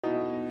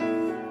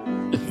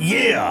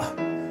Yeah.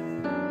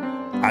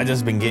 I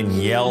just been getting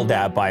yelled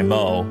at by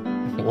Mo.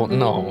 Well,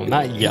 no,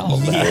 not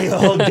yelled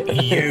at.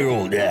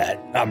 Yelled at.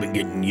 I've been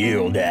getting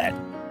yelled at.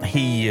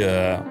 He,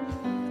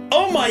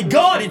 oh my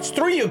God, it's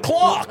 3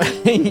 o'clock.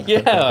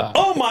 Yeah.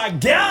 Oh my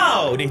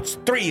God, it's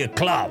 3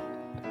 o'clock.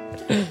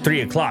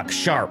 3 o'clock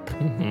sharp.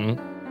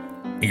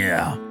 Mm-hmm.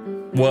 Yeah.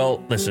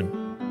 Well, listen.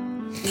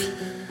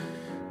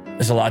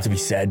 There's a lot to be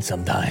said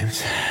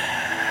sometimes.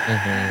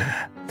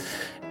 Mm-hmm.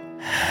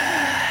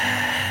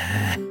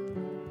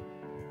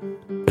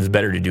 It's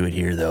better to do it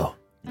here, though.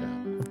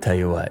 I'll tell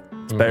you what.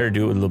 It's better to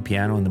do it with a little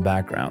piano in the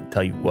background. I'll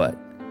tell you what.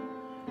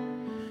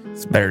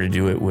 It's better to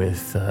do it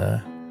with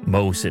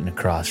Mo sitting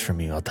across from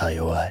you. I'll tell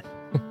you what.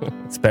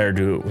 It's better to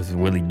do it with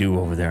Willie Doo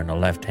over there on the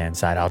left-hand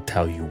side. I'll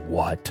tell you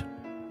what.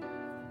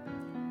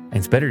 And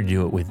it's better to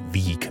do it with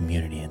the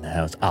community in the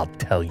house. I'll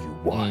tell you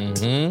what.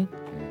 Mm-hmm.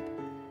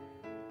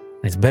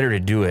 And it's better to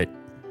do it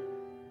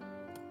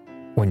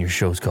when your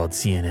show's called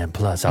CNN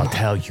Plus. I'll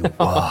tell you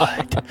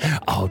what.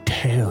 I'll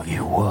tell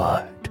you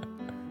what.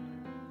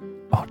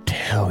 I'll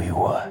tell you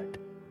what.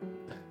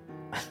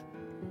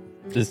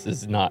 This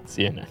is not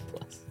CNN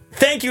Plus.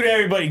 Thank you to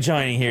everybody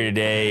joining here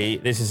today.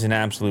 This is an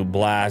absolute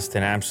blast,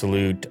 an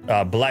absolute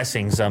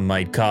blessing, some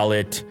might call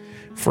it,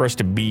 for us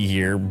to be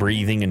here,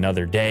 breathing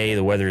another day.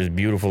 The weather is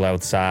beautiful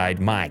outside.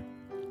 My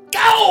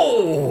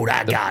God,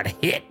 I got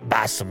hit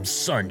by some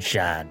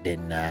sunshine,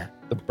 didn't I?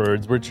 The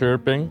birds were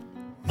chirping.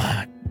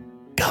 My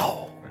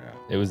God.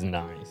 It was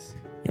nice.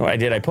 You know what I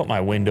did? I put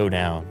my window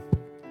down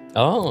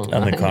Oh, on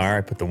the nice. car.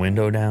 I put the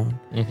window down.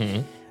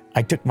 Mm-hmm.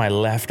 I took my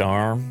left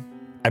arm.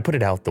 I put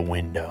it out the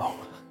window.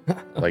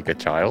 Like a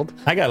child?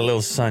 I got a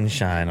little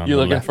sunshine on You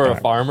the looking left for arm.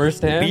 a farmer's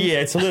stand? Yeah,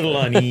 it's a little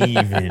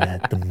uneven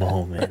at the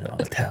moment. I'll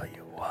tell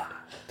you what.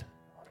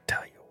 I'll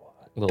tell you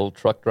what. Little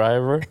truck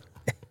driver.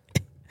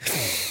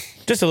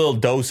 Just a little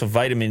dose of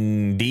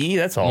vitamin D.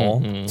 That's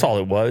all. Mm-hmm. That's all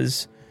it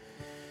was.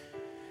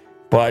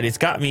 But it's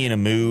got me in a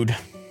mood.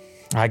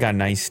 I got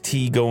an iced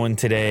tea going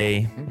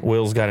today.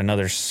 Will's got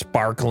another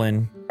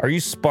sparkling. Are you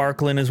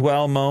sparkling as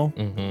well, Mo?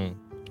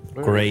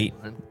 Mm-hmm. Great.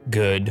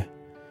 Good.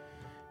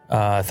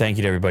 Thank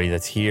you to everybody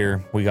that's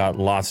here. We got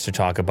lots to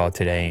talk about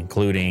today,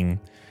 including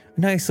a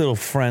nice little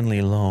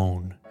friendly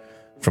loan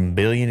from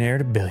billionaire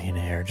to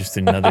billionaire. Just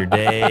another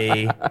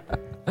day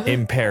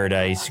in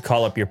paradise. You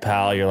call up your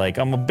pal. You're like,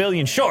 I'm $1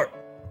 billion short.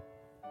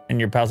 And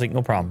your pal's like,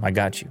 no problem. I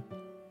got you.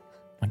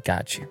 I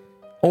got you.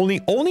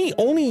 The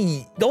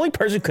only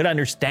person who could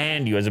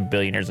understand you as a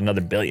billionaire is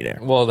another billionaire.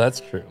 Well, that's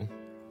true.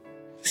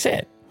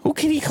 Said, who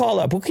can he call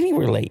up? Who can he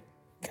relate?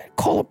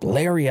 Call up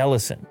Larry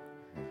Ellison.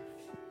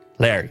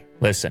 Larry,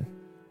 listen.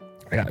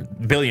 I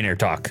got billionaire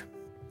talk.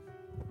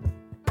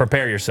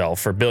 Prepare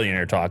yourself for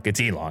billionaire talk. It's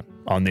Elon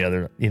on the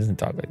other. He doesn't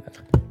talk like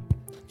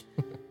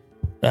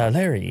that.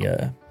 Larry,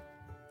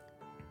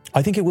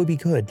 I think it would be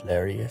good,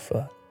 Larry, if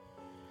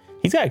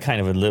he's got kind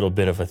of a little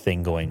bit of a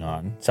thing going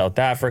on. South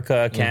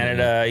Africa,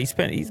 Canada.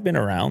 He's been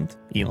around,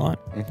 Elon.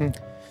 Mm-hmm.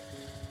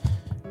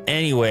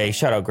 Anyway,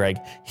 shout out Greg.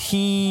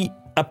 He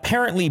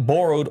apparently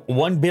borrowed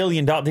 $1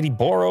 billion. Did he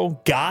borrow?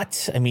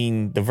 Got? I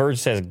mean, The Verge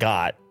says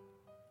got.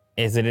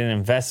 Is it an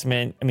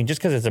investment? I mean,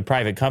 just because it's a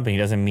private company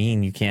doesn't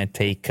mean you can't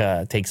take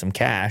some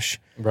cash.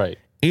 Right.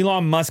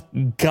 Elon Musk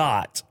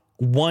got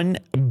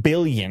 $1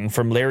 billion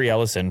from Larry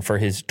Ellison for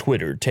his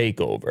Twitter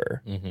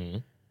takeover. Mm-hmm.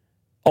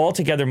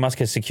 Altogether, Musk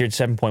has secured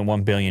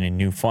 $7.1 billion in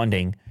new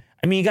funding.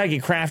 I mean, you got to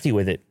get crafty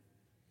with it.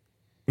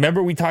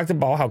 Remember we talked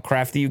about how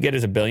crafty you get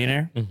as a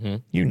billionaire? Mm-hmm.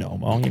 You know,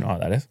 Mo. You know how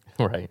that is.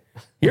 Right.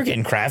 You're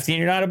getting crafty and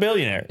you're not a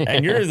billionaire.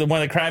 And you're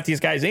one of the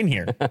craftiest guys in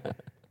here.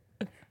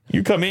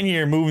 You come in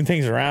here moving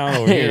things around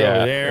over here, Yeah,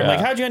 over there. I'm yeah. like,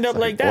 how'd you end up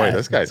like that? Boy,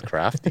 this guy's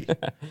crafty.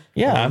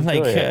 Yeah, I'm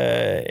like,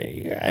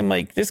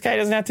 Good. this guy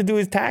doesn't have to do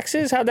his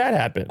taxes? How'd that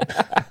happen?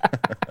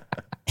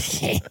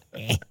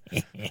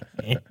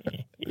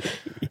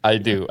 I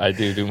do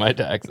my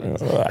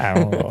taxes. I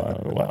don't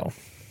know. Well,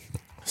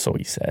 so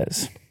he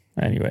says.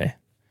 Anyway.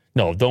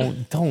 No,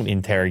 don't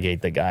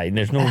interrogate the guy.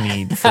 There's no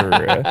need for.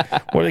 What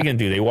are they going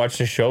to do? They watch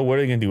the show. What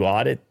are they going to do?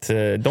 Audit?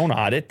 Don't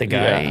audit the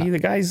guy. Yeah. The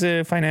guy's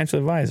a financial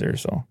advisor.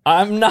 So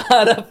I'm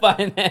not a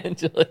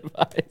financial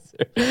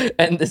advisor,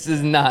 and this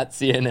is not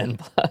CNN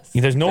Plus.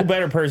 there's no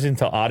better person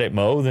to audit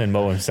Mo than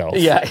Mo himself.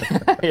 Yeah,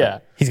 yeah.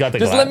 He's got the.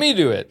 Just let me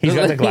do it. He's Just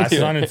got let the me glasses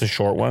do on. it. It's the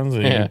short ones.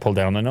 And Yeah. you pull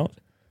down the notes.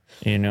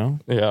 You know.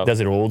 Yeah. Does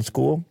it old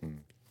school,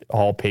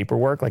 all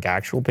paperwork, like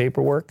actual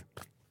paperwork.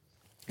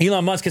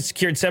 Elon Musk has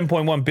secured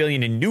 $7.1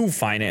 billion in new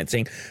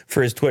financing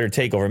for his Twitter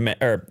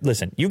takeover.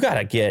 Listen, you got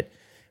to get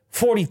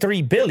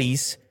 43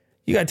 billies.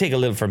 You got to take a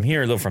little from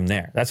here, a little from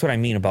there. That's what I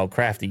mean about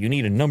crafty. You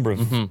need a number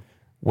of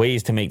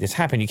ways to make this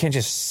happen. You can't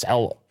just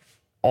sell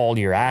all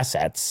your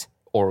assets.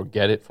 Or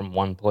get it from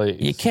one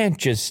place. You can't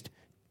just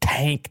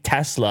tank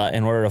Tesla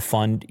in order to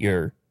fund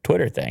your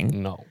Twitter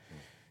thing. No.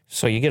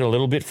 So you get a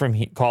little bit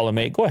from column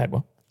A. Go ahead,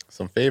 Will.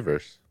 Some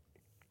favors.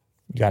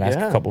 You got to ask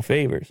a Yeah. couple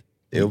favors.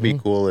 It would be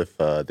cool if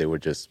they were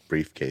just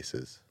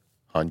briefcases.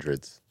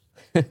 Hundreds.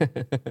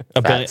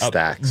 $1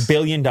 stacks.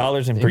 billion in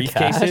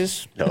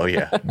briefcases. Oh,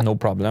 yeah. No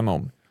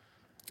problemo.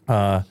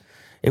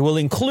 It will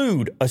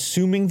include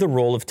assuming the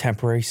role of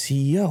temporary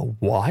CEO.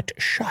 What?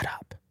 Shut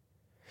up.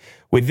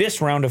 With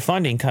this round of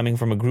funding coming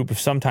from a group of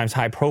sometimes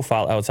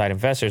high-profile outside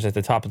investors, at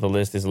the top of the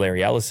list is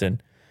Larry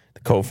Ellison,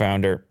 the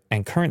co-founder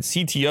and current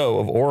CTO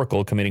of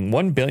Oracle, committing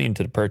 $1 billion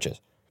to the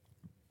purchase.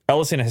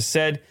 Ellison has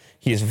said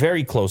he is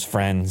very close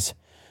friends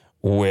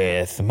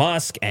with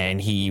Musk,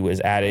 and he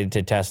was added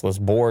to Tesla's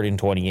board in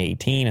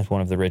 2018 as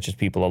one of the richest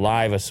people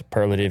alive, a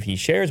superlative he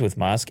shares with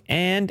Musk,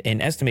 and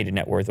an estimated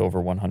net worth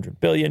over $100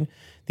 billion.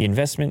 The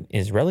investment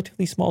is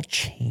relatively small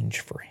change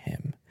for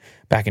him.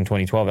 Back in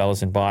 2012,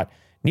 Ellison bought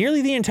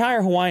nearly the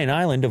entire Hawaiian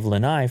island of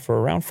Lanai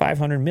for around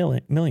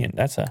 $500 million.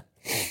 That's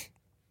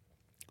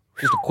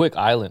just a quick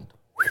island.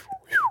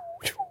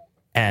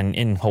 And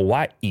in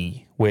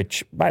Hawaii,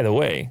 which, by the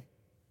way,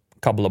 a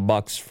couple of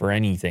bucks for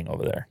anything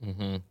over there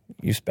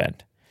you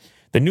spend.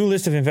 The new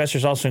list of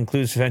investors also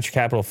includes venture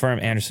capital firm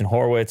Anderson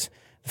Horowitz,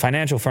 the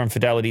financial firm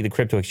Fidelity, the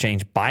crypto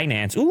exchange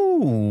Binance.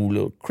 Ooh,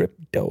 little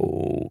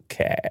crypto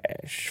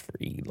cash for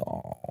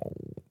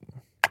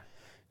Elon.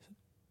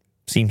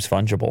 Seems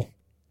fungible.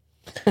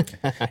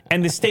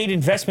 And the state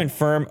investment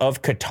firm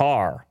of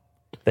Qatar.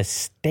 The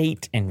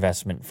state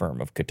investment firm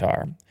of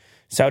Qatar.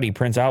 Saudi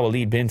Prince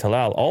Al-Walid bin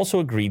Talal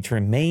also agreed to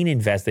remain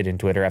invested in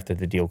Twitter after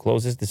the deal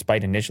closes,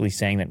 despite initially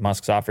saying that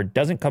Musk's offer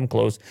doesn't come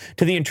close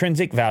to the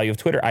intrinsic value of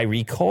Twitter. I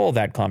recall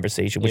that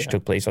conversation, which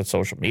took place on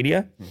social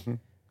media.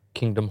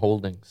 Kingdom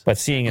Holdings. But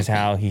seeing as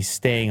how he's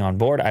staying on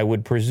board, I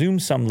would presume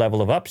some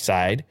level of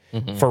upside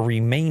for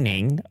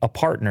remaining a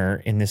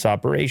partner in this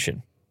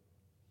operation.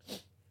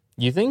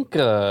 You think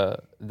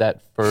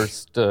that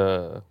first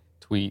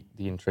tweet,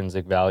 the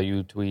intrinsic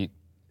value tweet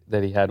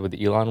that he had with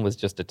Elon, was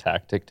just a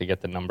tactic to get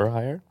the number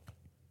higher?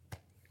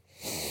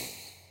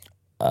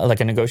 Like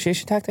a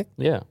negotiation tactic?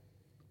 Yeah.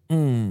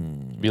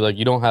 Be like,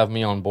 you don't have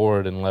me on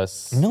board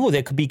unless... No,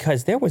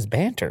 because there was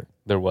banter.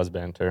 There was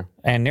banter.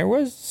 And there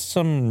was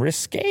some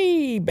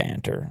risque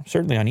banter,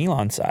 certainly on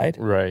Elon's side.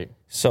 Right.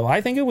 So I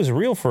think it was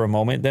real for a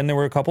moment. Then there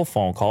were a couple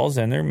phone calls.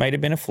 Then there might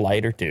have been a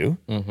flight or two.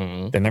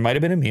 Then there might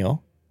have been a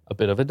meal. A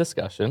bit of a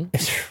discussion.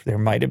 There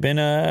might have been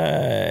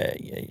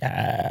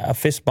a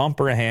fist bump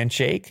or a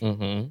handshake.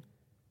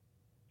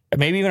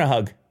 Maybe even a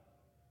hug.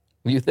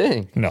 You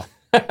think? No.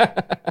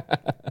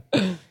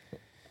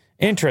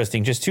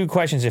 Interesting. Just two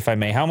questions, if I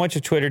may. How much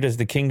of Twitter does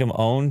the kingdom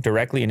own,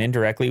 directly and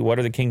indirectly? What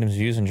are the kingdom's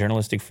views on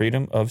journalistic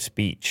freedom of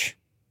speech?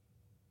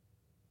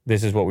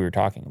 This is what we were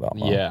talking about,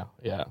 Mo.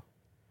 Yeah.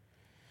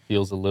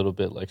 Feels a little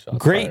bit like shots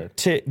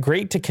Great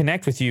fired. to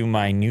connect with you,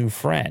 my new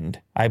friend.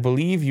 I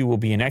believe you will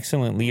be an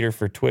excellent leader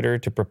for Twitter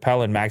to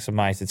propel and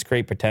maximize its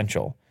great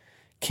potential.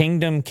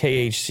 Kingdom,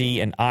 KHC,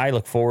 and I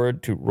look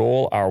forward to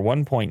roll our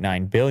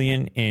 $1.9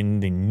 billion in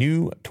the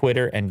new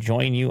Twitter and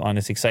join you on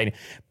this exciting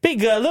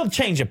big little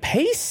change of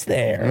pace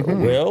there,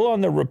 Will,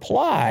 on the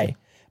reply.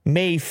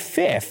 May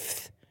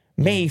 5th,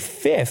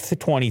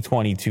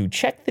 2022.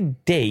 Check the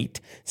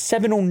date,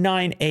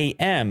 7:09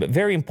 a.m.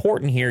 Very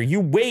important here. You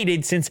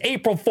waited since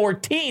April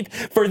 14th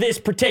for this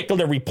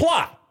particular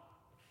reply.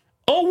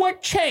 Oh,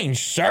 what changed,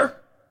 sir?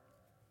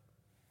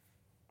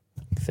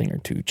 A thing or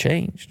two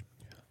changed.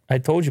 I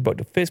told you about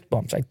the fist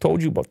bumps. I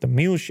told you about the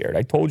meal shared.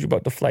 I told you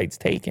about the flights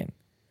taken.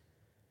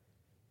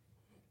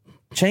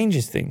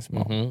 Changes things,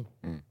 Mo.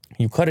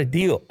 You cut a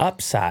deal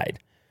upside.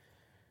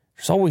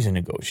 There's always a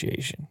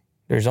negotiation.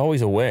 There's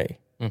always a way.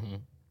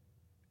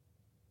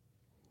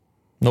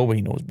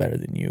 Nobody knows better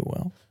than you,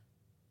 Will.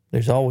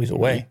 There's always a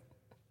way.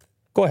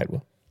 Go ahead,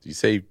 Will. Do you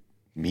say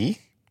me?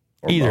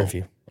 Or Either Mo? of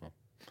you.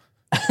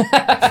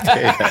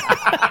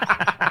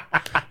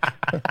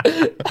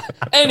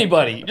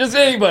 Anybody. Just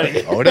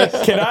anybody.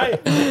 Otis? Can I,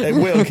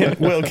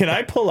 Will? Can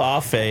I pull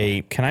off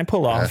a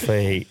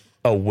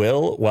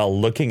Will while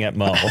looking at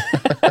Mo,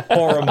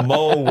 or a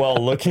Mo while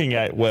looking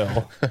at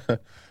Will?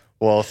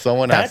 Well,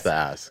 someone has to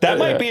ask. That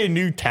might be a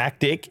new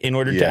tactic in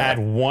order to Yeah. add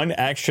one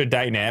extra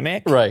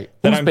dynamic. Right.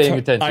 That Who's paying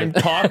attention? I'm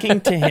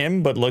talking to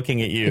him, but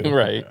looking at you.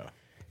 Right.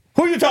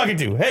 Who are you talking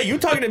to? Hey, you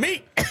talking to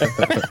me?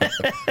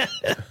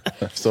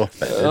 So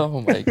offended.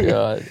 Oh my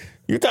God.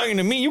 You talking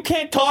to me? You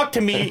can't talk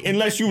to me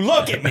unless you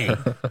look at me.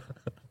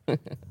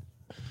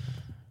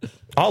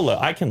 I'll look.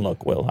 I can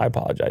look, Will. I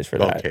apologize for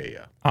that. Okay,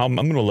 yeah. I'm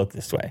going to look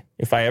this way.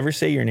 If I ever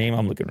say your name,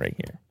 I'm looking right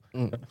here.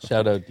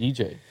 Shout out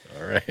DJ.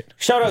 All right.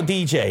 Shout out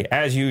DJ.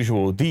 As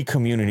usual, the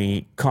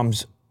community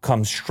comes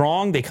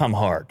strong. They come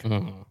hard.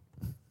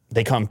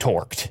 They come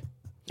torqued,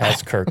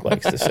 as Kirk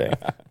likes to say.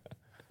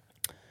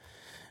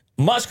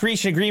 Musk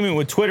reached an agreement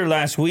with Twitter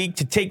last week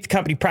to take the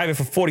company private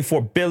for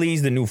 $44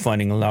 billion. The new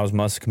funding allows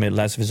Musk to commit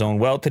less of his own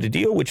wealth to the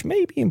deal, which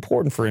may be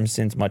important for him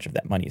since much of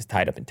that money is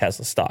tied up in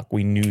Tesla stock.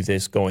 We knew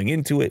this going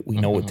into it. We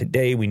know it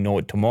today. We know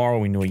it tomorrow.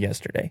 We knew it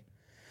yesterday.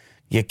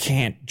 You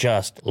can't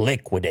just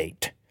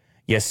liquidate.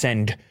 You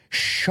send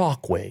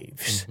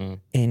shockwaves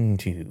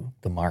into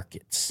the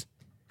markets.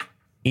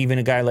 Even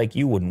a guy like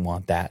you wouldn't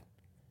want that.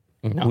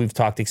 No. We've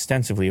talked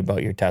extensively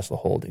about your Tesla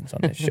holdings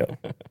on this show.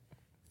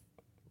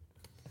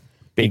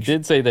 He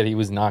did say that he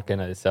was not going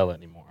to sell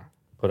anymore.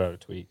 Put out a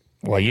tweet.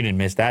 Well, you didn't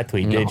miss that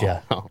tweet, did you?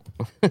 No.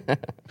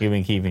 You've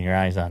been keeping your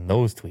eyes on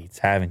those tweets,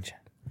 haven't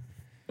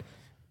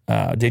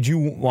you? Did you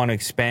want to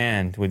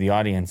expand with the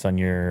audience on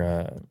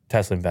your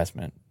Tesla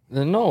investment?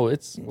 No,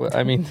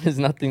 there's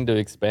nothing to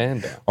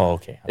expand on. Oh,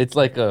 okay. It's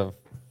like a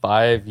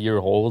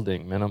 5-year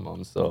holding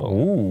minimum. So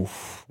Ooh,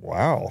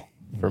 wow.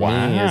 For me,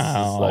 it's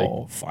just like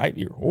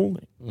 5-year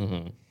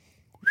holding.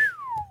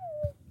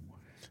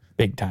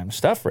 Big time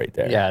stuff right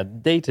there. yeah,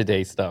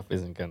 day-to-day stuff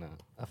isn't gonna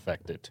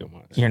affect it too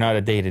much. You're not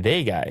a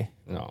day-to-day guy.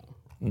 No.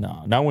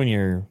 No, not when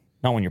you're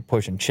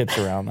pushing chips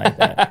around like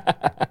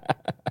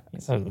that.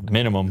 It's a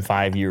minimum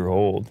 5-year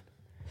hold.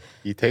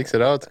 He takes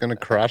it out, it's going to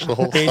crash the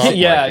whole stock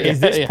market. Is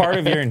this part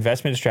of your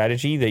investment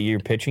strategy that you're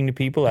pitching to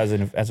people as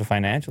a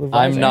financial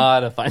advisor? I'm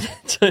not a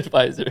financial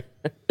advisor.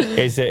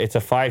 It's a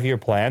 5-year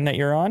plan that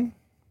you're on?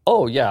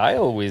 Oh yeah, I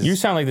always You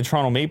sound like the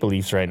Toronto Maple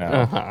Leafs right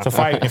now.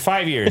 So in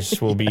 5 years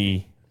we're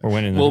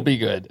winning. will be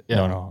good.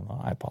 Yeah.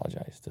 No. I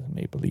apologize to the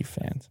Maple Leaf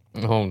fans.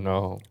 Oh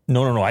no.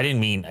 No. I didn't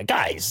mean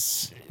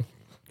guys.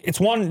 It's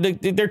one.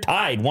 They're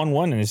tied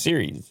 1-1 in a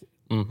series.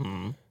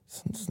 Mm-hmm.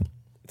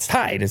 It's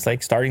tied. It's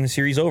like starting the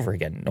series over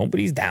again.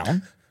 Nobody's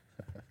down.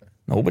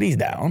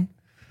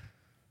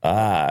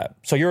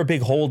 So you're a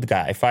big hold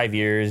guy. 5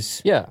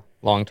 years. Yeah,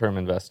 long-term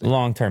investing.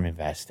 Long-term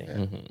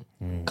investing.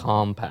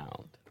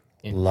 Compound.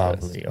 interest.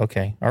 Lovely.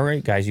 Okay. All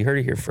right, guys. You heard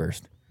it here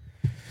first.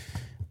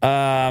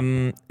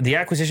 The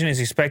acquisition is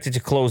expected to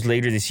close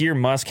later this year.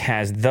 Musk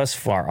has thus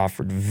far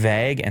offered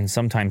vague and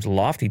sometimes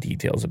lofty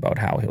details about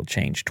how he'll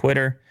change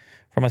Twitter,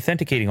 from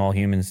authenticating all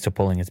humans to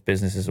pulling its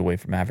businesses away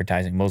from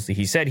advertising. Mostly,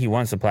 he said he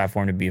wants the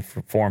platform to be a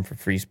forum for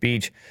free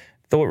speech,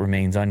 though it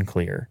remains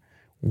unclear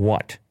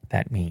what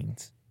that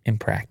means in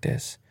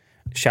practice.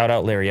 Shout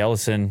out Larry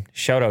Ellison.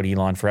 Shout out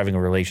Elon for having a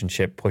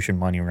relationship, pushing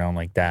money around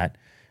like that,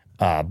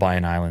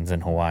 buying islands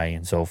in Hawaii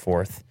and so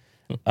forth.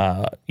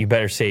 You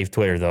better save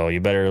Twitter, though.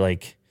 You better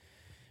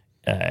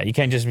you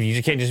can't just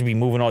be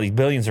moving all these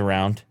billions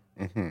around.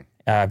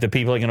 The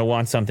people are going to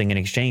want something in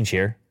exchange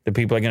here. The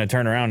people are going to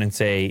turn around and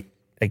say,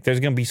 there's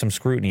going to be some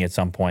scrutiny at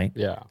some point.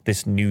 Yeah.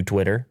 This new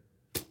Twitter,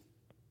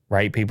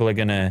 right? People are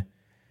going to,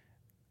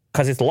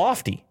 because it's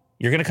lofty.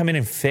 You're going to come in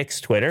and fix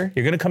Twitter.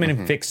 You're going to come in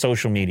and fix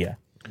social media.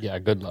 Yeah,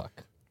 good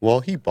luck. Well,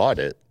 he bought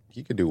it.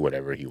 He could do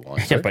whatever he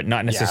wants. Yeah, but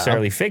not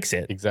necessarily fix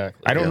it.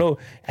 Exactly. I don't know.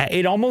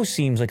 It almost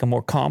seems like a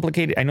more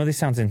complicated, I know this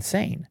sounds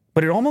insane,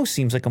 but it almost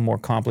seems like a more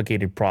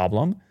complicated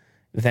problem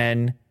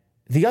than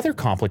the other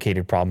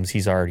complicated problems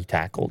he's already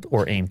tackled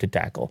or aimed to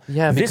tackle.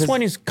 Yeah, this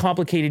one is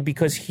complicated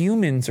because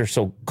humans are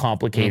so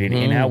complicated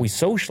in how we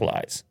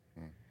socialize.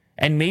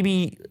 And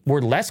maybe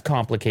we're less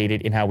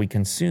complicated in how we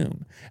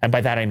consume. And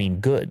by that, I mean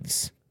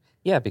goods.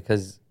 Yeah,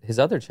 because his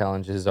other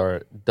challenges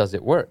are, does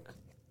it work?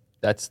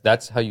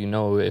 That's how you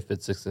know if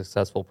it's a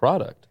successful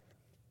product.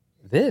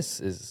 This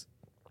is...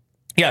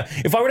 Yeah,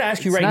 if I were to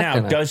ask you right now,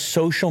 does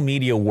social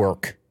media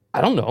work?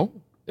 I don't know.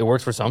 It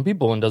works for some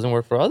people and doesn't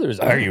work for others.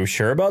 Are you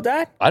sure about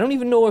that? I don't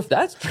even know if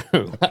that's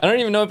true. I don't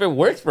even know if it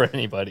works for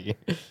anybody.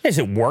 Is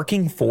it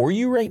working for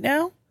you right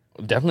now?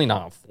 Definitely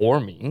not for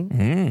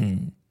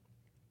me.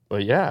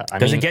 But yeah.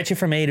 Does it get you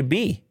from A to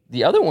B?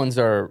 The other ones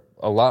are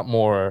a lot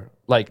more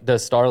like,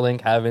 does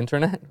Starlink have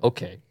internet?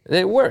 Okay.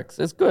 It works.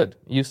 It's good.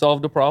 You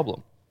solved a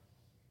problem.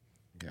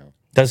 Yeah.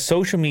 Does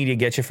social media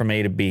get you from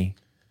A to B?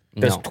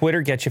 Does No.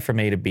 Twitter get you from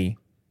A to B?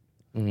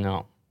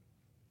 No.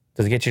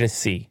 Does it get you to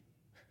C?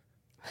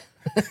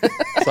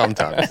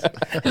 Sometimes.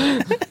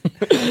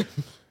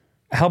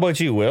 How about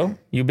you, Will?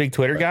 You a big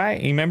Twitter guy?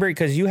 You remember?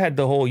 Because you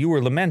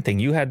were lamenting.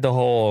 You had the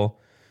whole,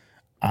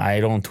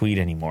 I don't tweet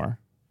anymore.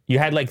 You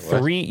had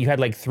three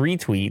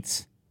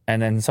tweets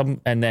and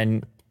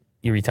then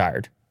you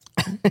retired.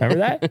 Remember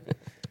that?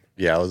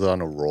 Yeah, I was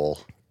on a roll.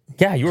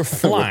 Yeah, you were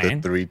With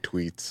flying. the 3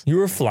 tweets. You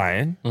were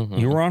flying.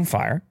 You were on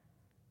fire.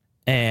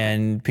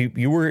 And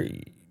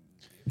you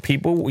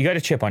got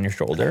a chip on your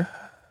shoulder.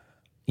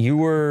 You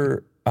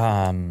were,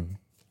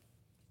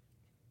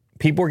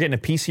 people were getting a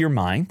piece of your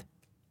mind.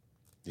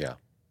 Yeah.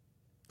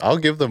 I'll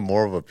give them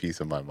more of a piece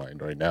of my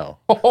mind right now.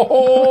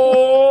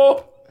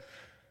 Oh,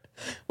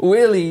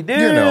 Willie, dude.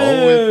 You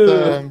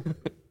know,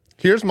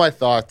 here's my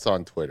thoughts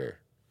on Twitter.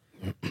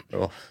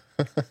 Oh,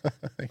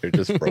 you're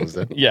just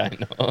frozen Yeah, I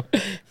know.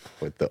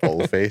 with the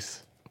O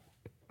face.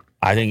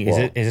 I think,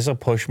 is this a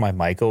push my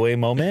mic away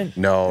moment?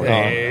 No,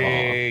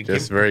 Hey,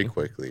 just very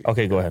quickly.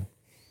 Okay, go ahead.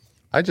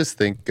 I just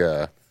think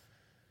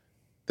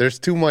there's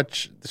too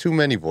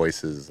many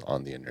voices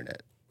on the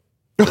internet,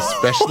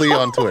 especially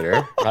on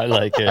Twitter. I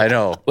like it. I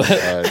know. What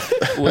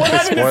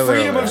happened to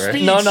freedom of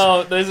speech?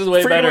 No, this is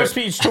way Freedom better. of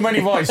speech, too many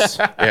voice.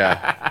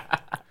 Yeah.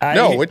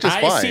 No, which is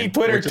I fine. see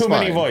Twitter, which is too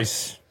many fine.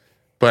 voice.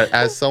 But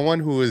as someone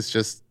who is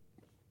just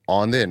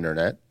on the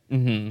internet,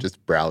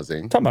 just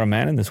browsing, Talking about a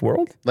man in this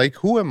world. like,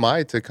 who am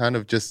I to kind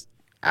of just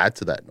add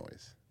to that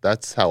noise?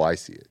 That's how I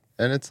see it.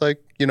 And it's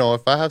like,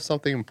 if I have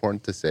something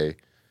important to say,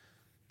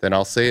 then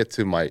I'll say it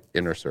to my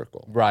inner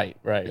circle, Right.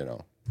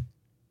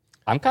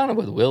 I'm kind of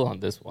with Will on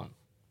this one.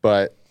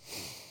 But,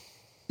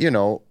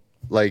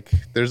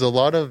 there's a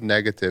lot of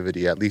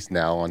negativity, at least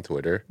now on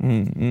Twitter.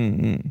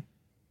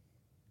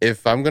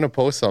 if I'm gonna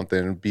post something,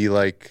 it'd be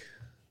like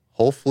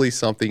hopefully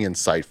something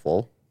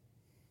insightful,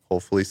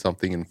 hopefully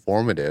something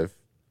informative,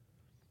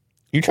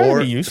 You trying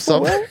to be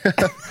useful?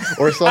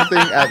 or something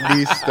at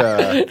least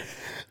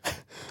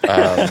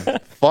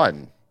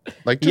fun.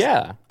 Like just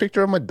Yeah.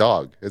 picture of my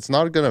dog. It's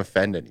not gonna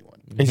offend anyone.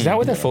 Is that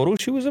what the photo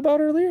shoot was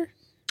about earlier?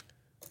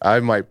 I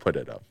might put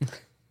it up.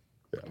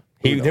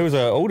 There was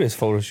a Otis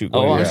photo shoot.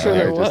 Oh, going I'm on. sure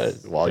there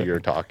just- was. While you're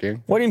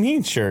talking. What do you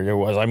mean? Sure, there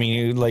was. I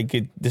mean,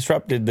 it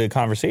disrupted the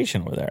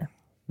conversation over there.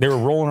 They were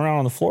rolling around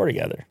on the floor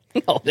together.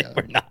 No, they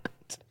were not.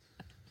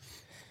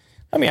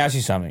 Let me ask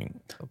you something.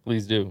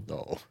 Please do.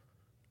 No.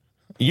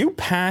 You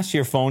pass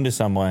your phone to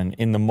someone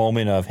in the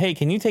moment of, hey,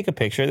 can you take a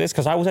picture of this?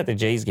 Because I was at the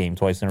Jays game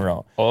twice in a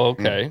row. Oh,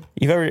 okay.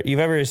 You've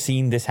ever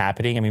seen this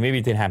happening? I mean, maybe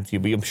it didn't happen to you,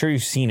 but I'm sure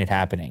you've seen it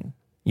happening.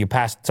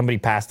 Somebody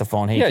passed the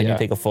phone. Hey, Yeah, can you yeah.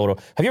 take a photo?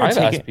 Have you ever I've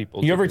taken? asked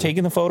people You to ever do it.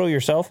 taken the photo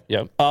yourself?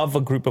 Yep. Of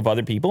a group of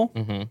other people?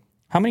 Mm-hmm.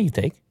 How many you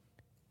take?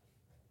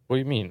 What do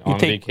you mean? On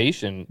take-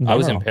 vacation? No, I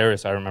was no. in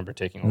Paris. I remember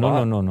taking a No,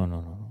 lot.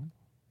 no.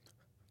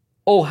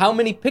 Oh, how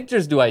many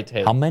pictures do I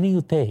take? How many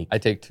you take? I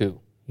take 2.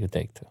 You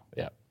take 2.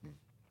 Yeah.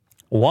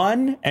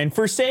 1, and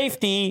for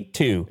safety,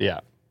 2. Yeah.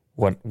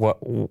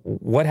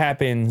 What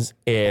happens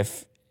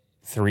if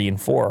 3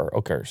 and 4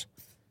 occurs?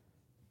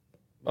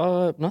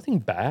 Nothing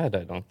bad,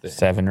 I don't think.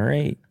 7 or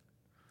 8?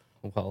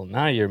 Well,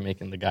 now you're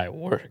making the guy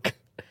work.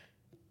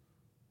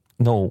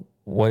 No.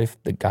 What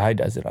if the guy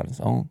does it on his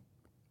own?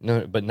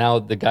 No, but now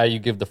the guy you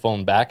give the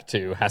phone back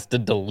to has to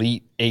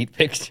delete 8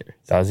 pictures.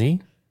 Does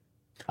he?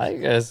 I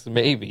guess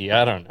maybe.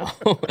 I don't know.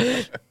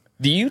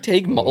 Do you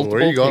take multiple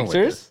Where are you going with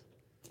pictures? this?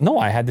 No,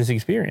 I had this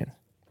experience.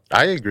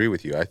 I agree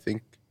with you. I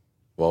think.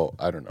 Well,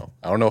 I don't know.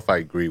 I don't know if I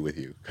agree with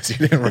you because you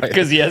didn't write.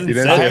 'Cause he hasn't you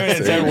didn't said say it.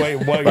 the Said same.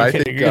 what But you I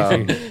can think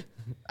agree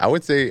I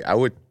would say I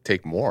would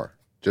take more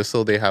just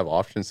so they have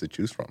options to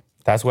choose from.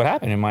 That's what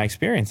happened in my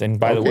experience. And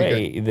by the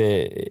Okay,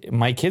 way,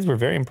 my kids were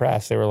very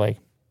impressed. They were like,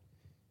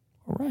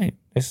 "All right,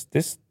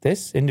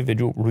 this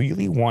individual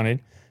really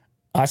wanted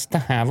us to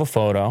have a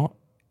photo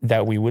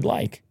that we would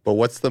like." But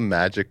what's the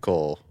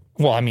magical?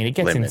 Well, I mean, it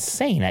gets Limit.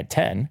 insane at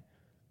 10.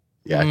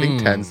 Yeah, I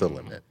think 10's the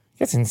limit. It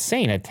gets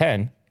insane at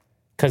 10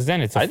 because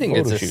then it's a I think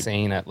photo it's shoot.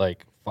 insane at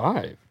like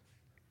 5.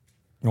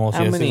 Well, see,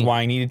 How this is many-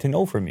 why I needed to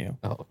know from you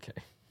Oh, okay.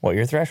 what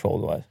your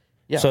threshold was,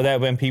 Yeah. so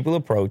that when people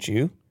approach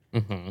you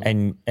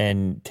and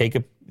take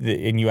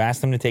and you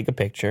ask them to take a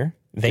picture,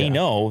 they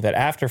know that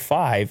after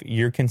 5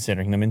 you're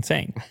considering them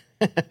insane.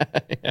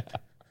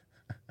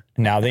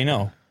 Now they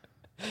know.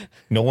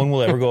 No one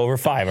will ever go over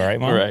 5. All right,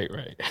 Mom? Right.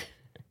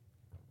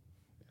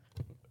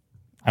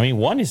 I mean,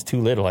 1 is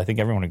too little. I think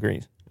everyone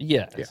agrees.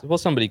 Yes. Well,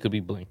 somebody could be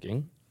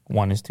blinking.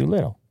 1 is too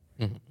little,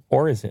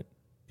 or is it?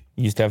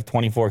 You used to have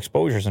 24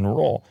 exposures in a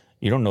roll.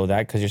 You don't know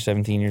that because you're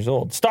 17 years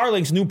old.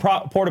 Starlink's new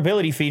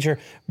portability feature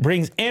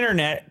brings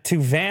internet to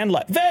van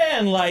life.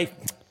 Van life.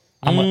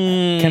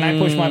 Can I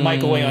push my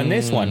mic away on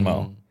this one,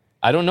 Mo?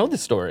 I don't know the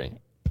story.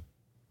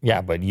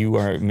 Yeah, but you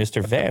are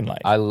Mr. Van Life.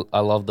 I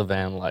love the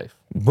van life.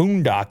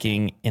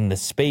 Boondocking in the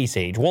space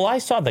age. Well, I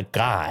saw the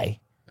guy,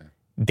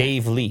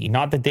 Dave Lee.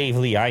 Not the Dave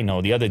Lee I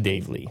know, the other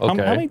Dave Lee. How Okay.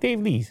 many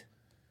Dave Lees?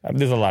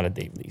 There's a lot of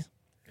Dave Lees.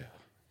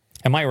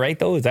 Am I right,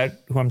 though? Is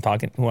that who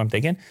I'm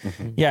thinking?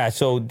 Yeah,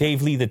 so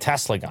Dave Lee, the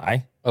Tesla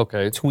guy,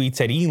 Okay.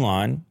 tweets at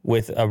Elon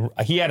with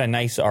he had a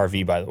nice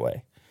RV, by the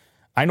way.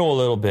 I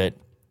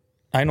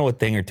know a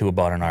thing or two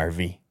about an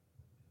RV.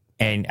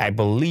 And I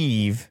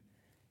believe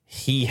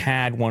he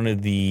had one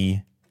of the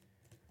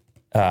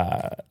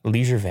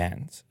leisure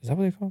vans. Is that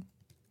what they call?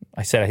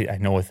 I said I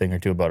know a thing or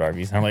two about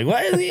RVs. And I'm like,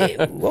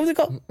 what was it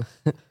called?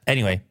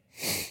 Anyway,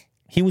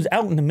 he was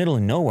out in the middle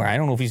of nowhere. I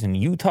don't know if he's in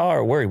Utah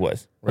or where he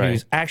was. But he Right.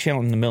 was actually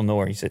out in the middle of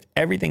nowhere. He said,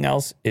 everything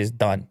else is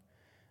done.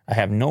 I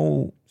have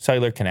no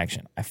cellular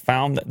connection. I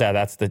found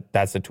that's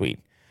the tweet.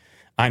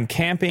 I'm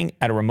camping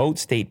at a remote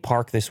state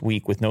park this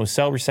week with no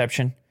cell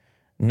reception.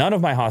 None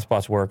of my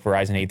hotspots work,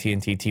 Verizon,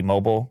 AT&T,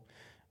 T-Mobile.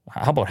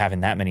 How about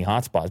having that many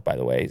hotspots, by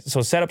the way?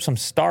 So set up some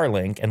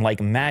Starlink and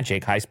like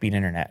magic, high-speed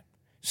internet.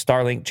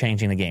 Starlink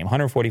changing the game.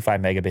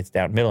 145 megabits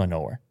down, middle of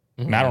nowhere.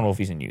 And I don't know if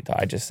he's in Utah.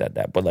 I just said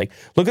that. But like,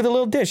 look at the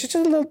little dish. It's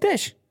just a little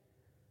dish.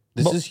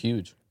 This is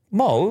huge.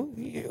 Mo,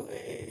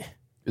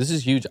 This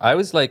is huge. I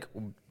was like,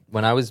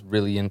 when I was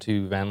really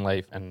into van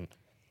life and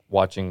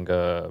watching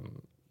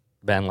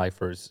van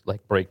lifers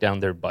like break down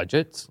their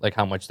budgets, like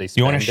how much they spend.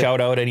 you want to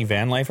shout out any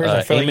van lifers?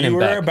 I feel like Eamon you and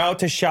were Beck. about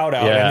to shout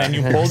out Yeah. and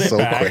then you pulled it So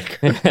back.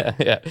 quick.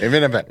 yeah.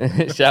 Amen,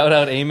 amen. Shout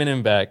out Eamon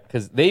and Beck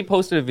because they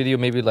posted a video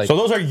maybe like So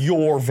those are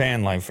your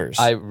van lifers.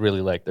 I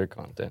really like their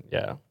content.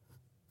 Yeah.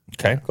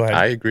 Okay, go ahead.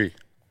 I agree.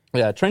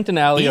 Yeah. Trent and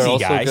Allie are Easy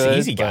also guys. good.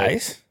 Easy but-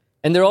 guys.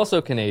 And they're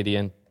also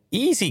Canadian.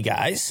 Easy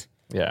guys.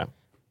 Yeah.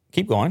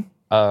 Keep going.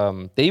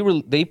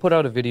 They put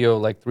out a video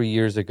like 3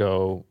 years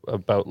ago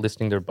about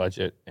listing their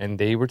budget, and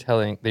they were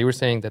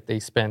saying that they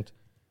spent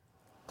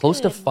close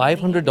to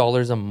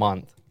 $500 a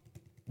month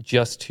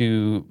just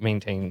to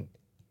maintain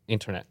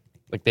internet.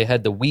 Like they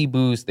had the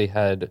WeBoost, they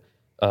had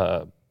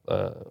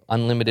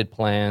unlimited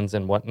plans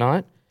and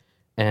whatnot,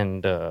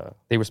 and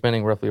they were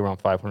spending roughly around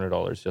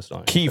 $500 just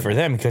on it. Key for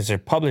them because they're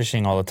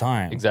publishing all the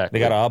time. Exactly.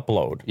 They got to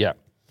upload. Yeah.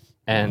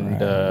 And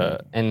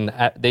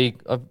they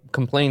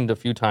complained a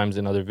few times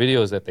in other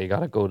videos that they got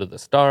to go to the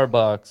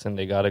Starbucks and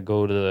they got to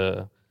go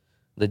to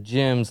the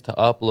gyms to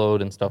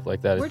upload and stuff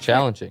like that. It's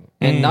challenging.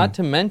 And not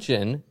to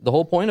mention, the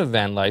whole point of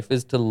van life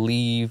is to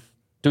leave,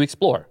 to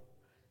explore.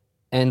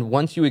 And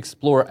once you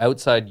explore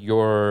outside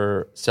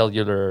your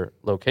cellular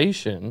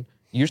location,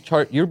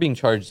 you're being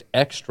charged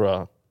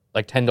extra,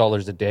 like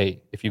 $10 a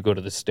day if you go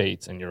to the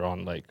States and you're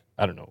on, like,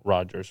 I don't know,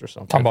 Rogers or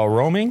something. Talk about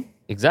roaming?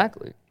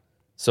 Exactly.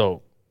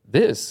 So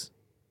this,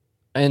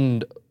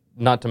 and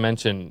not to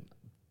mention,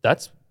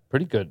 that's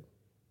pretty good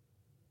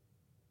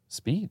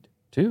speed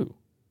too.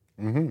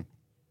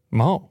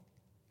 Mo.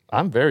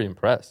 I'm very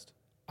impressed.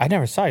 I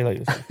never saw you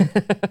like this.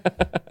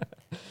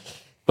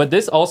 But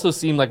this also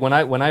seemed like when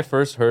I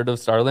first heard of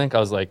Starlink, I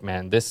was like,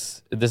 man,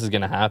 this is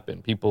gonna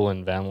happen. People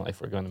in van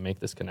life are gonna make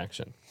this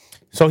connection.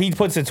 So he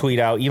puts a tweet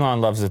out.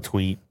 Elon loves the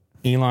tweet.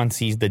 Elon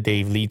sees the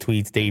Dave Lee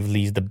tweets. Dave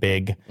Lee's the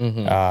big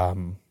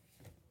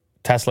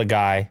Tesla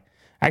guy.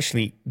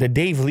 Actually, the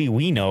Dave Lee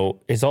we know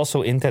is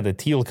also into the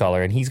teal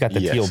color, and he's got the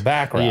teal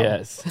background.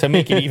 Yes. To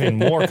make it even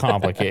more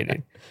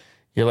complicated.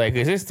 You're like,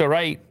 is this the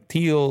right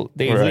teal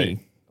Dave Lee?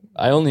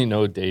 I only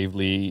know Dave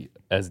Lee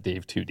as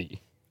Dave 2D.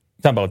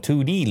 Talking about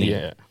 2D Lee.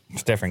 Yeah.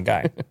 It's a different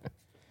guy.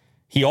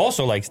 He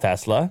also likes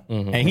Tesla,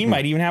 and he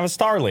might even have a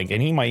Starlink,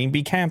 and he might even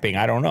be camping.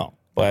 I don't know.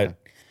 But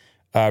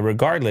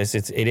regardless,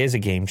 it is a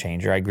game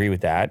changer. I agree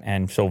with that.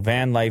 And so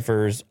van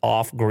lifers,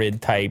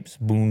 off-grid types,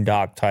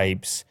 boondock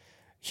types,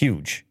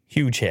 huge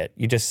hit.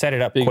 You just set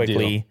it up quickly.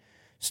 Deal.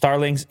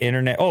 Starlink's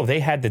internet. Oh, they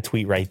had the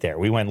tweet right there.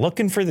 We went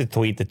looking for the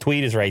tweet. The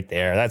tweet is right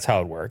there. That's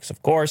how it works,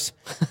 of course.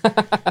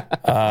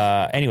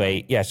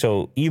 Anyway, yeah,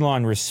 so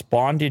Elon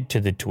responded to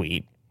the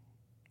tweet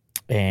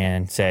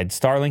and said,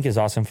 Starlink is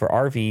awesome for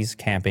RVs,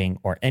 camping,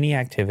 or any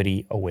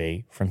activity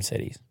away from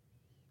cities.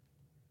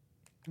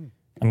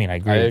 I mean, I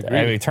agree with that.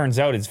 I mean, it turns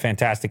out it's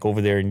fantastic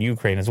over there in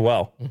Ukraine as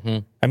well.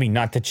 I mean,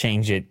 not to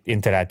change it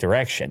into that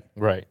direction.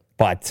 Right.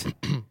 But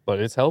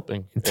it's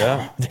helping.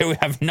 Yeah. They would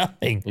have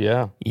nothing.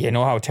 Yeah. You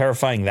know how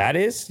terrifying that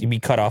is? You'd be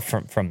cut off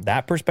from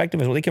that perspective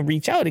as well. They can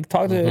reach out. They can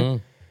talk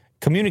to...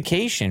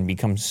 Communication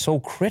becomes so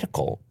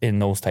critical in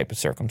those type of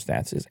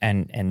circumstances.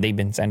 And they've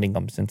been sending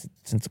them since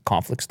the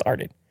conflict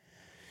started.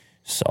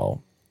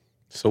 So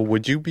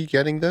would you be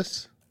getting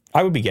this?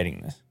 I would be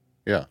getting this.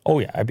 Yeah. Oh,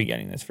 yeah. I'd be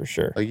getting this for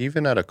sure. Like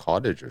even at a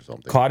cottage or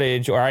something.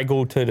 Cottage, or I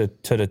go to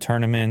the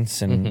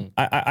tournaments, and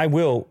I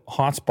will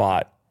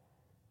hotspot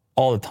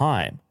all the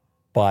time.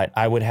 But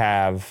I would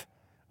have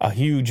a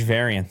huge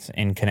variance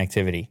in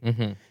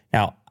connectivity.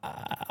 Now,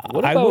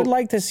 I would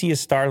like to see a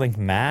Starlink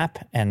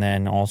map, and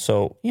then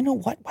also, you know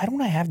what? Why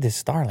don't I have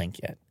this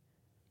Starlink yet?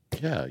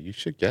 Yeah, you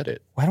should get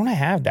it. Why don't I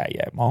have that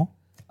yet, Mo?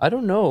 I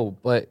don't know,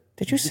 but...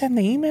 Did you send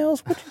the emails?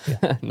 What did you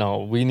do?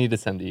 No, we need to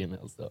send the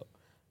emails, though.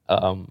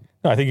 No,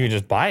 I think you could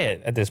just buy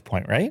it at this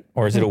point, right?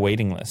 Or is it a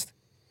waiting list?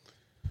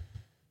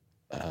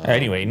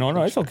 Anyway, no,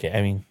 it's okay.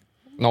 I mean...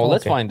 No,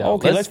 let's find out.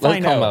 Okay, let's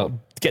find out.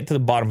 Get to the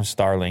bottom of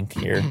Starlink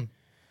here.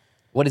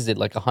 What is it,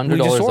 like $100 We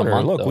just a order.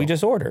 month? Look, though? we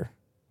just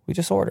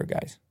order,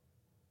 guys.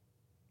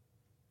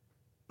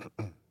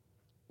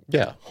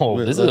 Yeah. Oh,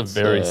 this is a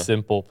very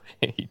simple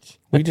page.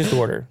 We just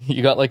order.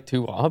 You got like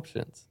 2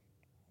 options.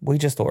 We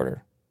just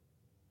order.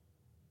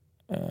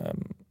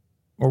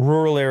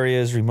 Rural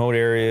areas, remote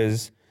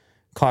areas,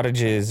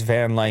 cottages,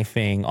 van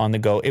lifing, on the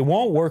go. It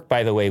won't work,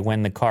 by the way,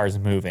 when the car is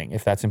moving,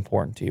 if that's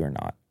important to you or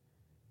not.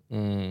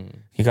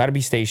 You got to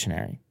be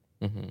stationary.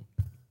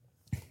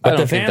 But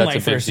the van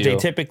lifers, they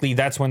typically,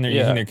 that's when they're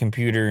using their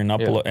computer and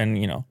upload, and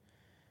you know,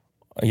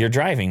 you're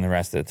driving the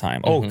rest of the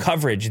time. Oh,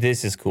 coverage.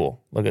 This is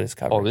cool. Look at this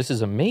coverage. Oh, this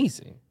is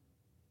amazing.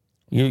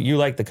 You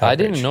like the coverage.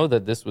 I didn't know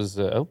that this was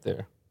out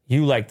there.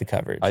 You like the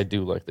coverage. I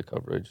do like the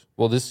coverage.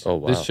 Well, this Oh,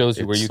 wow. this shows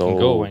you where It's you can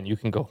go, and you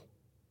can go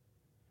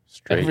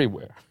Straight.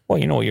 everywhere. Well,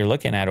 you know what you're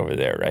looking at over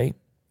there, right?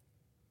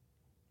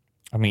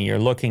 I mean, you're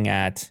looking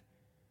at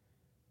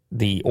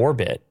the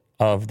orbit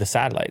of the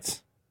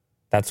satellites.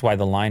 That's why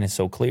the line is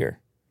so clear,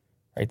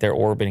 right? They're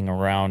orbiting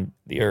around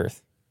the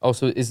Earth. Oh,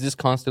 so is this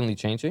constantly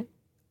changing?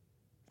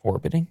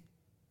 Orbiting?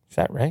 Is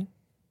that right?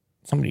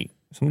 Somebody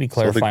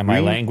clarify my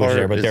green language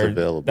there, part but is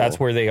available. that's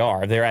where they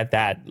are. They're at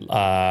that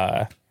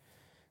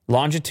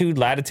longitude,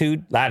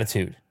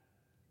 latitude,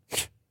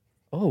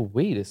 Oh,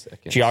 wait a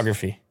second.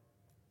 geography.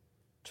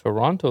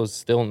 Toronto's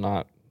still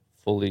not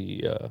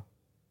fully. But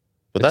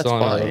It's that's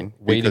on a fine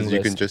waiting because you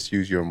can list. just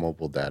use your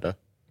mobile data.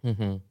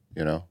 You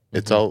know,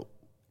 it's out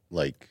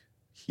like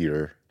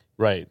here.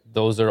 Right.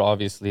 Those are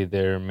obviously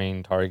their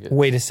main targets.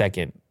 Wait a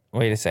second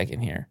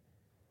here.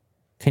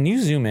 Can you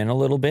zoom in a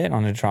little bit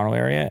on the Toronto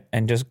area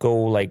and just go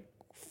like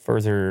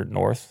further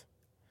north?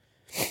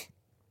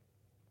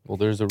 Well,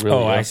 there's a really.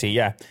 Oh, I see.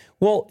 Yeah.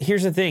 Well,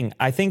 here's the thing.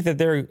 I think that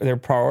they're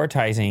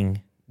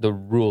prioritizing The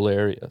rural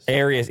areas.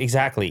 areas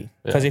exactly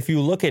because if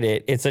you look at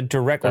it, it's a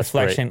direct That's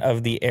reflection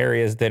of the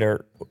areas that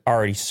are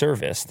already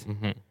serviced.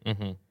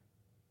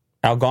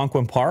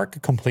 Algonquin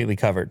Park completely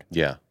covered.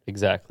 Yeah.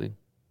 Exactly.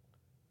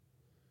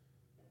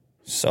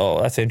 So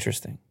that's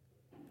interesting.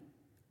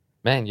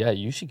 Man, yeah,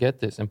 you should get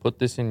this and put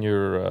this in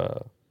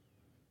your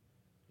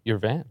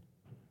van.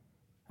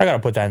 I got to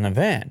put that in the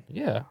van.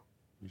 Yeah.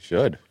 You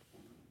should.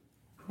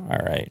 All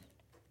right.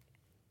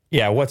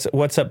 Yeah,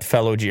 what's up,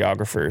 fellow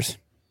geographers?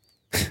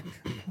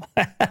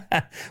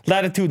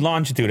 Latitude,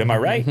 longitude. Am I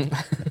right?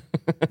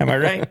 Am I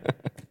right?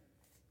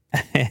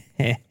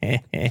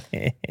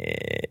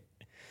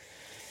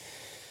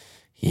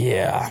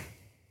 Yeah.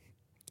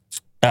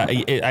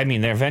 I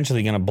mean, they're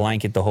eventually going to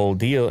blanket the whole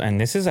deal,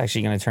 and this is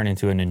actually going to turn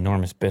into an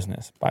enormous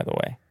business, by the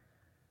way.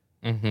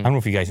 I don't know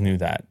if you guys knew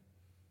that.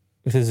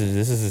 This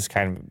is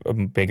kind of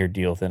a bigger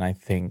deal than I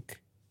think.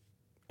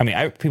 I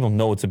mean, people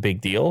know it's a big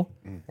deal.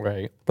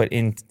 Right. But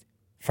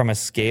from a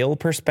scale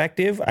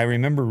perspective, I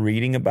remember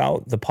reading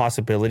about the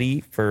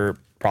possibility for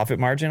profit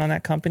margin on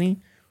that company.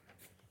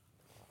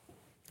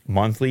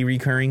 Monthly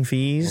recurring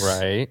fees.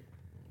 Right.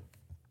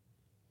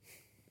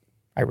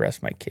 I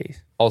rest my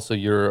case. Also,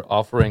 you're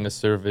offering a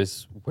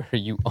service where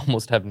you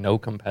almost have no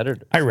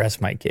competitors. I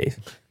rest my case.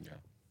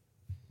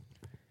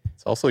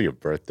 It's also your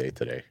birthday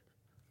today.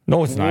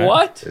 No, it's not.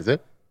 What? Is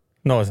it?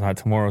 No, it's not.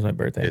 Tomorrow's my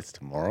birthday. It's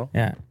tomorrow?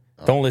 Yeah.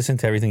 Don't listen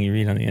to everything you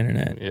read on the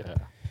internet. Yeah.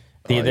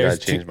 I There's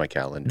gotta change my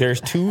calendar.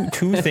 There's two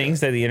things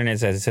that the internet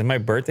says. It says my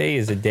birthday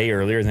is a day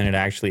earlier than it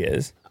actually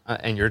is.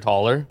 And you're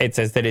taller? It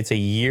says that it's a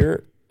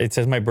year. It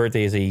says my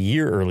birthday is a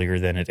year earlier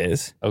than it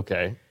is.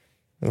 Okay.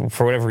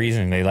 For whatever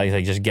reason, they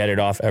like just get it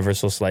off ever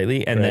so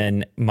slightly. And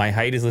then my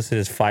height is listed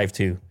as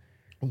 5'2".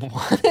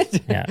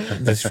 What? Yeah,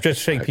 it's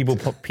just like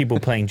people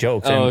playing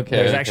jokes. And okay,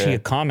 there's okay. actually a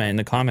comment in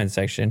the comment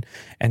section,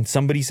 and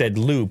somebody said,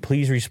 "Lou,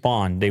 please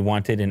respond." They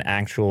wanted an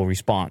actual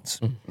response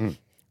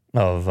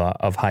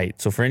of height.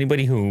 So for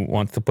anybody who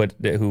wants to put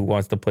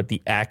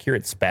the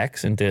accurate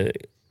specs into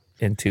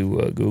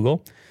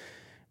Google,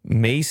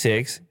 May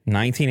 6,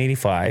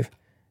 1985,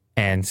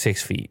 and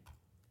 6 feet.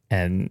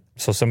 And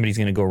so somebody's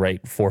going to go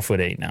right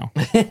 4'8" now.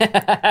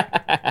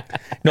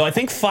 No, I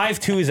think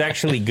 5'2" is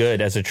actually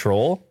good as a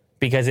troll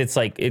because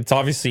it's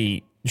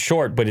obviously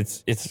short, but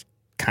it's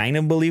kind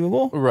of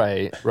believable.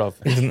 Right. Rough.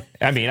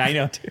 I mean, I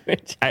know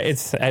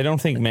I don't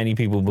think many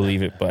people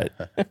believe it, but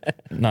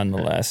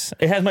nonetheless,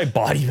 it has my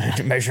body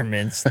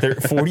measurements: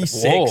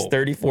 46, Whoa.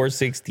 34,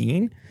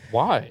 16,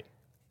 Why?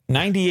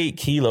 98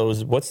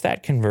 kilos. What's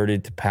that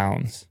converted to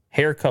pounds?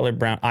 Hair color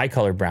brown, eye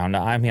color brown.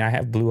 I mean, I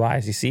have blue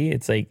eyes. You see,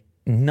 it's like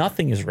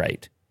nothing is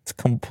right. It's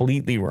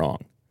completely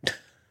wrong.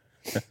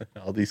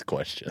 All these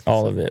questions.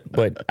 All of it.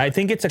 But I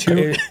think it's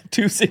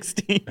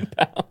 216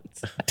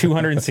 pounds.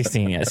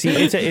 216. Yeah. See,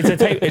 it's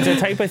a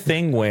type of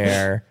thing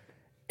where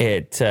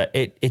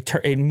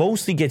it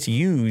mostly gets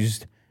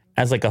used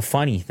as like a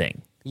funny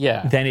thing.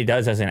 Yeah. Than it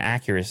does as an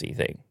accuracy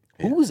thing.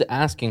 Who's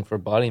asking for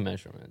body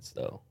measurements,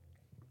 though?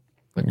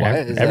 Like, why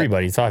is that-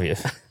 Everybody, it's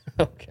obvious.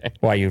 Okay.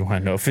 Why you'd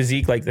want to know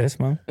physique like this,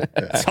 Mom?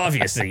 It's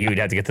obvious that you'd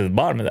have to get to the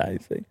bottom of that. I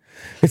think.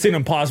 It's an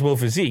impossible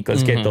physique.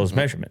 Let's get those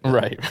measurements.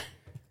 Right.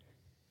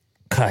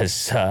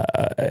 Because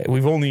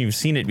we've only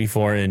seen it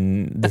before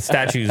in the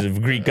statues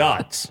of Greek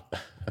gods.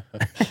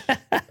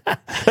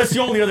 That's the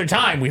only other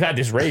time we've had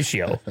this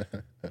ratio.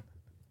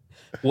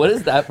 What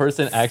does that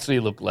person actually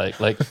look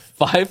like? Like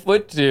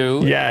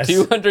 5'2", Yes.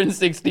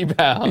 260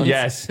 pounds.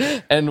 Yes.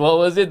 And what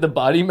was it? The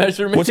body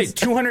measurement? Was it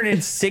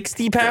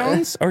 260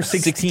 pounds or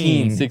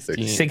 16?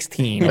 16.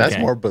 16. That's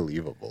okay. more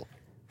believable.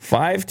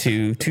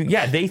 5'2", 2.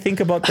 Yeah, they think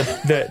about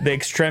the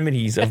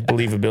extremities of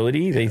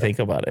believability. They think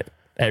about it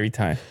every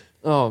time.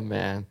 Oh,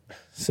 man.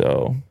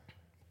 So,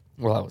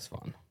 Well, that was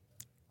fun.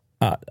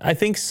 I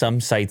think some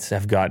sites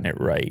have gotten it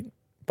right,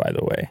 by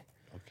the way.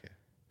 Okay.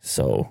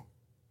 So,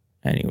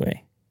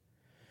 anyway.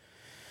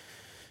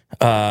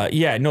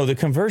 The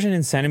conversion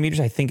in centimeters,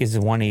 I think, is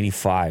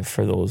 185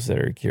 for those that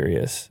are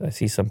curious. I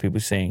see some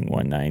people saying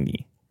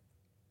 190.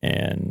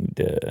 And,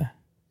 and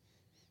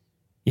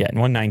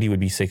 190 would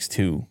be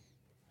 6'2".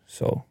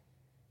 So,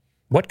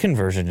 what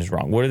conversion is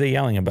wrong? What are they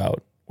yelling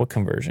about? What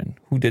conversion?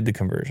 Who did the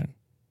conversion?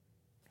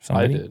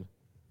 Somebody? I did.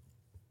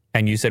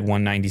 And you said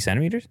 190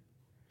 centimeters?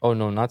 Oh,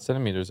 no, not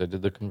centimeters. I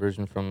did the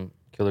conversion from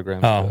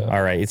kilograms Oh, to...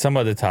 all right. It's some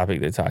other topic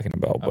they're talking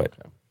about. But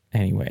Okay.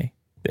 anyway,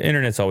 the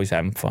internet's always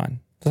having fun.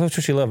 That's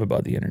what you love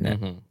about the internet.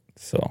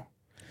 So,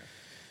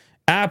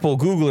 Apple,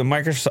 Google, and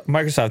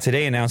Microsoft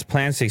today announced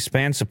plans to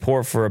expand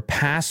support for a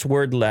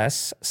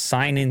passwordless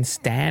sign-in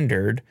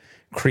standard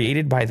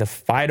created by the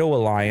FIDO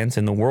Alliance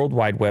and the World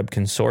Wide Web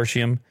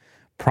Consortium,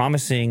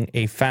 promising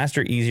a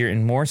faster, easier,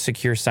 and more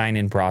secure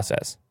sign-in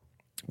process.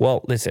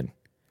 Well, listen.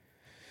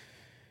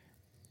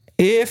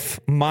 If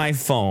my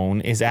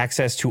phone is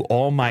access to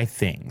all my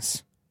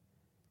things,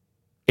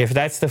 if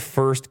that's the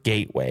first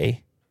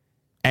gateway,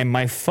 and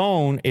my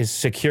phone is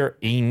secure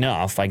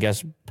enough, I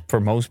guess, for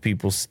most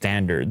people's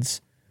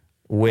standards,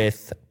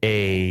 with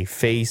a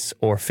face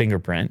or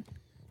fingerprint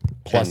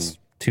plus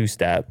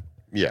two-step,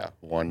 Yeah,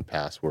 one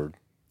password.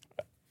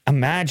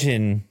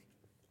 imagine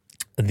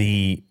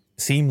the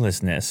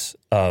seamlessness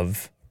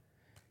of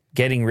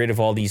getting rid of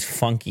all these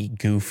funky,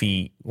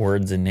 goofy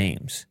words and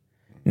names.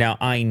 Now,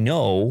 I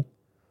know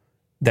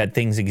that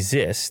things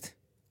exist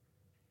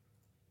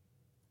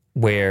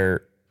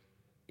where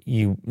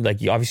you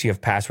obviously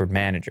have password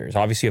managers.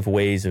 Obviously, you have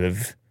ways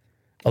of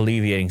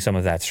alleviating some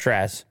of that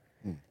stress.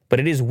 But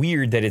it is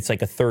weird that it's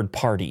like a third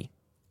party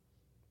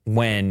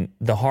when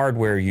the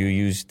hardware you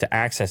use to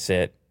access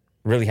it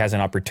really has an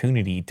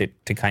opportunity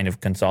to kind of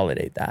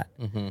consolidate that.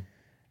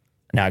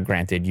 Now,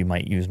 granted, you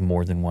might use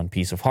more than one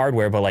piece of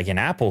hardware, but like in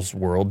Apple's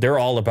world, they're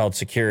all about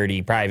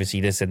security,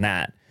 privacy, this and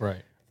that.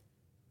 Right.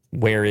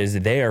 Whereas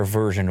their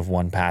version of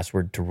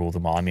 1Password to rule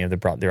them all. I mean,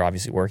 they're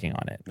obviously working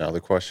on it. Now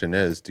the question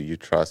is, do you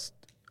trust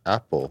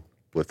Apple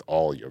with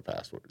all your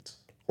passwords,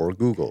 or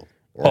Google?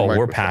 Or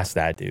We're Microsoft? past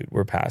that, dude.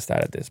 We're past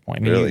that at this point.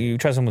 I mean, Really? you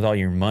trust them with all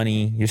your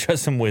money. You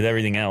trust them with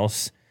everything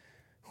else.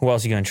 Who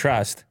else are you going to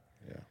trust?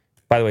 Yeah.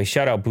 By the way,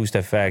 shout out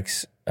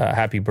BoostFX.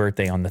 Happy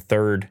birthday on the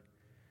 3rd.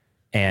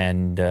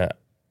 And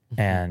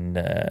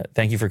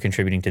thank you for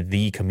contributing to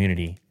the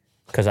community,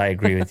 because I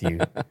agree with you.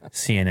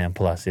 CNN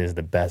Plus is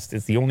the best.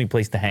 It's the only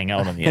place to hang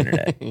out on the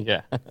internet.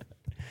 Yeah.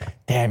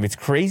 Damn, it's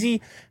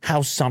crazy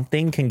how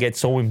something can get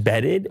so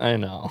embedded. I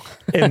know.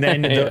 And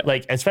then,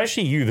 like,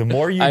 especially you, the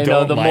more you I know.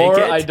 don't The like more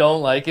it, I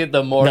don't like it,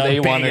 the more the they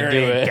want to bigger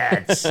do it.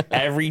 gets.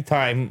 Every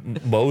time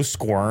Mo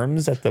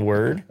squirms at the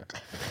word,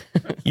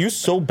 you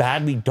so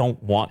badly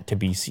don't want to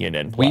be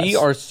CNN Plus. We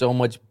are so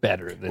much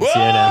better than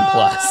CNN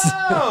Plus.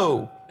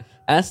 Whoa!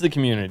 Ask the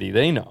community;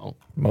 they know.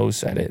 Mo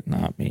said it,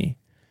 not me.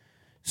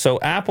 So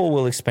Apple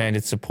will expand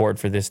its support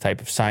for this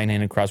type of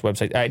sign-in across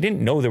websites. I didn't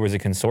know there was a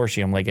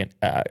consortium, like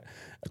a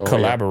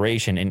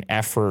collaboration, an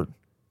effort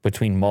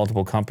between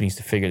multiple companies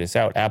to figure this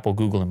out. Apple,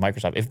 Google, and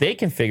Microsoft. If they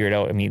can figure it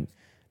out, I mean,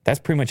 that's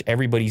pretty much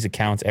everybody's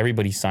accounts,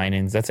 everybody's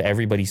sign-ins. That's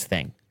everybody's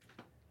thing.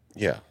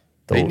 Yeah.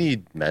 They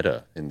need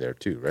Meta in there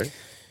too, right?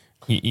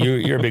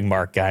 You're a big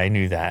Mark guy. I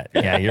knew that.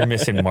 Yeah, you're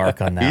missing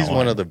Mark on that He's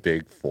one of the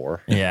big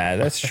four. Yeah,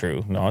 that's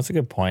true. No, that's a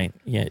good point.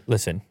 Yeah,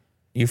 listen,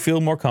 you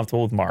feel more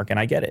comfortable with Mark, and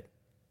I get it.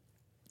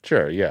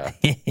 Sure, yeah.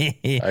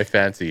 I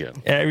fancy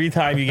him. Every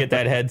time you get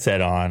that headset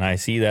on, I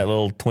see that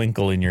little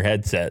twinkle in your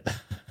headset.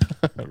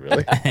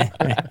 Really?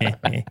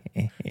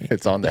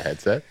 It's on the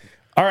headset?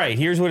 All right,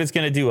 here's what it's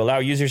going to do. Allow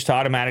users to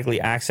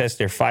automatically access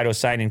their FIDO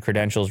sign-in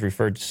credentials,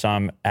 referred to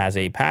some as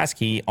a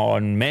passkey,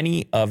 on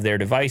many of their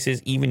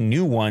devices, even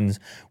new ones,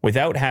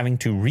 without having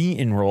to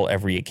re-enroll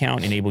every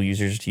account. Enable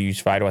users to use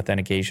FIDO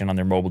authentication on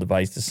their mobile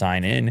device to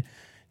sign in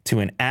to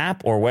an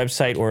app or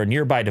website or a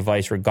nearby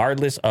device,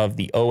 regardless of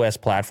the OS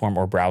platform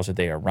or browser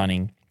they are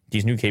running.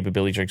 These new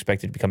capabilities are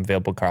expected to become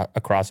available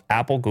across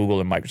Apple,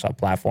 Google, and Microsoft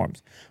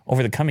platforms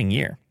over the coming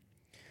year.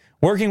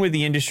 Working with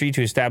the industry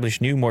to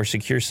establish new, more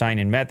secure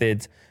sign-in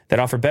methods that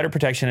offer better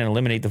protection and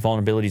eliminate the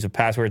vulnerabilities of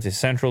passwords is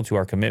central to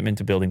our commitment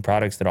to building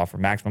products that offer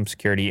maximum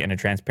security and a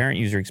transparent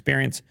user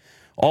experience,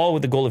 all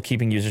with the goal of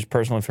keeping users'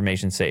 personal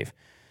information safe.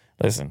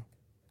 Listen,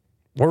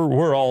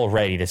 we're all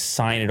ready to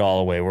sign it all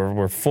away.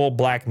 We're full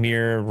Black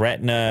Mirror,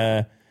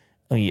 retina,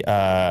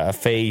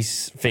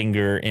 face,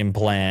 finger,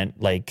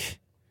 implant. Like,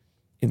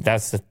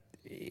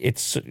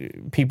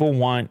 people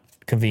want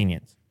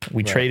convenience.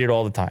 We trade it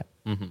all the time.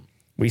 Mm-hmm.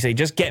 We say,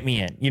 just get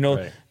me in. You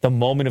know, the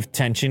moment of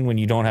tension when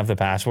you don't have the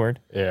password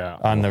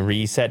on the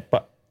reset.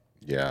 But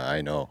yeah,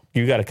 I know.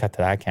 you got to cut to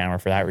that camera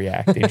for that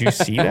react. Did you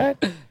see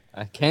that?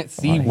 I can't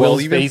see Well,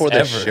 Will's even face for the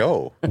ever.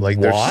 show. Like,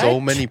 there's so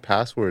What? many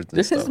passwords and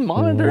This stuff. is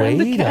monitoring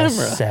the Wait camera. a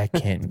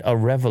second. A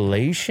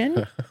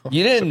revelation?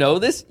 You didn't know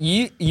this?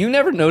 You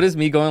never noticed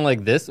me going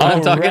like this when I'm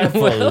A talking to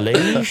Will?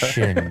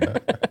 revelation.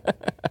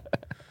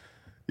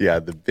 Yeah,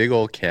 the big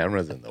old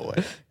camera's in the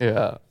way.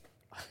 Yeah.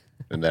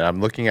 And then I'm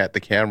looking at the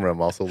camera.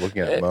 I'm also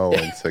looking at Mo,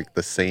 and it's like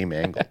the same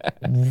angle.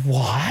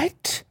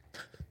 What?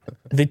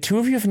 The two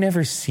of you have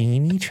never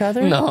seen each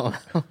other? No.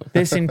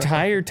 This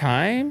entire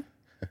time?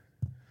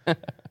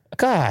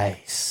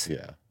 Guys.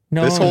 Yeah.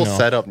 No, This whole no.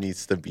 setup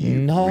needs to be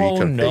No,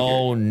 reconfigured.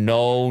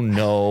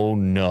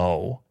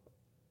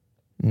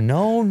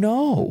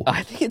 No.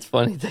 I think it's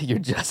funny that you're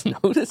just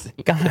noticing.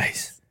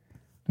 Guys,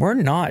 we're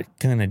not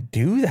going to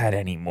do that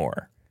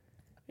anymore.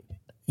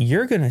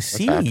 You're going to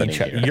see happening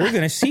each other. here? You're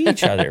going to see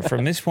each other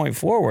from this point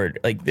forward.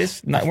 Like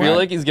this. I feel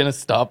like he's going to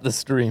stop the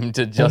stream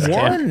to just we're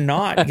camera.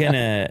 not going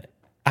to.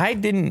 I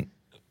didn't.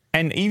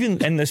 And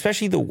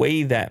especially the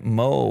way that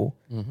Mo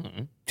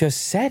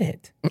just said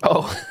it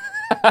Oh.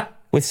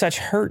 with such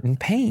hurt and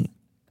pain.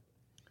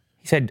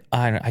 He said,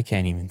 I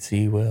can't even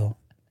see Will.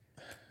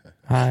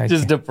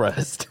 Just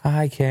depressed.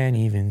 I can't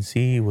even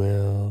see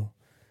Will.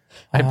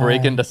 I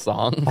break into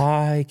song.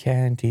 I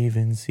can't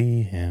even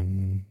see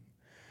him.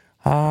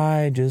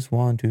 I just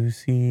want to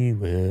see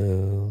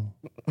Will.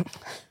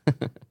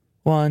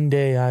 One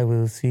day I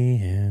will see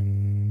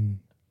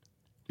him.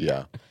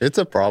 Yeah, it's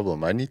a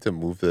problem. I need to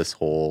move this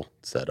whole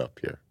setup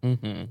here.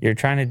 You're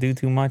trying to do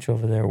too much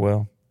over there,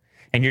 Will.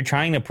 And you're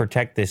trying to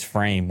protect this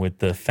frame with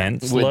the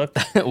fence look.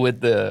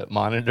 With the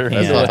monitor.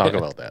 Let's Yeah. not talk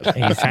about that.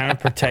 He's trying to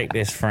protect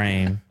this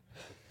frame.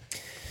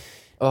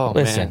 Oh,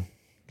 Listen,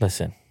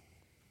 man.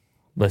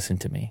 listen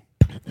to me.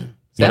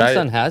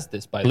 Samsung has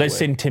this, by the way.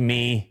 Listen to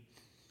me.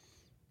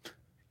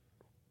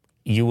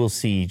 You will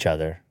see each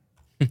other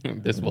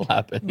This will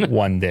happen.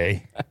 one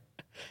day.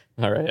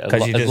 All right.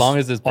 Because As long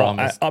as it's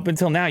promised. Up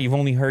until now, you've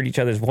only heard each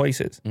other's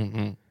voices.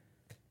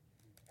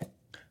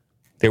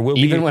 There will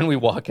Even be when we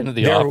walk into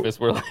the office,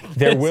 we're like,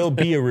 there will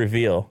be a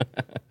reveal.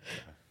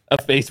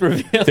 a face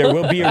reveal. There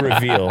will be a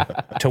reveal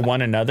to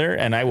one another,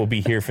 and I will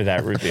be here for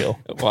that reveal.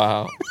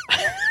 Wow.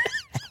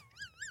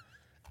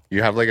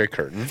 You have like a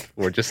curtain.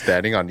 We're just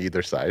standing on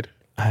either side.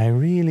 I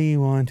really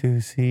want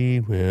to see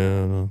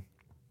Will.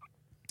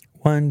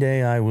 One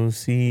day I will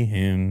see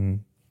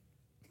him.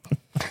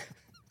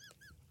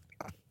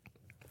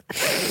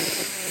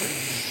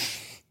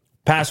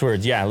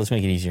 Passwords. Yeah, let's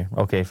make it easier.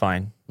 Okay,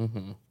 fine.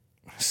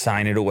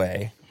 Sign it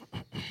away.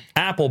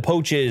 Apple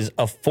poaches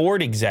a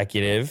Ford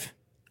executive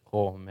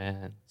Oh,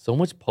 man. So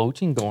much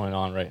poaching going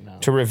on right now.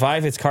 to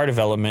revive its car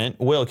development.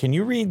 Will, can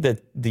you read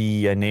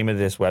the name of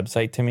this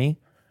website to me?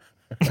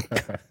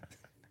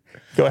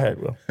 Go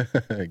ahead, Will.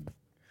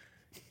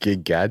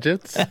 Gig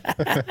gadgets?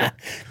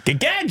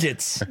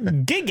 Gadgets.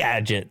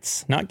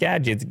 Gadgets. Not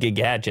gadgets,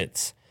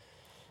 gadgets.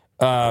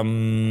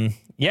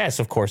 Yes,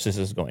 of course this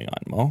is going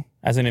on, Mo.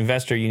 As an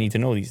investor, you need to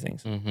know these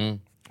things.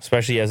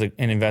 Especially as an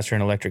investor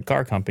in an electric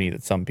car company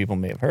that some people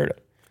may have heard of.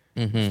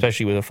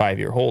 Especially with a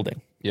 5-year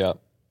holding. Yeah.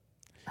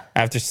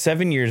 After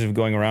 7 years of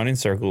going around in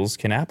circles,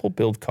 can Apple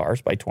build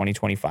cars by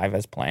 2025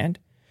 as planned?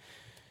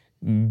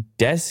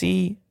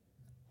 Desi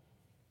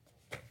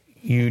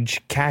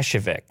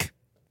Yujkashevik,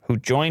 who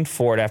joined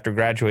Ford after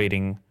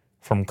graduating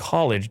from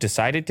college,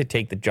 decided to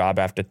take the job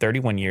after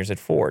 31 years at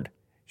Ford.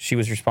 She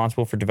was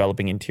responsible for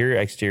developing interior,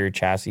 exterior,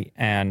 chassis,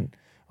 and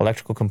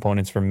electrical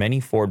components for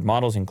many Ford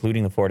models,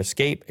 including the Ford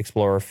Escape,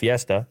 Explorer,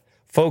 Fiesta,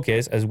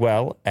 Focus, as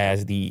well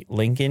as the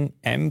Lincoln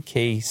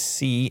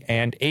MKC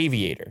and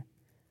Aviator.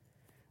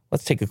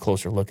 Let's take a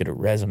closer look at her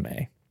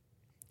resume.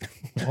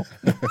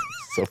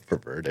 So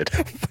perverted.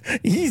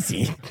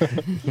 Easy.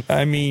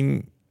 I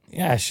mean,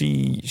 yeah,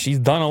 she's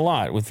done a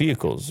lot with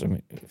vehicles. I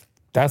mean,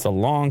 that's a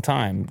long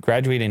time.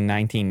 Graduated in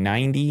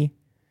 1990,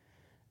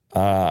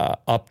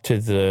 up to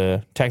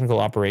the technical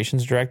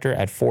operations director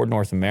at Ford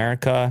North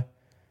America.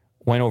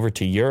 Went over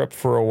to Europe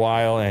for a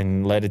while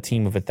and led a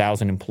team of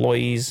 1,000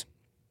 employees.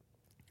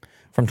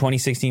 From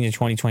 2016 to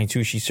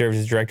 2022, she served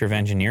as director of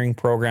engineering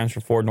programs for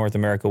Ford North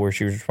America, where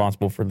she was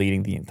responsible for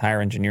leading the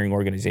entire engineering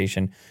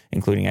organization,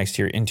 including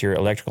exterior, interior,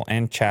 electrical,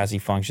 and chassis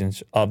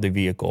functions of the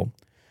vehicle.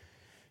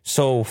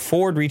 So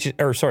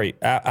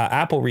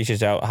Apple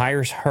reaches out,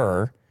 hires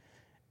her,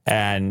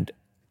 and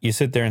you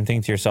sit there and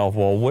think to yourself,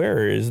 well,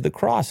 where is the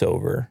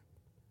crossover?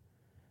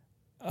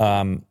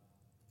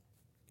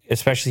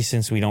 Especially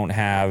since we don't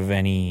have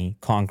any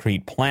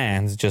concrete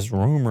plans, just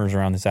rumors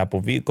around this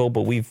Apple vehicle,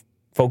 but we've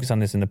focused on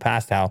this in the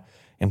past, how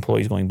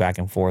employees going back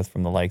and forth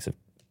from the likes of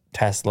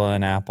Tesla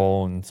and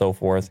Apple and so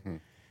forth.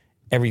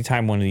 Every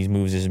time one of these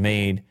moves is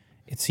made,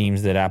 it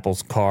seems that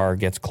Apple's car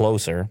gets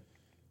closer.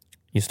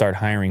 You start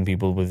hiring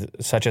people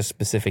with such a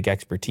specific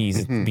expertise,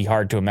 it'd be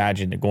hard to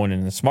imagine they're going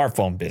into the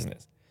smartphone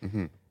business.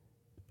 It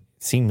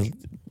seems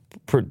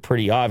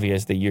pretty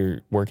obvious that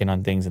you're working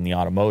on things in the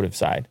automotive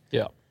side.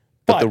 Yeah.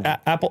 But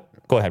Apple,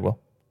 go ahead, Will.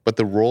 But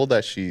the role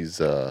that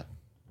she's, at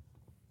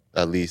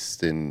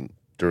least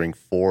during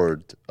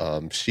Ford,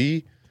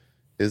 she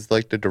is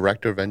like the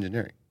director of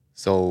engineering.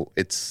 So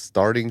it's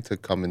starting to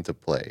come into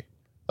play.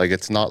 Like,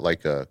 it's not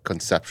like a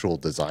conceptual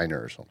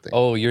designer or something.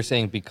 Oh, you're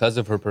saying because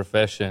of her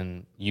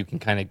profession, you can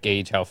kind of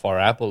gauge how far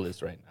Apple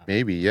is right now.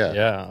 Maybe, yeah.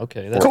 Yeah,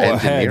 okay. Or Go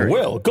engineering. ahead,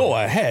 Will. Go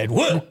ahead,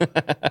 Will.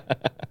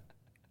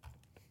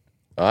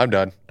 I'm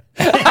done.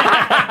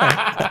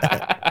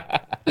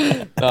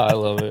 Oh, I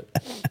love it.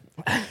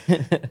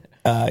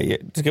 Yeah,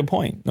 it's a good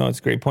point. No, it's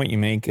a great point you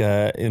make.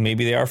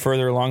 Maybe they are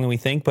further along than we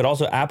think, but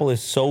also Apple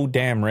is so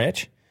damn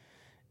rich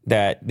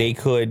that they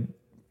could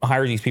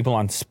hire these people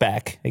on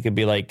spec. They could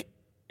be like,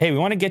 hey, we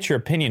want to get your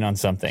opinion on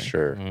something.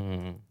 Sure.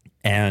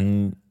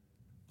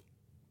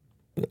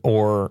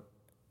 Or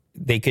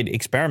they could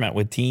experiment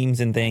with teams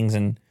and things,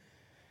 and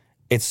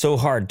it's so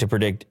hard to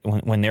predict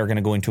when they're going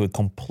to go into a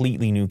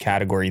completely new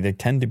category. They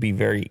tend to be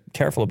very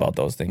careful about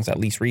those things, at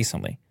least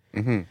recently.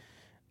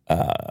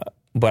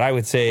 But I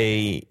would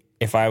say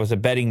if I was a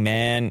betting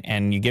man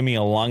and you give me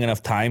a long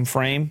enough time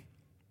frame,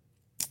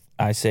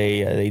 I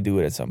say they do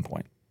it at some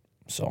point.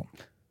 So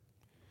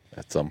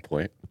At some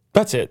point.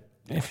 that's it.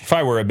 If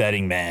I were a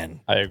betting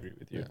man, I agree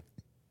with you.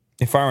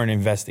 if I were an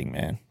investing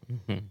man,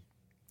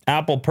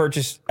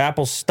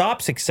 Apple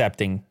stops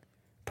accepting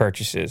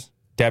purchases,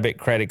 debit,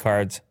 credit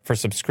cards for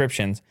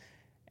subscriptions,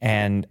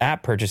 and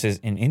app purchases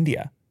in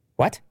India.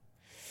 What?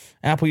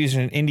 Apple users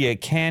in India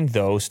can,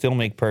 though, still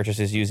make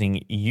purchases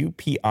using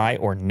UPI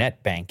or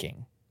net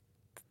banking.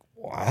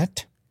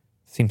 What?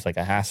 Seems like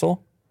a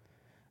hassle.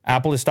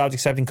 Apple has stopped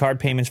accepting card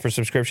payments for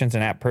subscriptions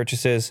and app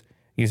purchases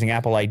using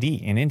Apple ID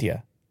in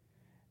India.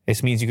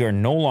 This means you are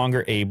no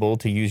longer able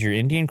to use your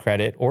Indian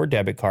credit or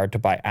debit card to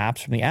buy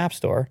apps from the App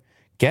Store,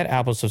 get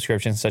Apple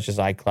subscriptions such as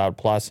iCloud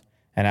Plus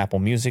and Apple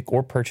Music,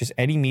 or purchase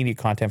any media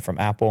content from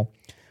Apple.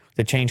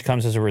 The change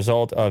comes as a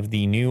result of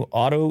the new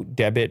auto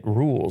debit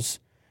rules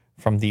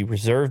from the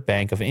Reserve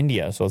Bank of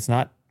India. So it's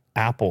not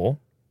Apple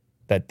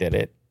that did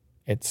it.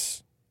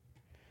 It's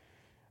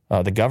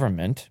the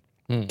government,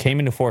 came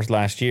into force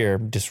last year,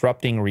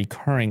 disrupting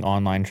recurring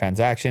online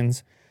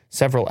transactions.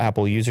 Several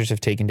Apple users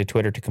have taken to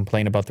Twitter to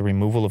complain about the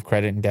removal of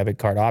credit and debit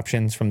card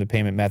options from the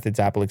payment methods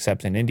Apple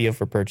accepts in India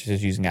for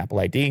purchases using Apple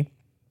ID.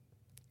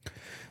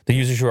 The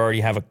users who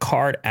already have a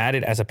card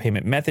added as a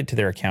payment method to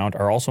their account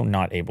are also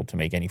not able to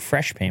make any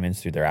fresh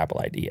payments through their Apple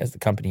ID, as the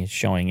company is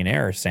showing an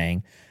error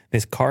saying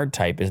this card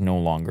type is no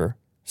longer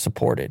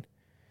supported.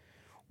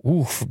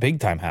 Oof, big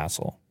time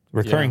hassle.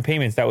 Recurring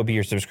payments, that would be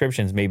your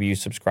subscriptions. Maybe you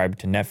subscribe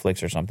to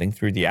Netflix or something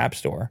through the App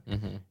Store.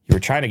 You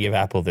were trying to give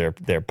Apple their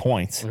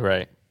points,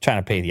 Right. trying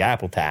to pay the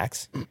Apple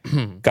tax.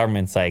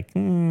 Government's like,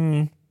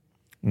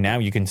 now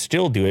you can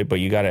still do it, but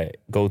you got to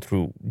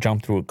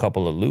jump through a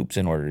couple of loops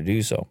in order to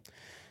do so.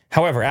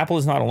 However, Apple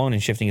is not alone in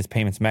shifting its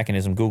payments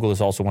mechanism. Google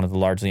is also one of the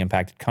largely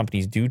impacted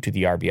companies due to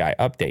the RBI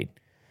update.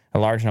 A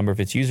large number of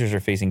its users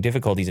are facing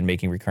difficulties in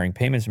making recurring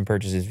payments and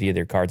purchases via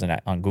their cards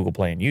on Google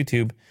Play and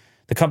YouTube.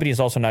 The company is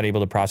also not able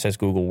to process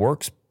Google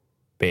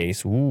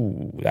Workspace.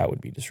 Ooh, that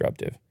would be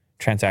disruptive.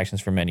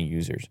 Transactions for many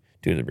users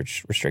due to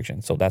the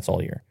restrictions. So that's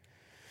all your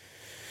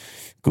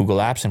Google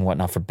Apps and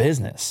whatnot for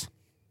business.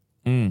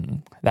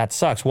 That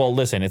sucks. Well,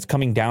 listen, it's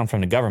coming down from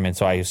the government,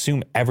 so I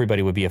assume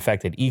everybody would be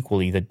affected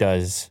equally that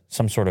does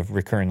some sort of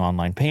recurring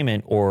online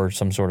payment or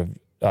some sort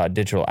of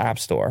digital app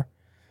store.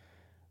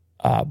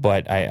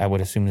 But I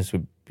would assume this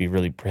would be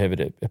really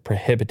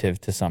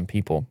prohibitive to some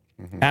people.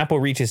 Apple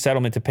reaches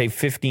settlement to pay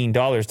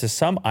 $15 to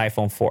some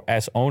iPhone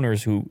 4S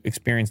owners who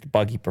experienced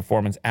buggy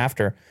performance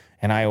after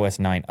an iOS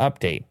 9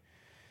 update.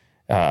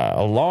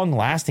 A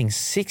long-lasting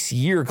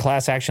 6-year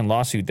class action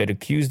lawsuit that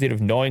accused it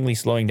of knowingly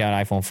slowing down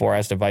iPhone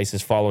 4S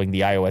devices following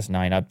the iOS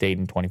 9 update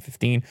in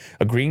 2015,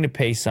 agreeing to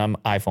pay some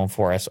iPhone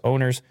 4S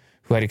owners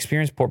who had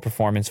experienced poor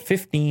performance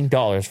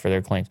 $15 for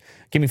their claims.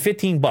 Give me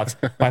 $15.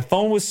 My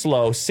phone was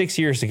slow 6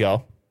 years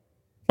ago.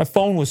 My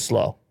phone was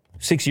slow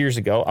 6 years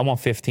ago. I want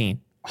 15.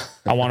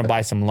 I want to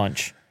buy some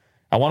lunch.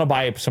 I want to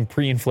buy some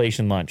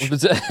pre-inflation lunch.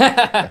 That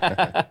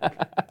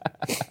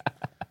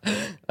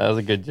was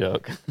a good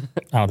joke.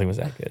 I don't think it was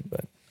that good,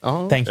 but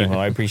thank you, Mo.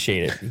 I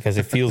appreciate it because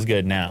it feels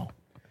good now.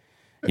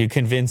 You've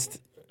convinced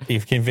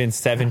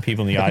 7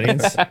 people in the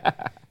audience.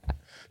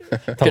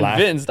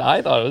 Convinced.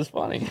 I thought it was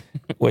funny.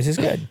 Which is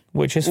good.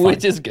 Which is fun.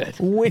 Which is good.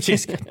 Which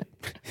is good.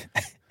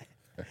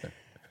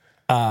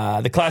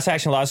 The class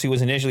action lawsuit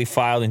was initially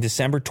filed in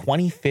December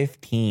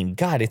 2015.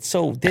 God,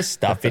 this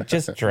stuff, it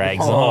just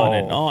drags on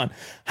and on.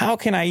 How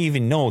can I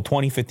even know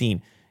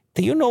 2015?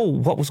 Do you know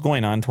what was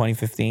going on in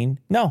 2015?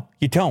 No,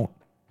 you don't.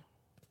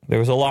 There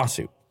was a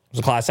lawsuit. It was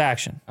a class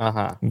action.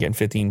 I'm getting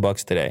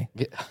 $15 today.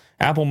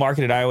 Apple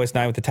marketed iOS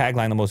 9 with the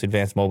tagline, the most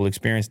advanced mobile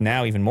experience.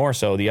 Now, even more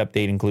so, the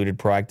update included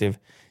proactive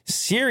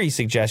Siri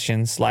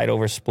suggestions, slide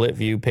over, split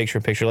view,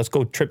 picture-in-picture. Let's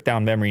go trip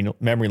down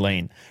memory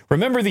lane.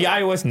 Remember the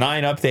iOS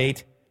 9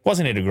 update?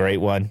 Wasn't it a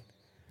great one?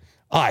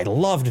 I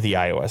loved the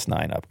iOS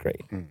 9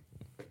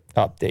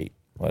 update,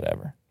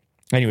 whatever.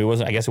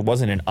 Anyway, I guess it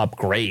wasn't an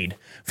upgrade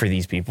for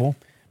these people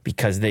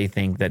because they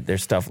think that their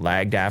stuff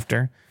lagged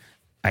after.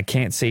 I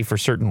can't say for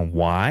certain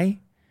why.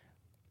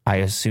 I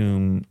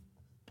assume,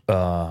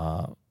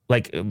 I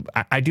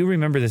do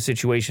remember the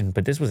situation,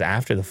 but this was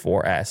after the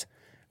 4S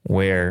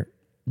where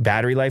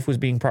battery life was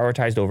being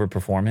prioritized over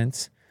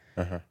performance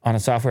on a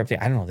software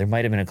update. I don't know. There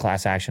might have been a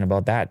class action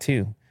about that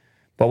too.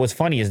 But what's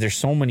funny is there's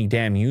so many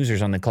damn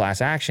users on the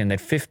class action that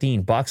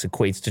 $15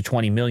 equates to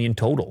 20 million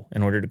total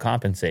in order to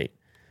compensate.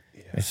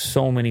 Yeah. There's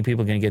so many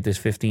people going to get this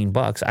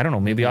 $15. I don't know.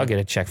 Maybe I'll get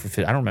a check for.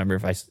 I don't remember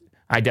if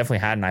I definitely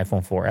had an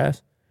iPhone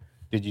 4S.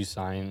 Did you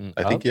sign?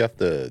 I think you have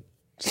to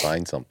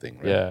sign something.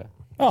 Right? Yeah.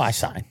 Oh, I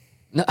sign.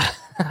 No,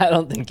 I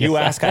don't think you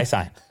ask. I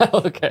sign.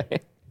 Okay.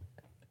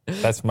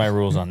 That's my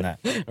rules on that.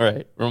 All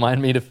right.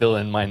 Remind me to fill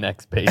in my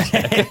next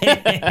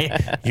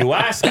paycheck. You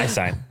ask. I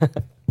sign.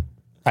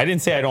 I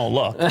didn't say I don't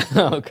look.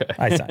 Okay.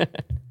 I sign.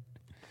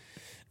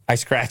 I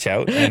scratch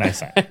out and I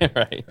sign.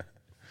 Right.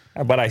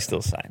 But I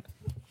still sign.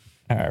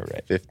 All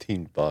right.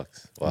 $15. Wow.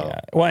 Yeah.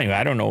 Well, anyway,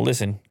 I don't know.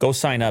 Listen, go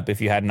sign up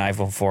if you had an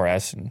iPhone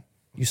 4S and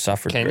you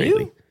suffered Can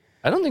greatly. you?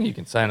 I don't think you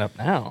can sign up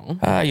now.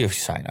 You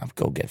sign up.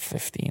 Go get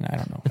 15. I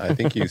don't know. I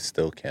think you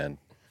still can.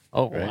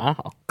 Oh, Right.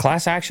 wow.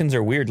 Class actions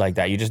are weird like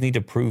that. You just need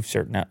to prove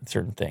certain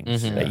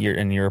things that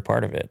you're a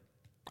part of it.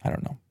 I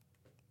don't know.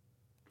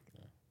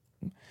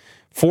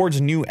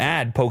 Ford's new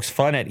ad pokes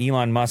fun at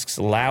Elon Musk's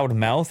loud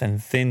mouth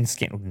and thin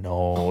skin.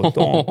 No,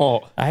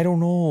 don't. I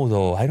don't know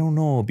though. I don't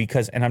know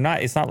because, and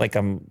it's not like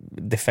I'm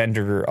a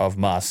defender of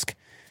Musk.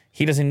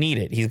 He doesn't need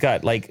it.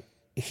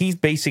 He's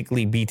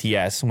basically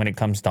BTS when it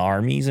comes to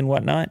armies and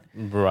whatnot.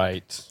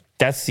 Right.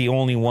 That's the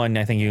only one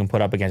I think you can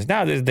put up against.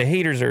 Now the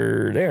haters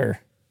are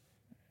there.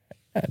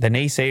 The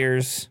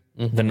naysayers,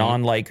 the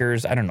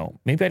non-likers. I don't know.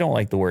 Maybe I don't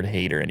like the word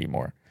hater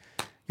anymore.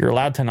 You're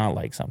allowed to not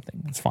like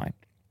something. It's fine.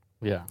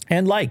 Yeah.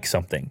 And like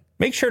something.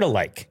 Make sure to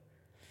like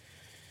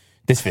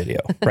this video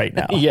right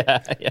now.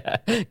 Yeah.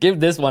 Give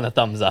this one a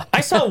thumbs up.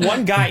 I saw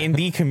one guy in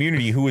the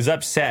community who was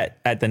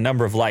upset at the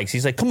number of likes.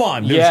 He's like, come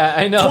on, there's Yeah,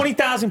 I know.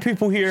 20,000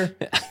 people here.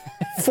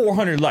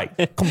 400 likes.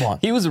 Come on.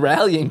 He was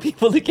rallying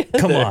people together.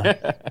 Come on.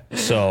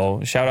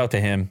 So shout out to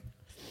him.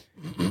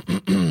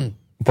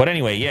 But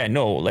anyway, yeah,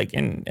 no, like,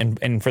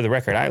 and for the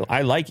record,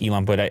 I like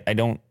Elon, but I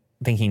don't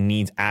think he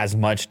needs as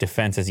much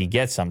defense as he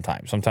gets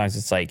sometimes. Sometimes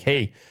it's like,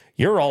 hey,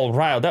 you're all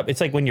riled up. It's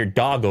like when your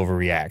dog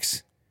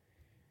overreacts.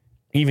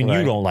 Even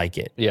you don't like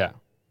it. Yeah.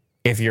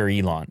 If you're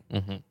Elon.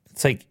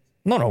 It's like,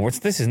 no,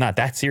 this is not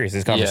that serious,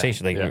 this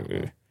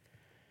conversation.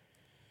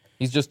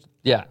 He's just,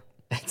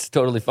 it's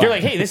totally fine. You're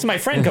like, hey, this is my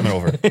friend coming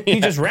over.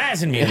 He's just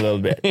razzing me a little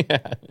bit.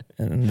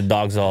 And the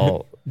dog's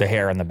all, the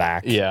hair on the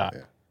back.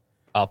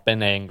 Up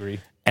and angry.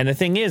 And the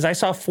thing is, I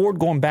saw Ford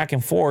going back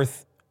and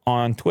forth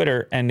on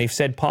Twitter, and they've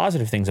said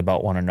positive things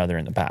about one another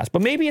in the past.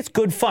 But maybe it's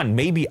good fun.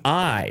 Maybe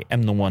I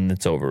am the one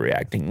that's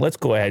overreacting. Let's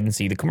go ahead and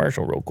see the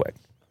commercial real quick.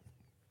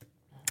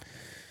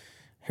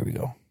 Here we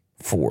go.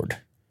 Ford.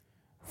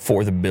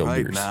 For the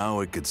builders. Right now,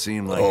 it could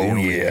seem like Oh,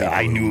 yeah,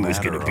 I knew it was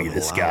going to be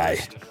this guy.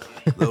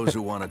 Those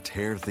who want to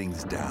tear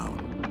things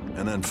down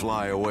and then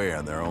fly away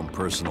on their own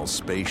personal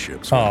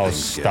spaceships. Oh,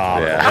 stop.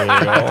 Dude.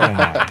 Oh,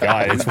 my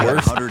God. It's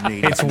worse.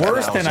 It's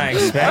worse than I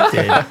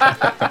expected.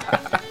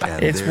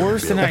 It's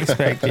worse than I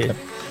expected.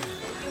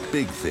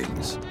 Big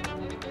things.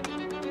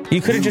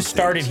 You could have just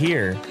started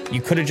here.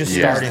 You could have just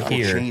started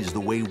here. Change the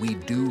way we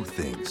do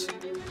things.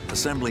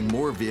 Assembling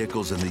more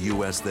vehicles in the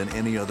U.S. than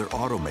any other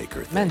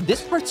automaker. Man,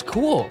 this part's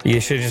cool. You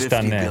should have just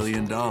done this.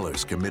 $50 billion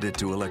committed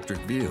to electric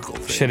vehicle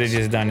things. Should have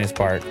just done this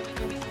part.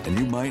 And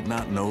you might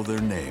not know their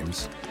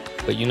names.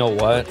 But you know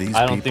what? These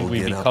I don't people think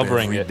we'd be get up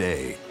covering every it.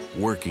 day,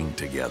 working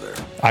together.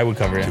 I would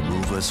cover it. To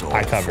move us all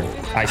I covered it.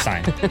 forward. I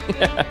signed.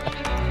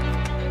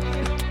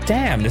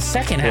 Damn, the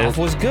second half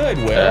was good,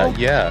 Will.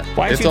 Yeah.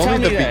 Why didn't It's you only tell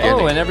me the that? beginning.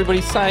 Oh, and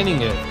everybody's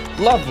signing it.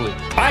 Lovely.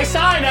 I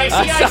signed. I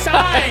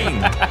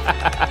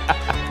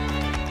signed.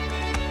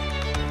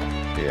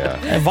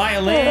 Yeah. A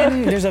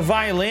violin. There's a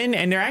violin,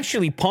 and they're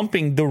actually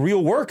pumping the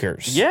real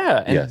workers.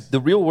 Yeah, and Yes. the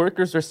real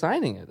workers are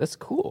signing it. That's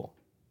cool.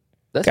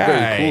 That's very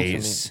cool to me.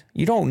 Guys,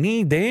 you don't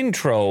need the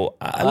intro.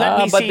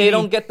 Let me But see. they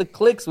don't get the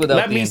clicks without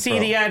Let the me intro. see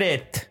the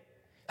edit.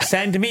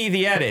 Send me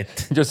the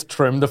edit. Just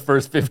trim the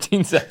first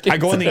 15 seconds. I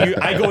go in the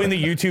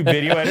YouTube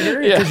video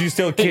editor because you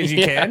still kids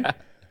you can.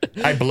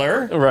 I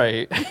blur.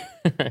 Right.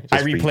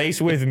 I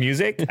replace with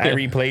music. I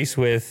replace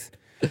with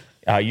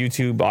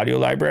YouTube audio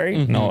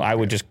library. No, I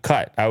would just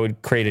cut. I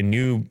would create a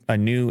new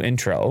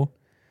intro.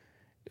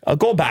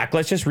 Go back.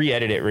 Let's just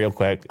re-edit it real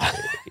quick.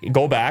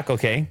 Go back.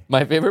 Okay.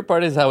 My favorite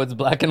part is how it's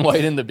black and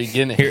white in the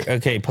beginning. Here.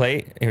 Okay.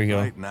 Play. Here we go.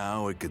 Right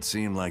now, it could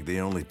seem like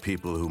the only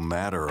people who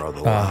matter are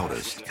the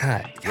loudest.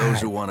 God. Those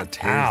who want to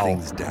tear Ow.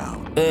 things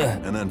down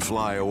and then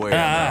fly away on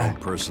their own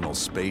personal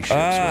spaceships.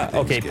 when things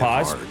Okay. get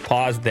Pause. hard.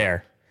 Pause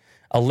there.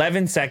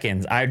 11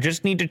 seconds. I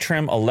just need to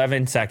trim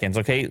 11 seconds.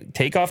 Okay.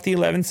 Take off the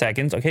 11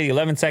 seconds. Okay. The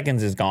 11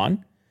 seconds is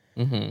gone.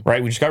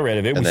 Right. We just got rid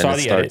of it. And we then saw it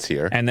the starts edit.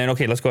 here. And then,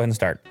 okay, let's go ahead and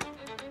start.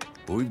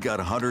 But we've got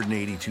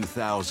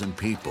 182,000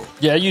 people,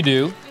 Yeah, you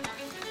do.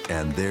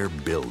 and they're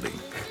building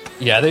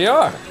Yeah, they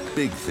are.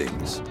 big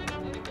things,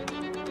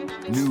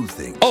 new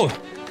things. Oh,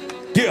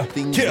 yeah.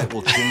 Things Yeah. that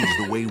will change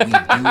the way we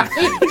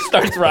do things.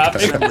 Starts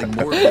rapping. Assembling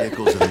more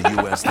vehicles in the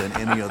U.S. than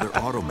any other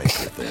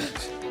automaker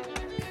things.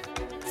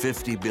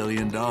 $50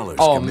 billion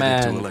Oh, committed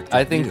man. to electric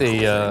I think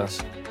vehicle they,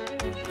 things.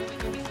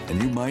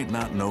 And you might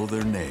not know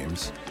their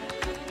names,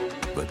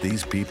 but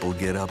these people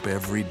get up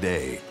every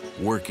day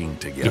working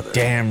together. You're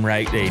damn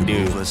right they to do.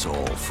 move us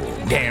all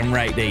forward. Damn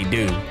right they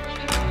do.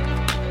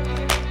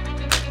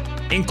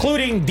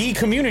 Including the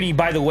community,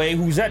 by the way,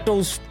 who's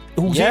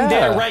in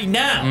there right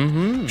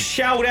now.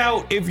 Shout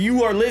out if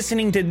you are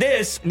listening to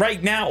this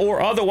right now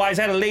or otherwise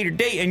at a later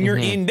date and you're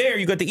in there,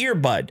 you got the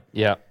earbud.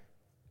 Yeah.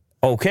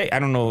 Okay, I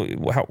don't know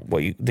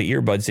the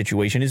earbud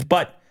situation is,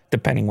 but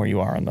depending where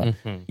you are on the,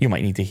 you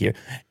might need to hear.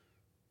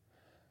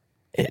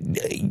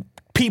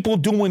 People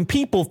doing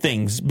people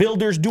things,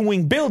 builders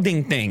doing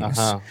building things,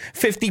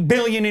 50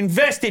 billion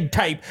invested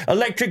type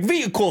electric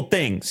vehicle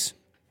things.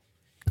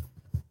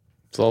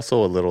 It's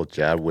also a little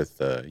jab with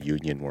the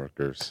union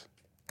workers.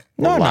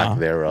 No, lack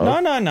thereof.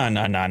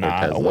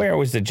 No. Where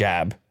was the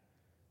jab?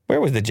 Well,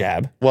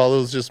 Well, it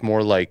was just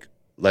more like,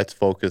 let's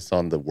focus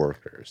on the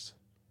workers.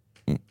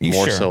 You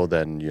More sure? so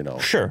than,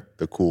 Sure.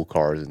 the cool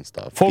cars and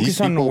stuff. Focus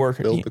These on the people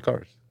worker- build the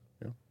cars.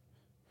 Yeah.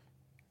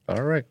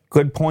 All right.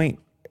 Good point.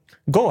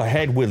 Go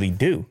ahead, Willie.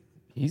 Do.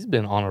 He's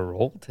been on a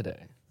roll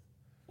today.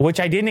 Which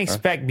I didn't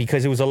expect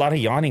because it was a lot of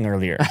yawning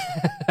earlier.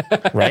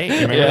 Right?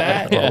 You remember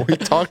that? Well, we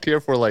talked here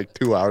for like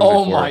 2 hours.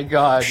 Oh before. my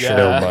God. Sure,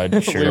 Yeah.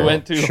 bud. Sure. We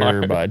went too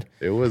hard. bud.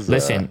 It was.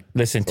 Listen to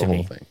the whole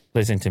me. thing.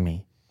 Listen to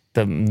me.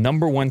 The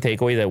number one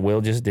takeaway that Will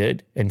just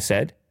did and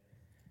said,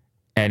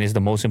 and is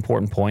the most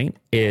important point,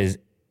 is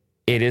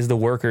it is the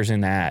workers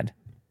in the ad.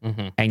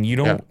 And you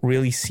don't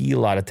really see a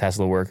lot of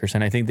Tesla workers.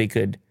 And I think they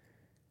could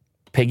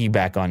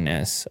piggyback on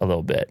this a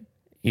little bit.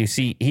 You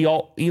see,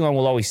 Elon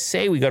will always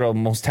say we got the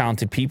most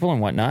talented people and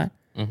whatnot.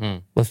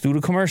 Let's do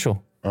the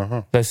commercial.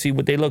 Let's see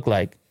what they look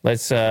like.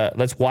 Let's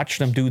watch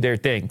them do their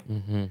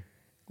thing.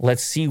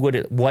 Let's see what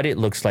it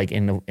looks like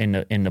in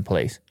the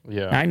place.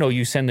 Yeah. I know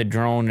you send the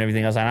drone and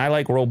everything else, and I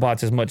like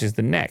robots as much as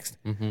the next.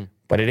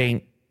 But it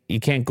ain't. You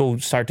can't go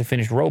start to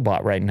finish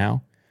robot right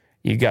now.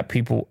 You got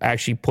people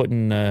actually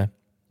putting the.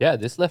 Yeah,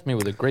 this left me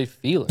with a great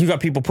feeling. You got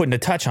people putting a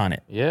touch on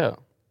it. Yeah.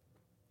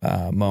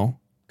 Mo.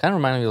 Kind of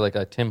reminded me of like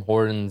a Tim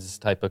Hortons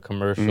type of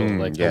commercial,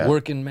 like yeah. the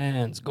working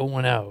man's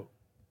going out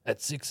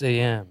at 6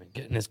 a.m. and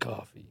getting his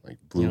coffee. Like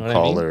blue know what I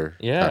mean? collar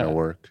Yeah. kind of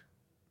work.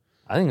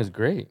 I think it was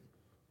great.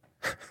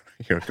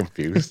 You're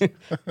confused. He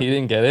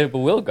didn't get it, but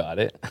Will got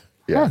it.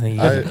 Yeah, think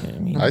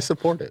I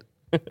support it.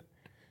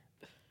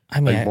 I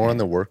mean, Like more on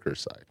the worker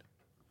side.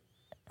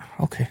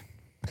 okay.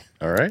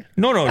 All right.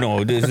 No.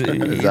 Is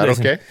that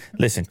okay?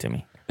 Listen to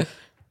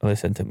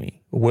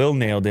me. Will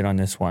nailed it on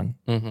this one.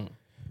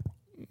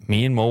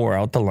 Me and Mo were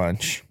out to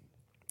lunch.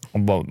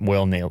 Well,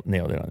 Will nailed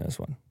it on this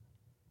one.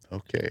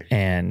 Okay.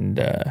 And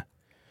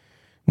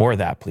more of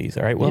that, please.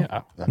 All right, Will?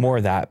 Yeah. More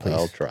of that, please.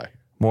 I'll try.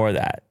 More of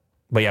that.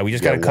 But yeah, we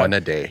just Yeah, got to cut one a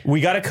day.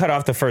 We got to cut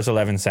off the first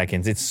 11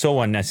 seconds. It's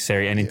so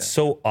unnecessary, and it's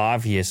so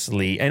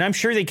obviously. And I'm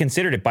sure they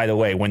considered it, by the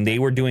way, when they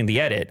were doing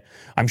the edit.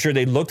 I'm sure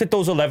they looked at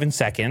those 11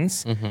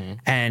 seconds,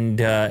 and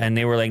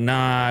they were like,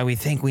 "Nah, we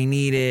think we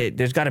need it."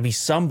 There's got to be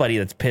somebody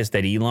that's pissed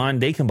at Elon.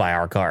 They can buy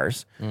our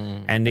cars,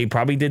 and they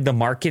probably did the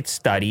market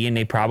study, and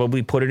they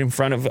probably put it in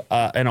front of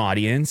an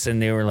audience,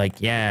 and they were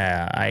like,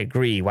 "Yeah, I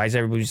agree. Why is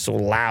everybody so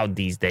loud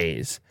these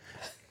days?"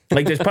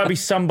 Like, there's probably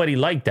somebody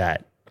like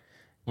that.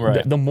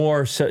 Right. The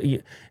more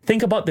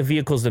think about the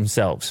vehicles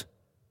themselves,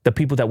 the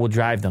people that will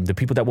drive them, the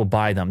people that will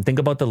buy them. Think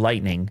about the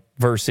Lightning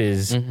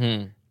versus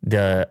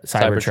the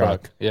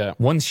Cybertruck. Yeah.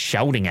 One's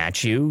shouting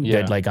at you Yeah.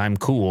 that like I'm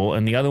cool,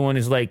 and the other one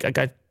is like I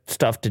got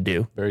stuff to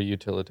do. Very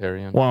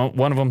utilitarian. Well,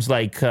 one of them's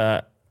like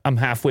I'm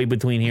halfway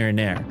between here and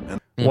there.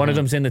 One of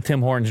them's in the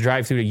Tim Hortons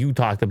drive-through that you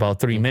talked about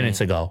 3 minutes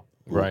ago.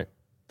 Right.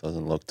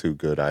 Doesn't look too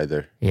good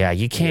either. Yeah,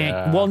 you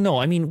can't. Yeah. Well, no,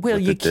 I mean, Will,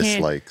 With you the can't.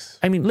 dislikes.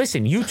 I mean,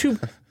 listen,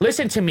 YouTube.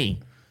 Listen to me.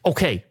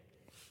 Okay.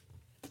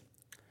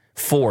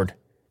 Ford,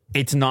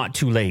 it's not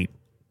too late.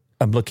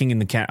 I'm looking in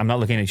the camera. I'm not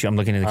looking at you. I'm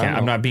looking in the camera.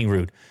 I'm not being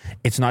rude.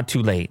 It's not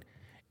too late.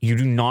 You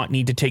do not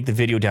need to take the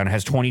video down. It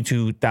has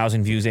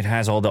 22,000 views. It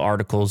has all the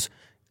articles.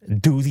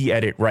 Do the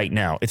edit right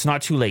now. It's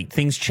not too late.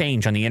 Things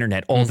change on the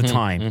internet all the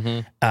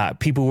time.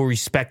 People will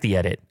respect the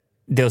edit.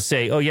 They'll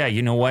say, "Oh yeah,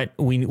 you know what?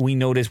 We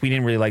noticed we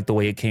didn't really like the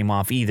way it came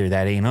off either.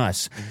 That ain't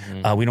us.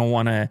 We don't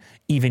want to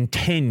even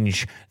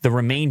tinge the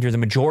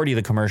majority of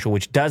the commercial,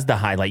 which does the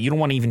highlight. You don't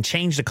want to even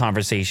change the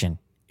conversation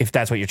if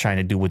that's what you're trying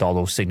to do with all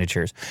those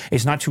signatures.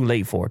 It's not too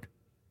late, Ford.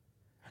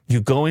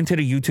 You go into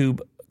the YouTube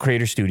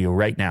Creator Studio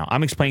right now.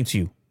 I'm explaining to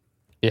you.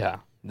 Yeah.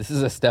 This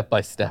is a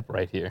step-by-step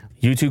right here.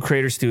 YouTube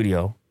Creator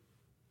Studio.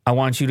 I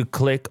want you to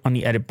click on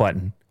the edit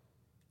button.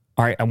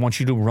 All right, I want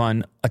you to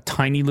run a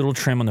tiny little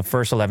trim on the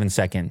first 11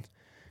 seconds.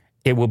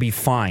 It will be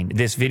fine.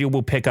 This video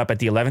will pick up at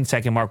the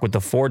 11-second mark with the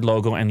Ford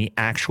logo and the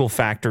actual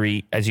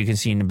factory, as you can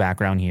see in the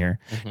background here.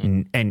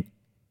 And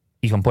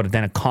you can put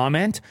then a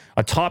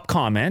top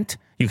comment.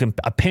 You can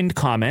a pinned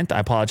comment. I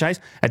apologize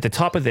at the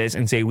top of this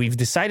and say we've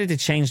decided to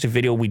change the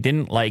video. We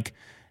didn't like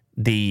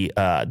the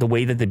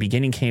way that the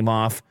beginning came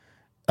off.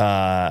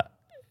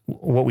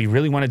 What we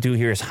really want to do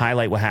here is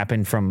highlight what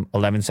happened from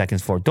 11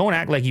 seconds forward. Don't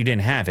act like you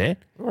didn't have it.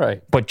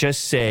 Right. But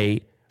just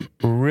say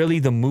really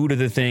the mood of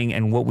the thing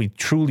and what we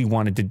truly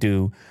wanted to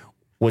do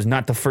was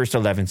not the first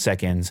 11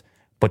 seconds,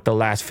 but the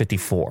last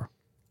 54.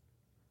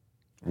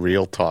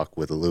 Real talk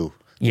with Lou.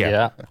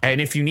 Yeah.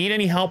 And if you need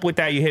any help with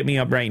that, you hit me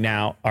up right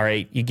now. All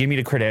right. You give me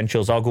the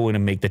credentials. I'll go in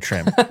and make the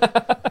trim.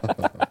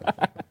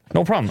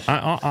 No problem.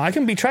 I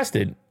can be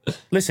trusted.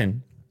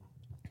 Listen,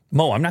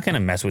 Mo, I'm not going to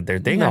mess with their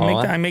thing. No,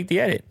 I make the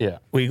edit. Yeah.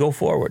 We go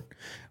forward.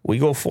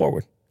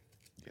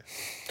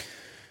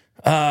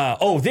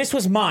 This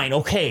was mine.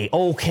 Okay.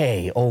 Little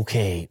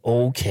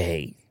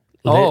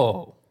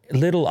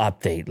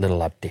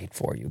update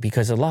for you,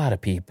 because a lot of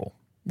people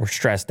were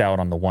stressed out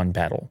on the one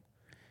pedal.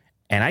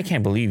 And I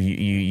can't believe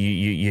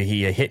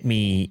you hit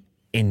me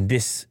in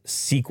this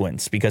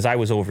sequence, because I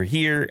was over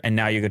here and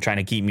now you're trying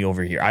to keep me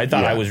over here. I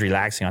thought I was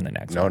relaxing on the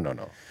next one.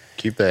 No.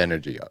 Keep the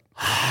energy up.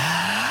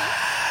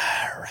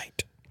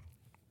 Right.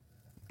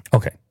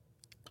 Okay.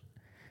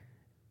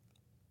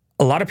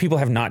 A lot of people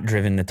have not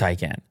driven the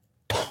Taycan.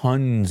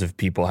 Tons of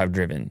people have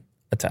driven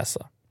a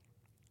Tesla.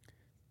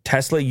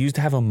 Tesla used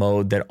to have a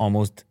mode that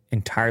almost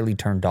entirely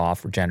turned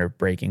off regenerative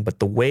braking, but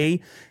the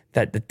way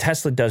that the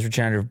Tesla does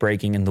regenerative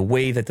braking and the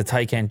way that the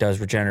Taycan does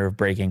regenerative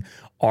braking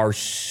are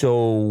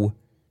so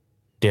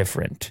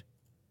different.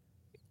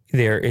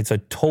 It's a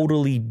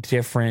totally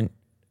different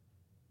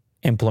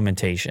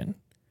implementation.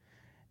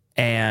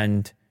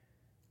 And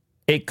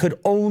it could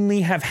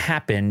only have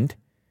happened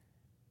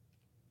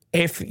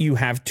if you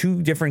have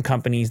two different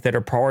companies that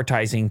are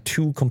prioritizing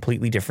two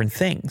completely different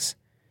things.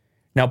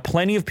 Now,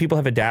 plenty of people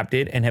have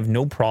adapted and have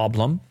no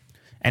problem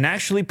and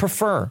actually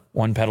prefer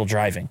one pedal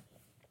driving.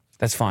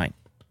 That's fine.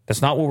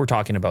 That's not what we're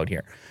talking about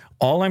here.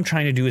 All I'm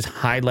trying to do is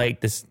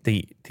highlight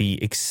the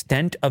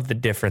extent of the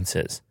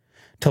differences,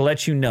 to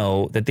let you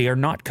know that they are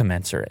not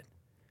commensurate,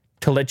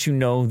 to let you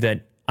know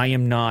that I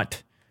am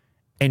not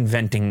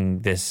inventing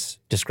this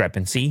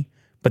discrepancy,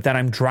 but that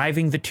I'm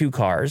driving the two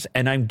cars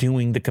and I'm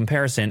doing the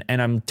comparison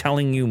and I'm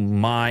telling you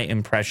my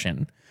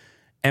impression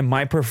and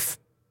my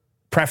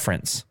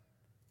preference.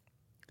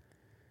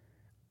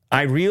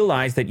 I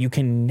realize that you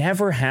can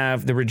never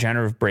have the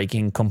regenerative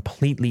braking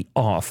completely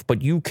off,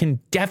 but you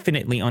can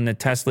definitely on the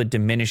Tesla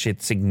diminish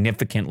it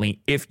significantly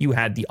if you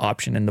had the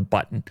option and the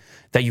button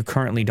that you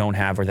currently don't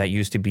have or that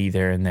used to be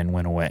there and then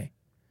went away.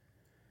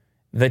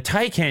 The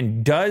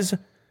Taycan does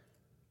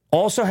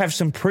also have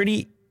some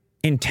pretty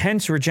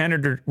intense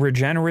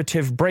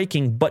regenerative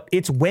braking, but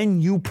it's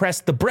when you press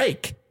the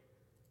brake.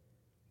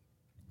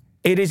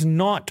 It is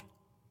not...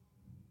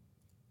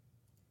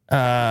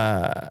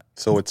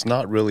 So it's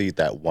not really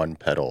that one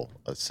pedal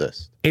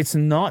assist. It's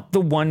not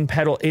the one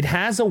pedal. It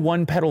has a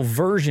one pedal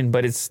version,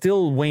 but it's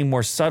still way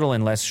more subtle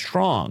and less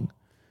strong.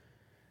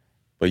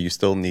 But you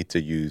still need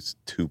to use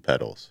two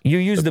pedals. You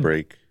use the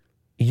brake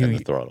and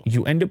the throttle.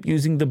 You end up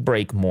using the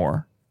brake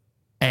more.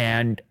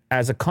 And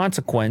as a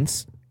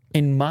consequence,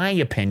 in my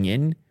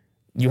opinion,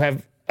 you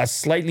have a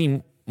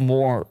slightly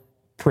more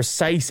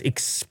precise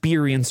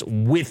experience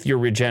with your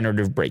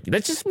regenerative braking.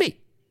 That's just me.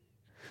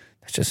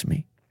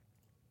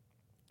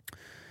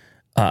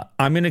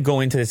 I'm going to go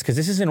into this because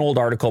this is an old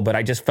article, but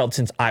I just felt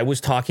since I was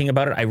talking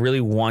about it, I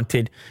really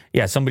wanted,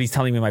 somebody's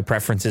telling me my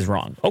preference is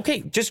wrong.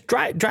 Okay, just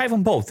drive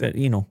them both,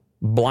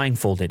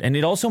 blindfolded. And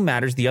it also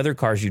matters the other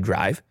cars you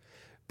drive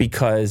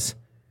because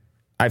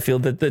I feel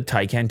that the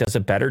Taycan does a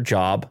better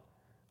job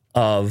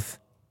of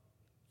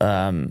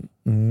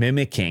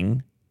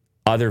mimicking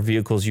other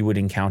vehicles you would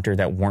encounter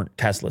that weren't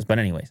Teslas. But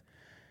anyways,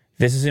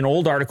 this is an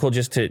old article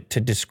just to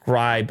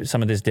describe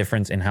some of this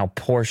difference and how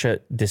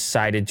Porsche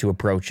decided to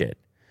approach it.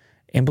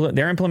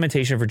 Their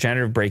implementation of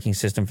regenerative braking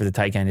system for the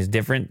Taycan is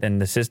different than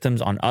the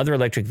systems on other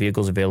electric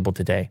vehicles available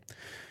today.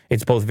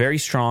 It's both very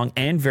strong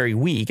and very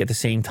weak at the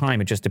same time.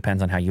 It just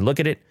depends on how you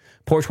look at it.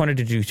 Porsche wanted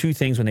to do two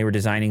things when they were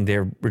designing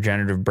their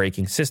regenerative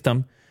braking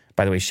system.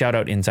 By the way, shout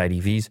out Inside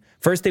EVs.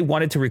 First, they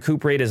wanted to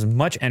recuperate as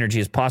much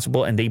energy as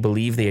possible, and they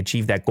believe they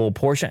achieved that goal.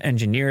 Porsche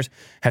engineers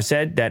have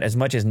said that as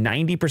much as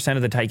 90%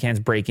 of the Taycan's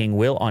braking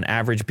will, on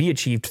average, be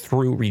achieved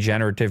through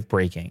regenerative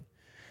braking.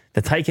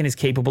 The Taycan is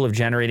capable of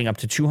generating up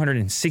to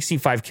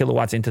 265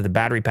 kilowatts into the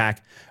battery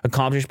pack,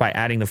 accomplished by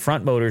adding the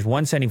front motor's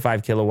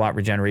 175 kilowatt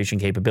regeneration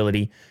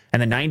capability and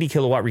the 90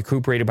 kilowatt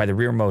recuperated by the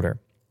rear motor.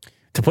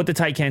 To put the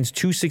Taycan's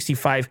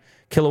 265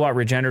 kilowatt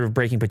regenerative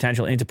braking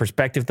potential into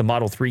perspective, the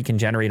Model 3 can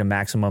generate a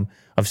maximum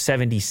of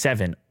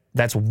 77.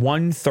 That's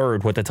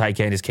 1/3 what the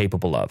Taycan is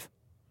capable of.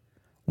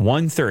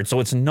 1/3. So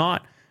it's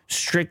not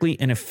strictly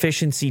an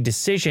efficiency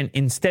decision.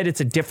 Instead, it's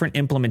a different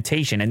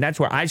implementation. And that's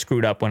where I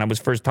screwed up when I was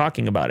first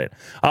talking about it.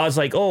 I was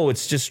like, oh,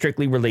 it's just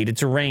strictly related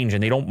to range,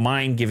 and they don't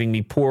mind giving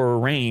me poorer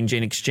range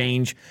in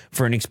exchange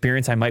for an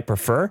experience I might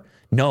prefer.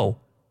 No,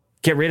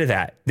 get rid of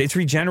that. It's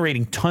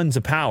regenerating tons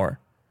of power.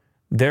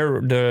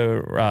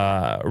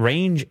 The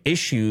range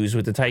issues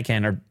with the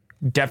Taycan are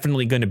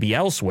definitely going to be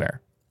elsewhere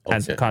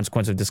as a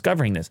consequence of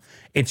discovering this.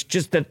 It's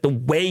just that the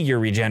way you're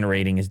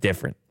regenerating is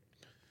different.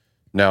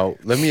 Now,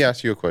 let me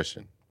ask you a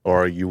question.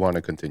 Or you want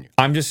to continue?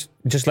 I'm just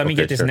let me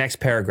get this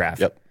next paragraph.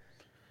 Yep.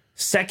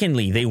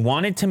 Secondly, they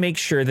wanted to make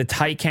sure the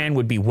Taycan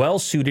would be well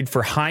suited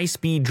for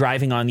high-speed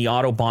driving on the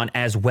Autobahn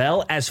as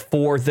well as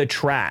for the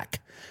track.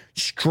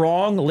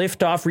 Strong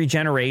liftoff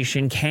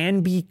regeneration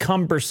can be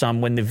cumbersome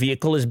when the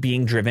vehicle is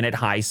being driven at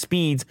high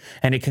speeds,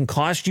 and it can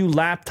cost you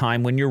lap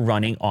time when you're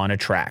running on a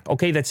track.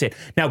 Okay, that's it.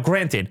 Now,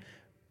 granted,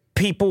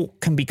 people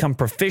can become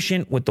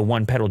proficient with the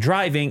one-pedal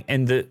driving,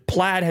 and the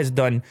Plaid has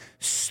done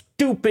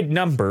stupid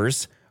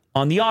numbers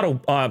on the on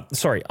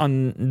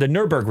the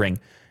Nürburgring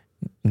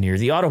near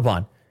the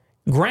Autobahn.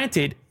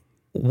 Granted,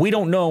 we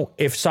don't know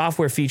if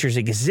software features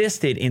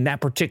existed in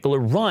that particular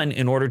run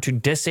in order to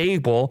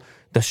disable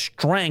the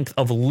strength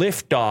of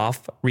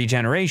liftoff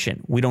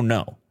regeneration. We don't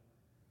know.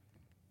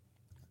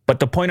 But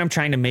the point I'm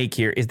trying to make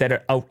here is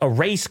that a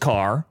race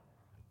car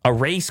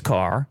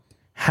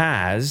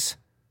has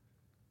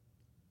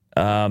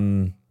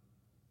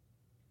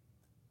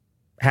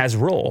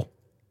roll.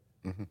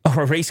 Mm-hmm.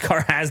 A race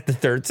car has the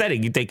third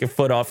setting. You take your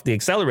foot off the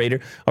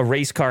accelerator. A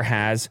race car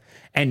has,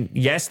 and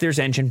yes, there's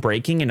engine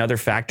braking and other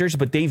factors,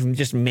 but they've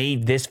just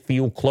made this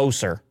feel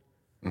closer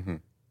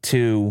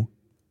to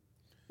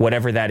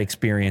whatever that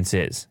experience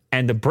is.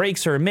 And the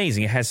brakes are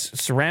amazing. It has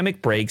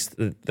ceramic brakes.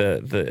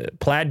 The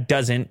Plaid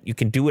doesn't. You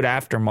can do it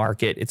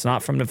aftermarket. It's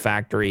not from the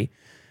factory.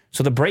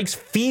 So the brakes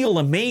feel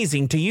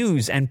amazing to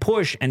use and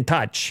push and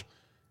touch.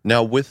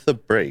 Now with the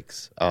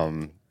brakes,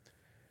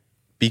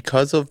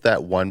 because of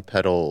that one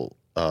pedal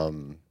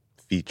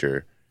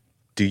feature,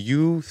 do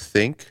you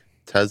think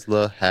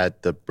Tesla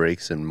had the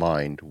brakes in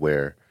mind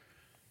where,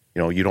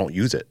 you don't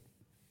use it?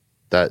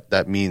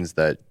 That means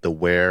that the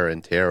wear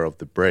and tear of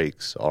the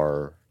brakes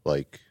are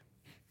like,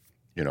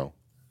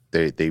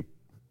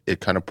 it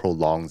kind of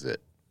prolongs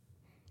it,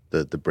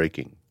 the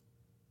braking.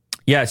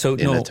 Yeah, so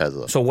in the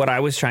Tesla. So what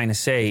I was trying to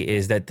say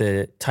is that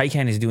the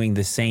Taycan is doing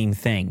the same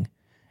thing.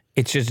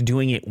 It's just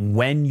doing it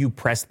when you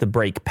press the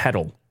brake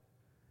pedal.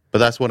 But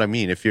that's what I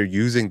mean. If you're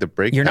using the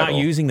brake You're pedal,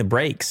 not using the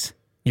brakes.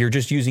 You're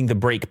just using the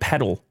brake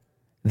pedal.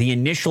 The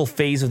initial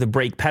phase of the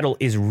brake pedal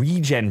is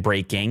regen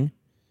braking.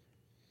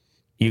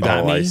 You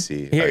got me? I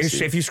see. Here, I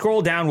see. If you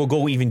scroll down, we'll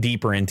go even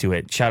deeper into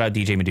it. Shout out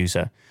DJ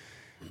Medusa.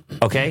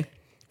 Okay?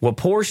 What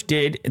Porsche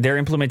did, their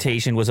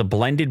implementation was a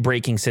blended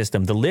braking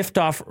system. The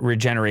liftoff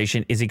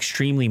regeneration is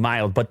extremely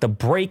mild, but the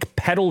brake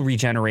pedal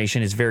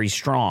regeneration is very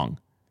strong.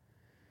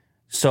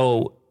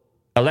 So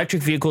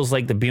electric vehicles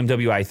like the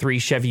BMW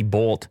i3, Chevy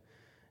Bolt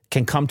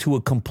can come to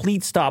a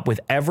complete stop with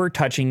ever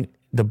touching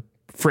the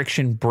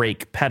friction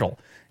brake pedal.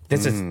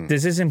 This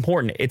is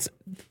important. It's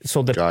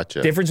so the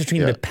Gotcha. difference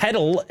between Yeah. the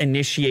pedal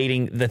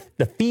initiating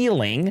the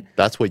feeling.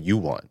 that's what you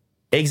want.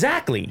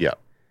 Exactly. Yeah.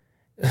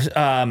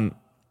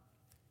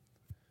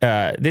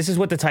 This is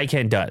what the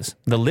Taycan does.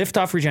 The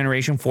liftoff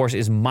regeneration force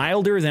is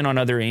milder than on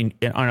other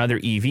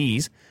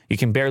EVs. You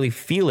can barely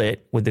feel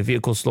it with the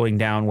vehicle slowing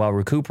down while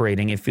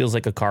recuperating. It feels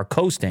like a car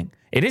coasting.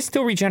 It is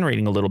still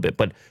regenerating a little bit,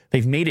 but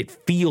they've made it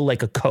feel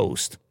like a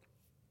coast.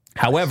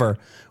 However,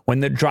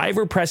 when the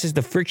driver presses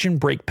the friction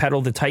brake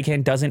pedal, the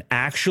Taycan doesn't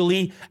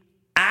actually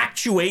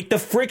actuate the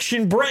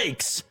friction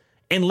brakes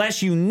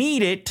unless you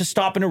need it to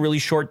stop in a really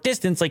short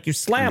distance, like you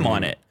slam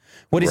on it.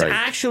 What is Right.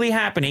 actually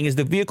happening is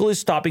the vehicle is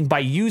stopping by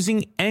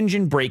using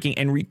engine braking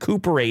and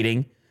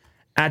recuperating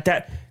at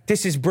that.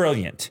 This is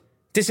brilliant.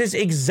 This is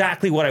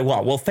exactly what I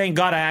want. Well, thank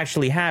God I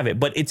actually have it,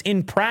 but it's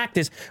in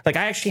practice. Like,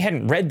 I actually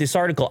hadn't read this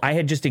article. I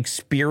had just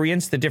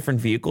experienced the different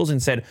vehicles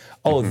and said,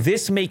 oh,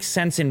 this makes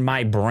sense in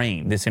my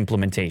brain, this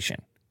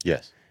implementation.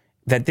 Yes.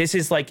 That this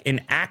is like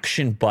an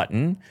action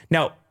button.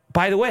 Now,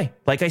 by the way,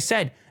 like I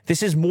said,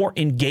 this is more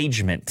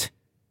engagement,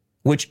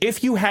 which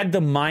if you had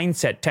the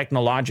mindset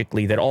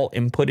technologically that all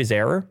input is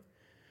error,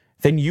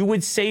 then you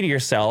would say to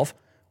yourself,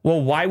 well,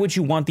 why would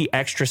you want the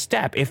extra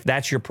step if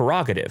that's your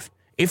prerogative?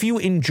 If you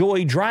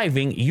enjoy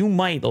driving, you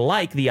might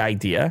like the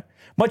idea,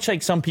 much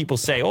like some people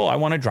say, oh, I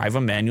want to drive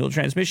a manual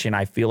transmission.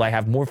 I feel I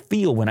have more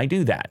feel when I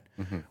do that.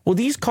 Well,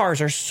 these cars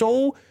are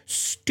so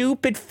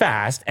stupid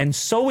fast and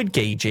so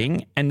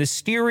engaging, and the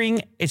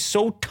steering is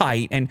so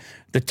tight, and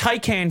the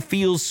Taycan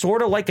feels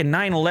sort of like a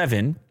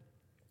 911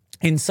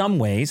 in some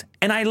ways,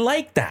 and I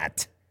like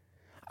that.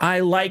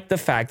 I like the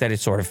fact that it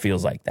sort of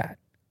feels like that,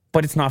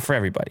 but it's not for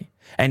everybody.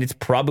 And it's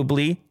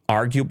probably,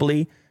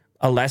 arguably,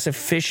 a less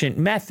efficient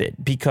method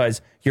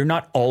because you're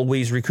not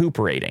always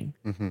recuperating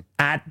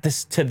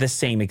to the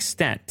same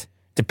extent,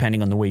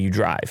 depending on the way you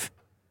drive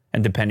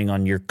and depending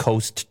on your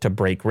coast to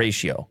brake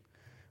ratio.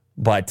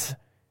 But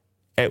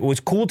it was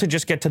cool to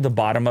just get to the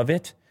bottom of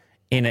it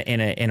in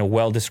a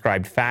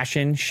well-described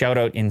fashion. Shout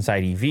out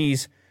Inside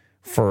EVs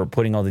for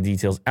putting all the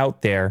details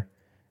out there.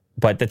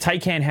 But the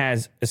Taycan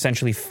has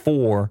essentially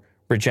 4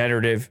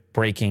 regenerative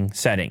braking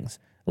settings: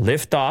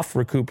 lift-off,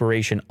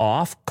 recuperation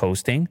off,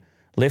 coasting;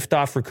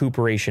 lift-off,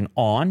 recuperation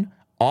on;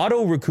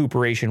 auto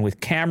recuperation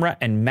with camera;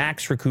 and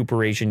max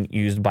recuperation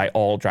used by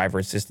all driver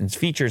assistance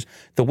features.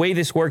 The way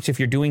this works, if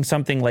you're doing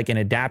something like an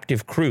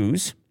adaptive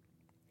cruise,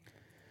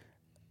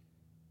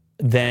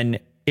 then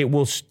it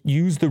will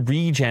use the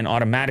regen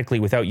automatically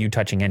without you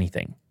touching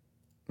anything.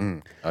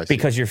 I see.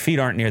 Because your feet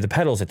aren't near the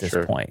pedals at this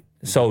point.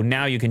 So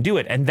now you can do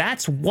it. And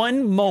that's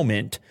one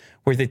moment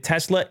where the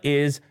Tesla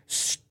is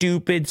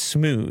stupid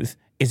smooth,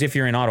 is if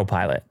you're in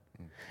autopilot.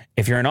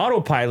 If you're in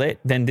autopilot,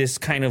 then this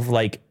kind of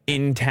like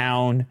in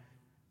town,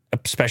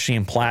 especially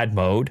in plaid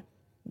mode,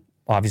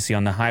 obviously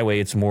on the highway,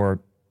 it's more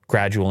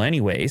gradual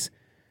anyways.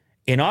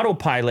 In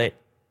autopilot,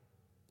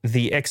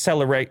 the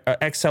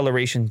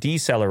acceleration,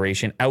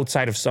 deceleration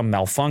outside of some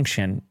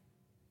malfunction,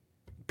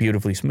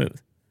 beautifully smooth.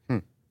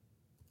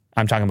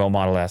 I'm talking about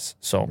Model S.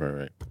 So,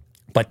 Right.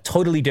 but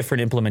totally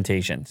different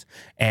implementations.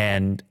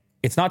 And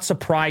it's not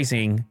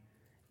surprising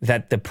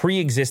that the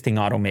pre-existing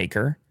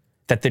automaker,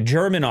 that the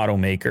German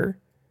automaker,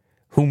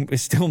 who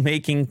is still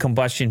making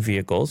combustion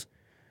vehicles,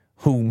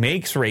 who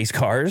makes race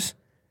cars,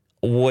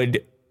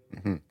 would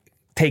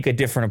take a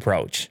different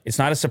approach. It's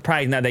not a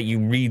surprise now that you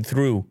read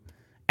through.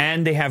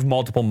 And they have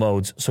multiple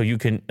modes, so you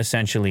can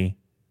essentially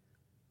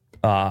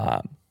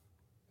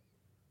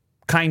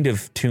kind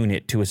of tune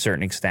it to a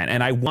certain extent.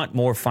 And I want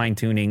more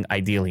fine-tuning,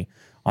 ideally,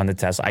 on the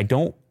Tesla. I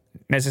don't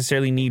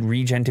necessarily need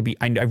regen to be...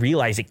 I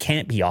realize it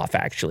can't be off,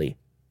 actually,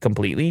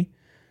 completely.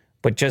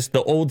 But just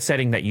the old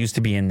setting that used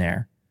to be in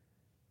there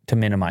to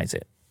minimize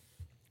it.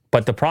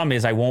 But the problem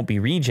is I won't be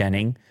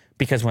regenning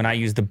because when I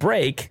use the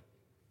brake,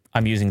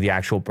 I'm using the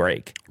actual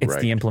brake. It's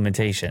Right. the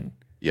implementation.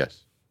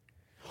 Yes.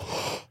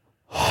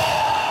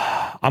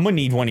 I'm gonna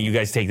need one of you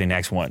guys to take the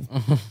next one.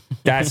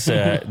 That's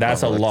a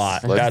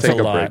lot. let's That's take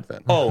a a lot. break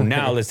then. Oh,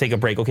 now let's take a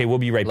break. Okay, we'll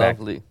be right back.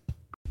 Lovely.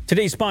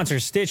 Today's sponsor,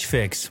 Stitch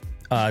Fix.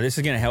 This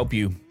is gonna help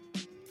you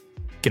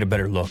get a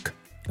better look.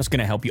 It's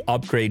gonna help you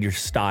upgrade your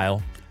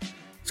style.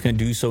 It's gonna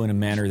do so in a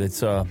manner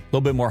that's a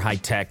little bit more high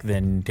tech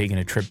than taking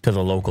a trip to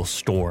the local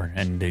store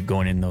and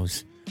going in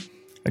those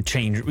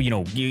change. You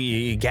know,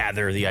 you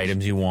gather the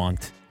items you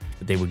want,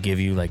 but they would give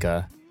you like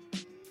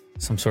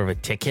some sort of a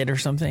ticket or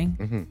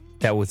something.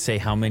 That would say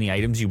how many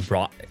items you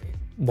brought.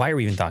 Why are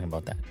we even talking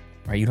about that?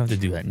 right? You don't have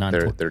to do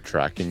that. They're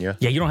tracking you.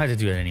 Yeah, you don't have to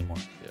do that anymore.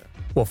 Yeah.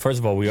 Well, first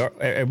of all,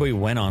 everybody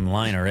went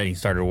online already,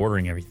 started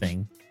ordering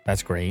everything.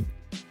 That's great.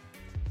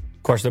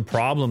 Of course, the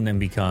problem then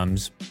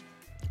becomes,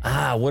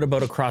 what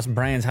about across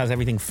brands? How's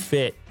everything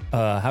fit?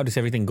 How does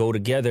everything go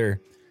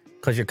together?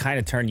 Because you're kind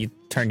of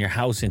turn your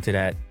house into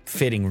that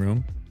fitting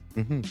room.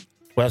 Mm-hmm.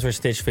 Well, that's where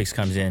Stitch Fix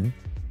comes in.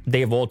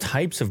 They have all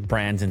types of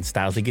brands and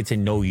styles. They get to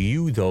know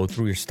you, though,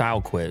 through your style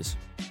quiz.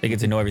 They get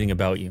to know everything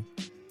about you.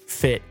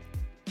 Fit,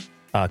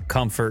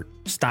 comfort,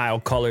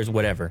 style, colors,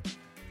 whatever.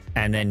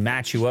 And then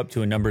match you up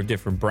to a number of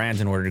different brands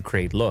in order to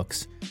create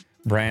looks.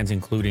 Brands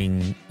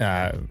including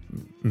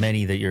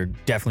many that you're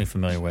definitely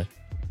familiar with.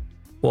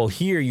 Well,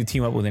 here you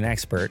team up with an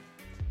expert,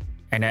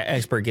 and that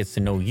expert gets to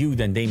know you.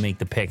 Then they make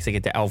the picks. They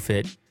get the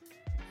outfit,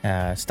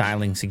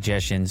 styling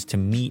suggestions to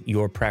meet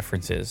your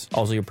preferences.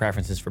 Also your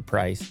preferences for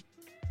price.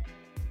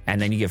 And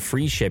then you get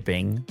free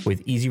shipping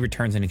with easy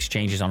returns and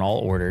exchanges on all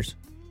orders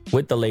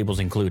with the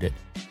labels included.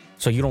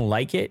 So you don't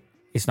like it,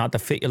 it's not the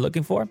fit you're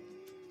looking for,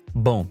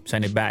 boom,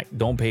 send it back.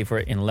 Don't pay for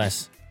it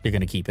unless you're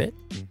going to keep it.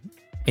 Mm-hmm.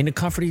 In the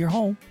comfort of your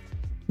home,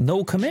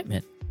 no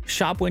commitment.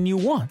 Shop when you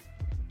want.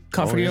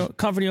 Comfort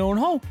of your own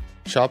home.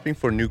 Shopping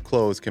for new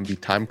clothes can be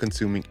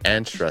time-consuming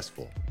and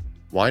stressful.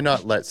 Why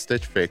not let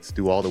Stitch Fix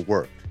do all the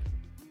work?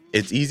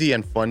 It's easy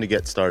and fun to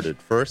get started.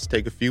 First,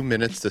 take a few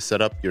minutes to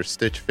set up your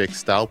Stitch Fix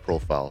style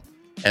profile.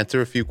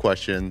 Answer a few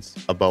questions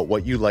about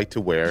what you like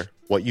to wear,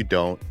 what you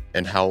don't,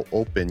 and how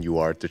open you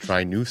are to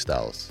try new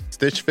styles.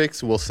 Stitch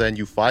Fix will send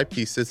you 5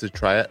 pieces to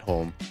try at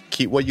home,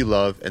 keep what you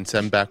love, and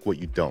send back what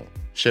you don't.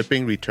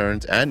 Shipping,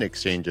 returns, and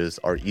exchanges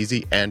are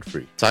easy and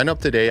free. Sign up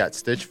today at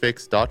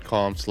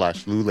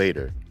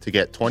stitchfix.com/LouLater to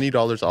get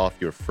 $20 off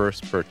your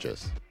first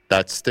purchase.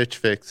 That's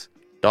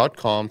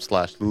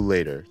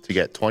stitchfix.com/LouLater to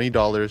get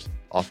 $20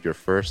 off your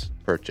first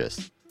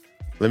purchase.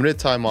 Limited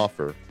time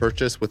offer.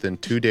 Purchase within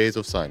 2 days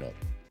of sign up.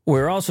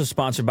 We're also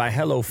sponsored by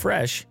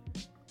HelloFresh,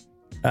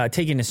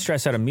 taking the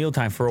stress out of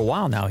mealtime for a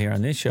while now here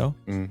on this show.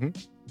 Mm-hmm.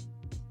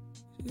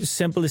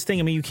 Simplest thing.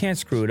 I mean, you can't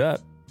screw it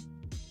up.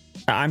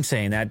 I'm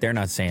saying that. They're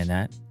not saying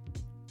that.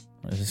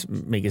 Just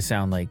make it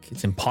sound like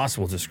it's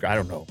impossible to screw. I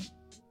don't know.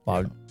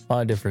 A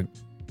lot of different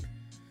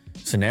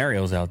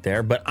scenarios out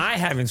there, but I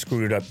haven't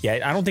screwed it up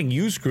yet. I don't think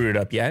you screwed it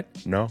up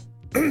yet. No.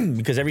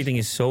 Because everything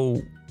is so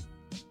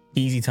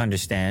easy to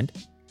understand.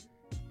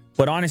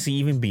 But honestly,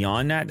 even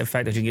beyond that, the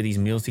fact that you get these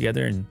meals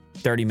together in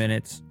 30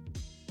 minutes,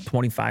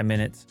 25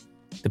 minutes,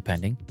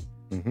 depending.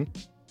 Mm-hmm.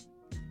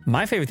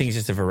 My favorite thing is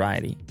just a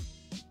variety.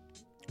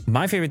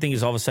 My favorite thing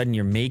is all of a sudden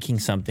you're making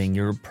something,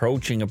 you're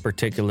approaching a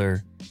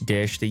particular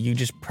dish that you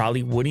just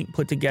probably wouldn't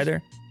put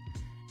together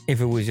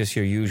if it was just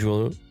your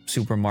usual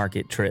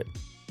supermarket trip.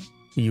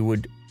 You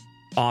would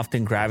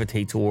often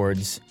gravitate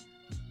towards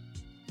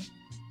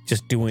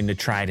just doing the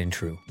tried and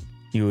true.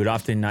 You would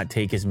often not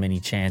take as many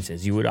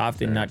chances. You would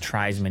often not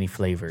try as many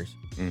flavors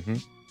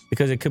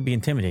because it could be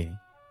intimidating.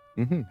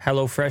 Mm-hmm.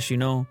 HelloFresh,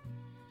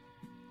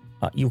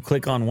 you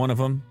click on one of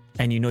them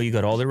and you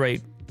got all the right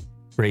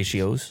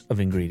ratios of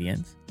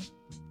ingredients.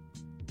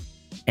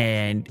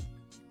 And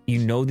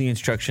the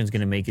instruction is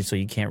going to make it so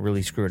you can't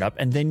really screw it up.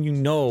 And then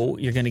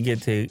you're going to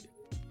get to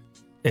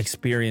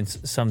experience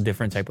some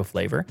different type of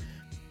flavor.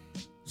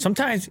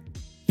 Sometimes,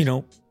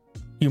 you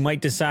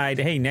might decide,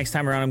 hey, next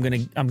time around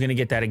I'm gonna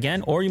get that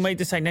again, or you might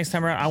decide next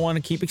time around I want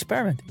to keep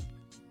experimenting.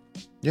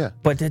 Yeah.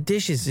 But the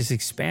dish is just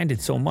expanded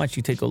so much.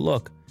 You take a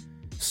look: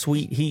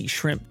 sweet heat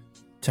shrimp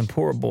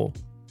tempura bowl,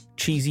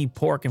 cheesy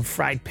pork and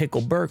fried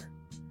pickle burger.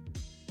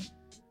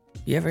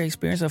 You ever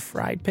experience a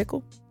fried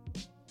pickle?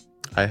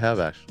 I have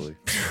actually.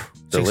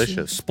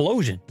 Delicious.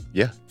 Explosion.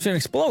 Yeah. It's an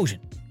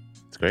explosion.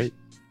 It's great.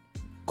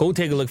 Go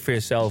take a look for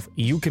yourself.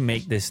 You can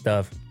make this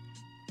stuff.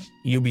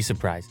 You'll be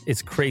surprised.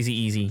 It's crazy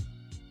easy.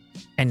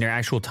 And their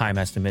actual time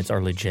estimates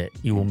are legit.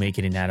 You will make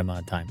it in that amount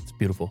of time. It's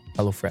beautiful.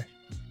 HelloFresh.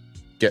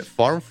 Get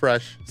farm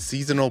fresh,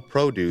 seasonal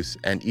produce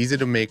and easy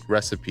to make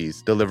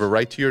recipes delivered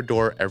right to your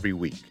door every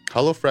week.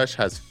 HelloFresh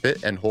has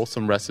fit and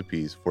wholesome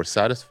recipes for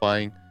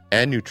satisfying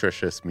and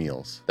nutritious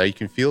meals that you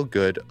can feel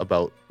good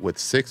about with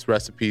 6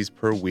 recipes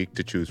per week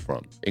to choose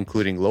from,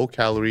 including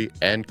low-calorie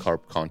and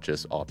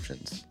carb-conscious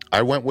options.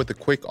 I went with a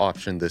quick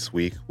option this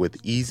week with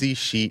Easy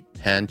Sheet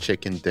Pan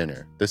Chicken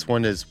Dinner. This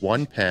one is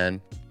one pan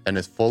and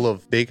is full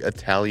of big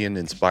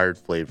Italian-inspired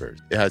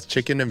flavors. It has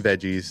chicken and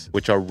veggies,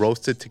 which are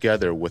roasted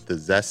together with the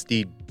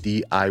zesty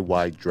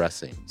DIY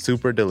dressing.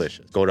 Super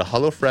delicious. Go to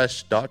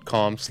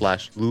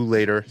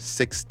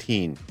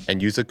HelloFresh.com/LouLater16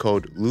 and use the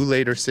code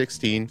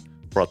LouLater16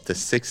 for up to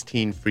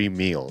 16 free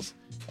meals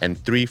and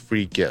 3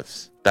 free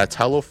gifts. That's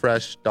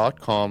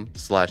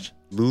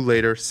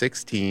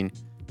HelloFresh.com/LouLater16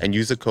 and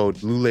use the code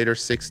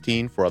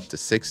LouLater16 for up to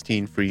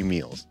 16 free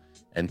meals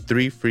and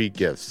 3 free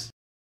gifts.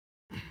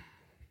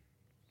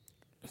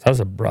 That was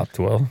abrupt,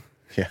 Will.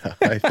 Yeah,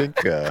 I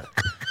think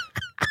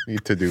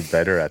need to do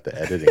better at the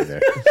editing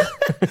there.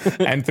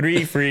 And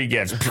 3 free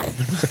gifts.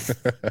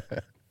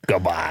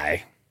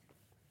 Goodbye.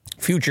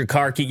 Future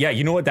car key. Yeah,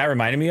 you know what that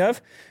reminded me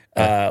of?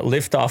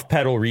 Lift off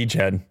pedal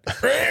regen.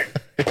 Yeah,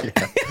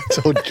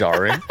 so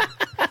jarring.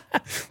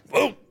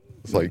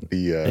 like the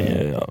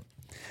Yeah.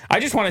 I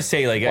just want to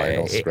say, like,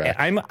 Vinyl scratch.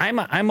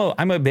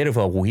 I'm a bit of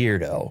a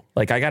weirdo.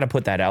 Like, I got to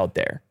put that out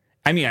there.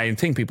 I mean, I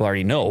think people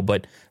already know,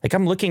 but like,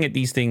 I'm looking at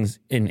these things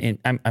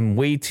I'm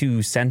way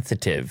too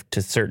sensitive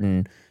to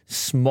certain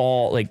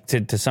small, like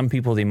to some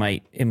people, it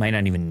might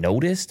not even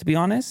notice, to be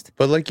honest.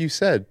 But like you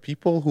said,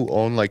 people who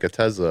own like a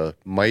Tesla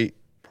might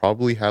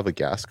probably have a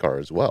gas car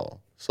as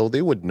well. So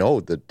they would know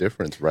the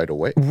difference right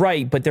away.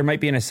 Right, but there might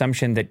be an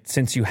assumption that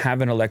since you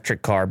have an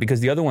electric car, because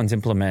the other ones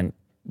implement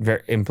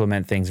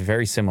things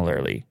very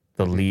similarly,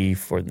 the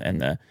Leaf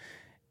and the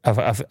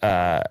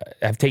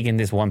have taken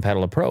this one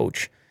pedal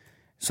approach.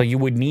 So you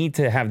would need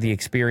to have the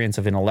experience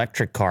of an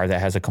electric car that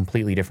has a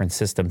completely different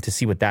system to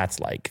see what that's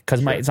like.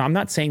 Because so I'm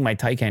not saying my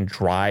Taycan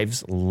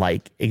drives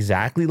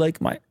exactly like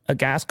a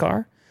gas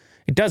car.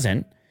 It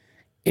doesn't.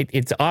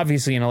 It's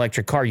obviously an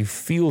electric car. You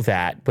feel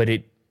that, but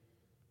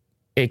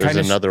There's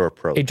another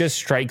approach. It just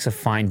strikes a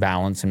fine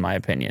balance, in my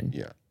opinion.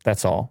 Yeah.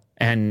 That's all.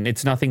 And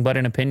it's nothing but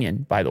an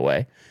opinion, by the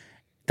way.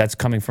 That's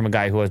coming from a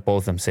guy who has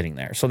both of them sitting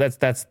there. So that's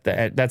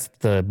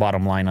the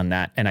bottom line on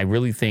that. And I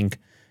really think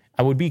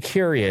I would be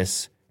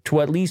curious to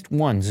at least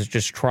once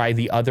just try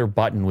the other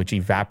button, which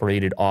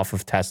evaporated off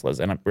of Teslas.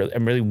 And I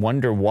really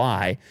wonder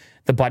why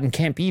the button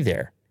can't be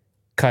there.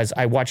 Because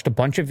I watched a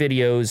bunch of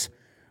videos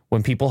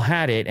when people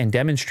had it and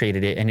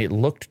demonstrated it, and it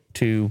looked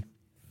to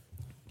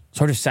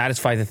sort of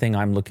satisfy the thing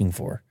I'm looking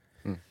for.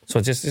 So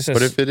it's just a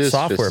but if it is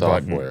software just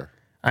button. software,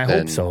 I then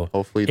hope so.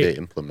 Hopefully they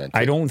implement it.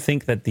 I don't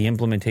think that the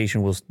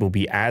implementation will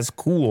be as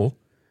cool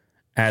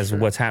as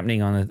what's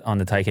happening on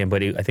the Taycan,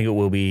 but I think it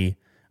will be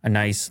a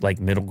nice like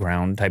middle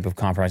ground type of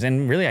compromise.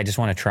 And really, I just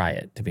want to try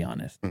it, to be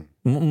honest.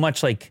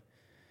 Much like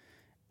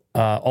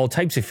all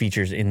types of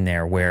features in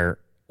there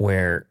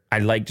where I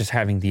like just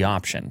having the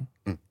option,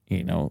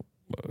 you know,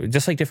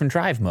 just like different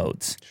drive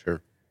modes.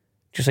 Sure.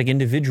 Just like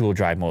individual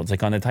drive modes.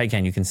 Like on the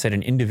Taycan, you can set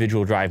an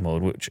individual drive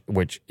mode,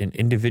 which an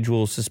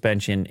individual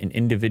suspension, an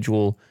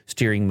individual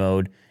steering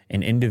mode,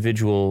 an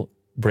individual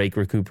brake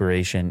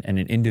recuperation, and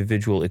an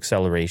individual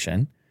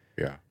acceleration.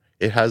 Yeah.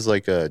 It has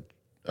like a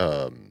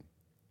kind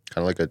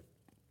of like a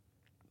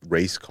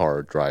race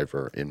car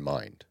driver in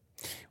mind.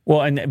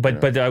 Well,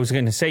 but I was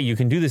going to say you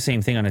can do the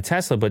same thing on a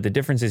Tesla, but the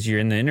difference is you're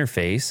in the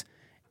interface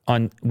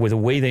with the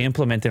way they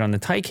implement it on the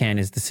Taycan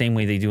is the same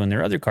way they do on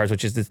their other cars,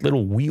 which is this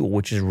little wheel,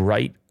 which is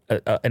right,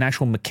 an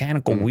actual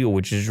mechanical wheel,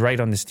 which is right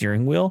on the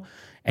steering wheel,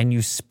 and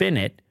you spin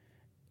it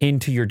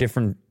into your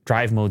different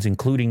drive modes,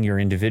 including your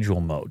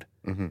individual mode.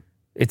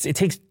 It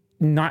takes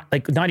not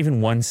even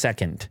 1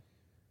 second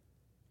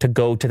to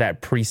go to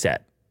that preset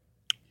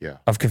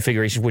of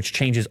configuration, which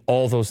changes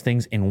all those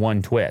things in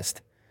one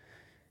twist.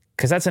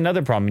 Because that's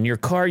another problem. In your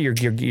car,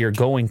 you're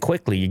going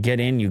quickly. You get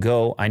in, you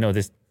go. I know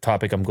this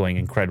topic, I'm going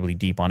incredibly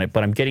deep on it,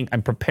 but I'm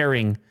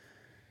preparing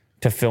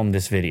to film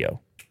this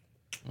video.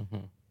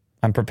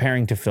 I'm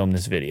preparing to film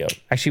this video.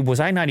 Actually,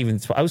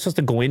 I was supposed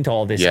to go into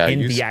all this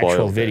in the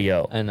actual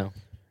video. I know.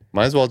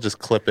 Might as well just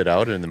clip it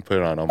out and then put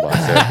it on Unbox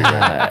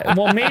everywhere.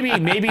 Well,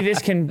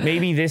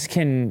 maybe this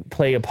can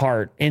play a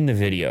part in the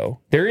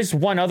video. There is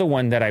one other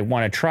one that I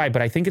want to try,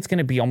 but I think it's going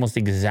to be almost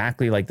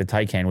exactly like the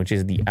Taycan, which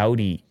is the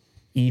Audi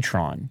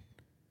e-tron.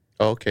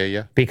 Okay,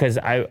 yeah. Because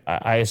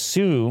I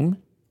assume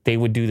they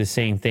would do the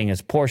same thing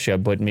as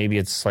Porsche, but maybe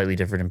it's slightly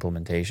different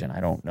implementation. I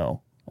don't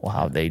know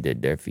how they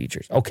did their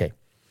features. Okay.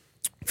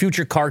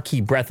 Future car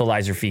key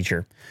breathalyzer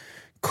feature.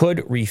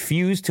 Could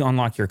refuse to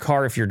unlock your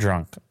car if you're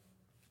drunk.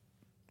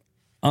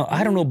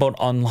 I don't know about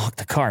unlock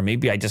the car.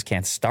 Maybe I just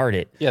can't start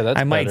it. Yeah, that's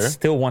I might better.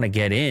 still want to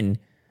get in.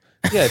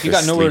 Yeah, if you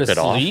got nowhere to sleep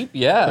it off. sleep,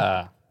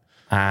 yeah.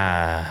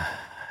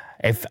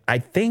 If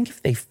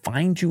they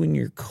find you in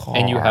your car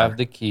And you have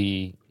the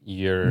key,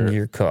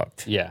 you're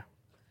cooked. Yeah.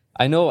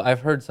 I know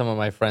I've heard some of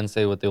my friends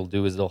say what they'll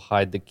do is they'll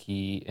hide the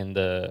key in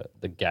the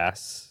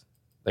gas.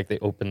 Like they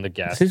open the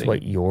gas This is thing.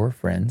 what your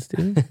friends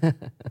do.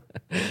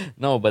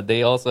 No, but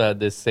they also had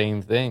this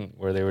same thing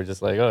where they were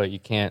just like, oh, you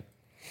can't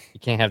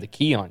have the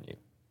key on you.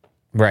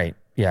 Right.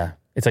 Yeah.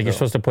 It's like you're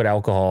supposed to put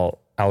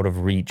alcohol out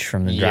of reach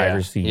from the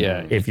driver's seat.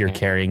 yeah, If you you're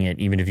carrying it,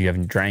 even if you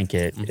haven't drank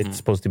it, it's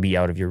supposed to be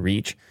out of your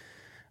reach.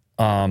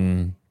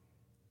 But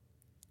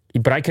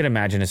I could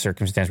imagine a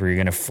circumstance where you're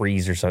going to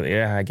freeze or something.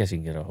 Yeah, I guess you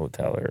can get a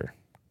hotel or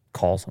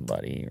call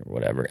somebody or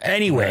whatever.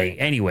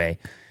 Anyway,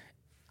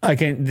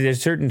 there's a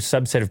certain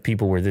subset of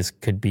people where this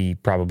could be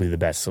probably the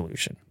best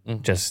solution.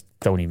 Just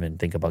don't even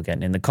think about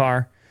getting in the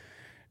car.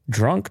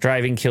 Drunk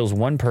driving kills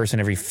one person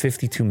every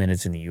 52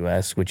 minutes in the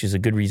U.S., which is a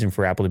good reason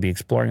for Apple to be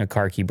exploring a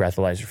car key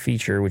breathalyzer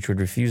feature, which would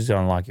refuse to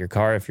unlock your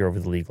car if you're over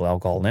the legal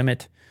alcohol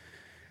limit.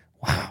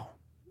 Wow.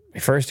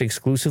 First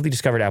exclusively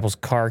discovered Apple's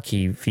car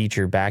key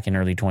feature back in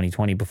early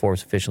 2020 before it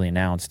was officially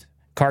announced.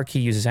 Car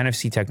key uses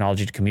NFC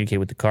technology to communicate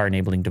with the car,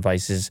 enabling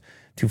devices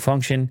to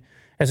function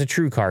as a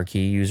true car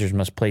key. Users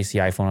must place the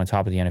iPhone on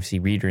top of the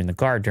NFC reader in the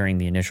car during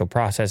the initial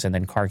process, and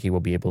then car key will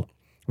be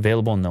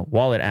available in the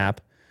Wallet app.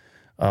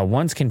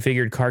 Once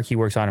configured, car key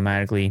works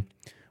automatically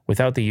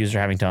without the user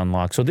having to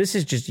unlock. So this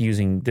is just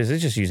using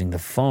the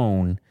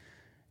phone.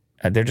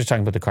 They're just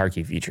talking about the car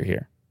key feature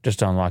here, just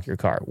to unlock your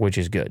car, which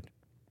is good.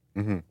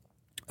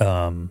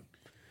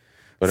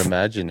 But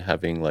imagine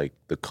having like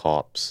the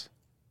cops,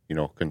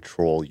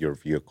 control your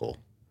vehicle.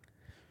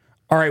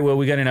 All right, well,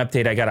 we got an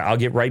update. I'll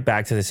get right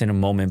back to this in a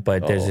moment,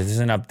 but there's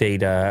an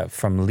update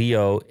from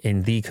Leo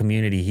in the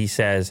community. He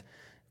says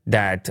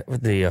that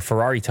the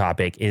Ferrari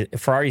topic,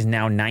 Ferrari is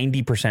now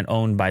 90%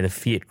 owned by the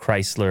Fiat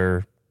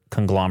Chrysler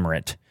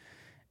conglomerate,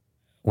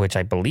 which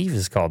I believe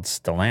is called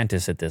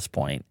Stellantis at this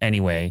point.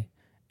 Anyway,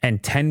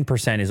 and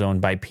 10% is owned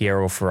by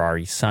Piero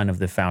Ferrari, son of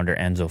the founder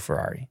Enzo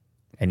Ferrari.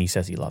 And he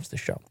says he loves the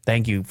show.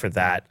 Thank you for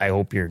that. I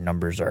hope your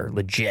numbers are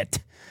legit.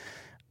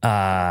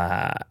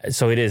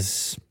 So it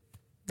is,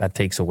 that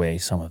takes away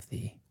some of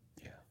the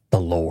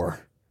lore.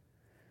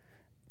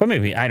 But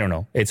maybe, I don't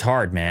know. It's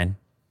hard, man.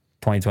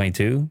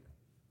 2022.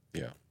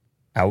 Yeah.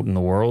 Out in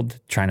the world,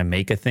 trying to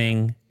make a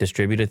thing,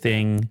 distribute a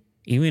thing,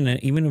 even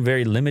a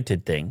very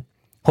limited thing.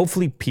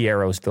 Hopefully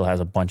Piero still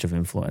has a bunch of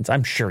influence.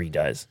 I'm sure he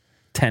does.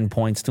 10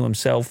 points to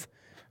himself.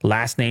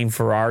 Last name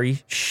Ferrari,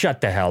 shut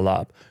the hell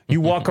up.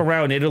 You walk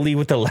around Italy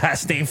with the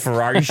last name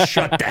Ferrari,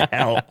 shut the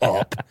hell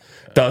up.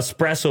 The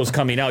espresso's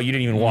coming out, you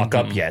didn't even walk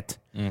up yet.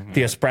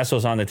 The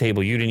espresso's on the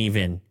table, you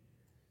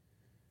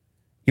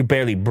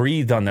barely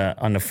breathed on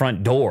the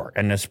front door,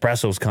 and the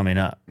espresso's coming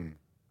up.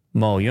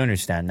 Mo, you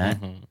understand that?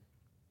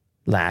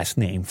 Last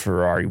name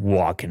Ferrari,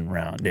 walking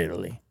around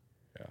Italy.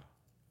 Yeah.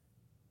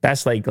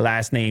 That's like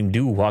last name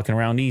dude walking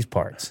around these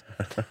parts.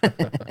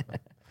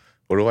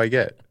 What do I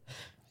get?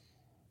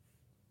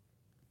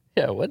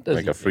 Yeah, what does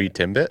like a free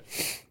Timbit?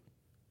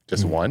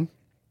 Just one?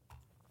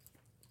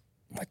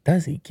 What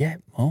does he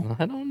get, Mo?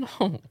 I don't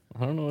know.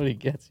 I don't know what he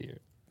gets here.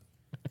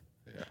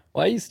 Yeah.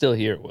 Why are you still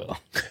here, Will?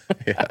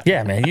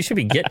 Yeah, man, you should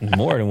be getting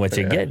more than what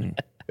you're getting.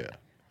 Yeah.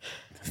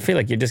 I feel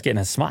like you're just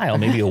getting a smile,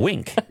 maybe a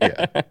wink.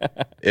 Yeah.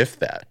 If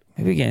that.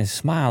 Maybe you're getting a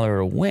smile or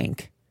a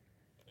wink.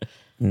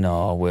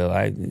 No, Will,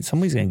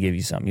 somebody's going to give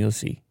you something. You'll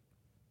see.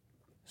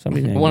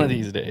 Somebody's gonna One of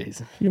these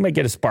days. You might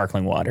get a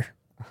sparkling water.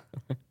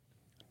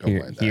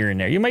 Here and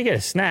there. You might get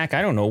a snack.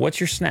 I don't know. What's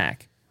your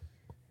snack?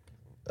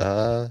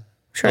 Those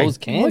What's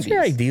candies. your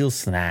ideal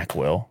snack,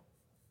 Will?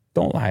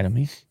 Don't lie to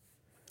me.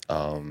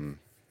 I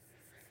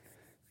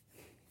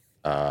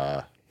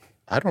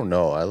don't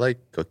know. I like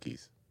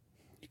cookies.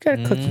 You got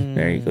a cookie.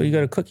 There you go. You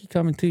got a cookie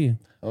coming to you.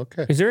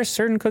 Okay. Is there a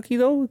certain cookie,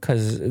 though?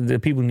 Because the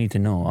people need to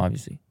know,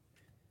 obviously.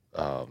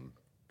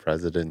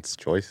 President's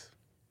choice.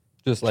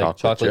 Just like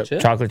chocolate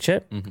chip? Chocolate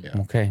chip?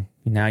 Yeah. Okay.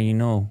 Now you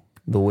know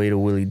the way to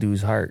Willie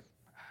Doo's heart.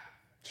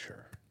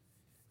 Sure.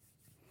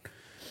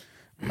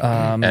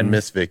 And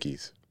Miss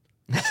Vicky's.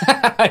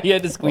 You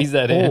had to squeeze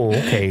that in. Oh,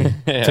 okay.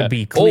 To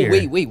be clear.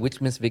 Oh, wait.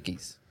 Which Miss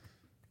Vicky's?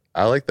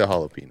 I like the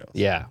jalapenos.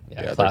 Yeah,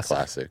 They're classic.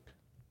 classic.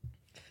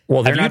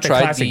 Well, they're Have you not the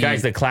tried classic, the-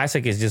 guys. The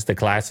classic is just the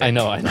classic. I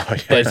know.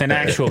 But it's an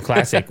actual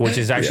classic, which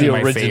is actually The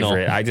my original.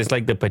 favorite. I just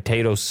like the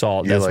potato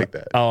salt. You like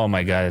that? Oh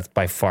my god, it's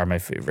by far my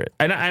favorite.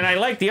 And I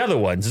like the other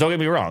ones. Don't get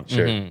me wrong.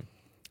 Sure.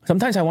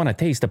 Sometimes I want to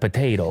taste the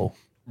potato.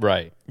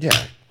 Right. Yeah.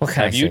 What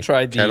can Have I you say?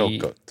 tried Kettle the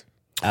cooked.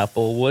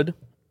 Applewood?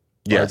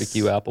 Yes.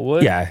 Barbecue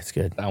Applewood? Yeah, it's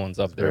good. That one's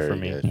up there very for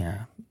me. good.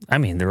 Yeah, I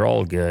mean they're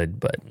all good,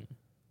 but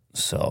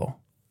so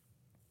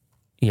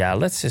yeah,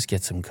 let's just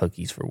get some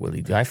cookies for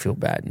Willie. I feel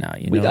bad now.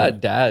 We got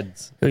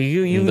dads.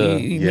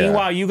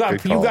 Meanwhile, you good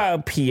call.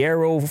 got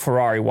Piero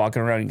Ferrari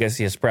walking around and gets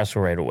the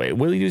espresso right away.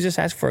 Willie, you just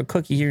ask for a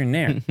cookie here and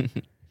there.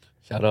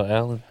 Shout out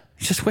Alan.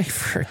 Just wait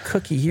for a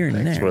cookie here and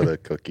Thanks there. for the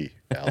cookie,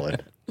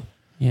 Alan.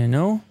 You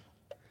know?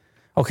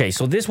 Okay,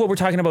 so what we're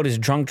talking about is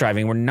drunk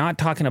driving. We're not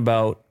talking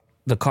about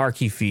the car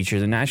key feature.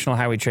 The National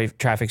Highway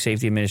Traffic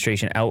Safety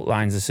Administration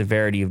outlines the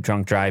severity of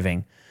drunk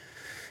driving.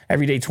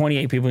 Every day,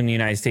 28 people in the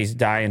United States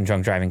die in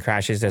drunk driving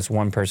crashes. That's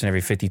one person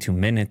every 52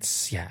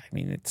 minutes. Yeah, I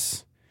mean,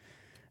 it's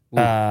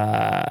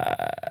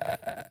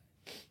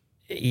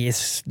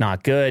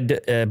not good.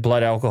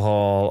 Blood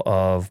alcohol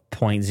of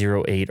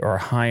 0.08 or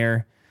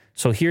higher.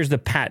 So here's the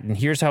patent.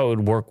 Here's how it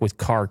would work with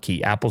car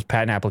key. Apple's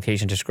patent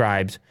application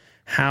describes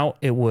how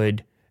it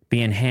would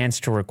be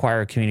enhanced to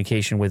require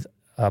communication with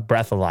a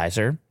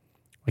breathalyzer.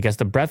 I guess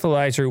the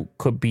breathalyzer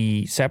could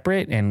be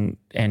separate and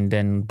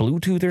then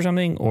Bluetooth or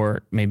something,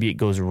 or maybe it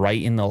goes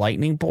right in the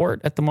lightning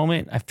port at the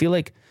moment. I feel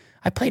like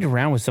I played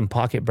around with some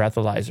pocket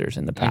breathalyzers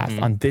in the past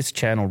on this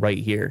channel right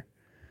here.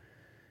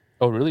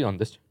 Oh, really? On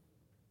this?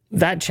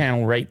 That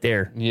channel right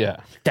there,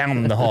 Yeah.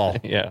 down the hall,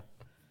 Yeah.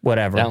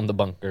 whatever. Down the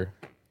bunker.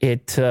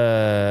 It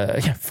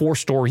 4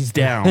 stories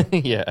down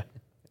Yeah.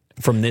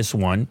 from this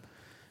one.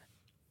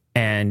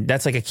 And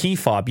that's like a key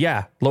fob.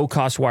 Yeah,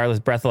 low-cost wireless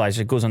breathalyzer.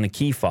 It goes on the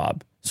key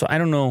fob. So I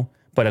don't know,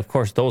 but of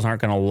course, those aren't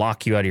going to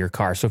lock you out of your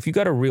car. So if you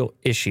got a real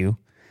issue,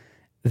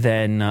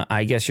 then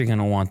I guess you're going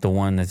to want the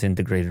one that's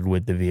integrated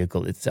with the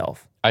vehicle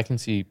itself. I can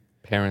see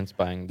parents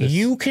buying this.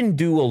 You can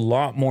do a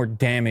lot more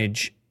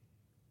damage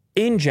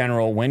in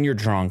general when you're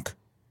drunk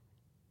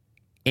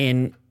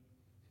in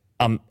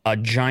a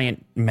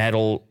giant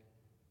metal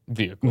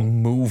vehicle.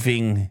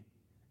 moving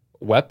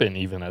Weapon,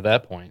 even at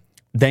that point.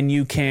 than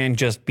you can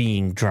just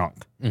being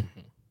drunk.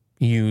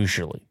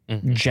 Usually,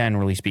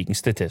 generally speaking,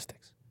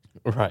 statistics.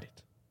 Right.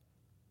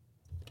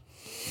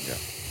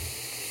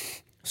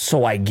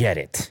 So I get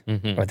it.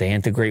 Or they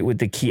integrate with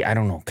the key. I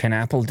don't know. Can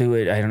Apple do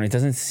it? I don't know. It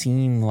doesn't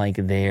seem like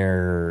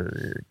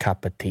their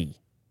cup of tea.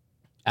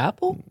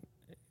 Apple?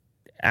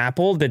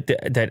 Apple,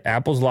 that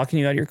Apple's locking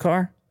you out of your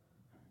car?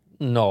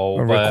 No.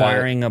 Or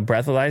requiring a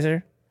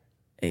breathalyzer?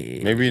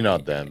 Maybe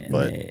not them,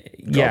 but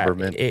Yeah,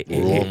 government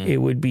rule. it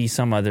would be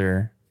some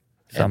other,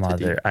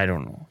 Entity. I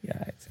don't know. Yeah,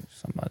 I think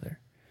some other.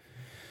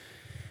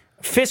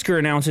 Fisker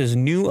announces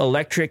new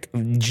electric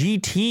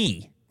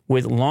GT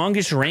with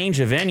longest range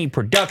of any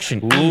production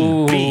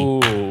EV.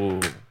 Ooh.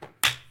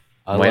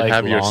 I Might like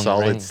have your long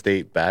solid range.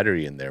 state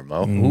battery in there,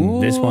 Mo.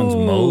 This one's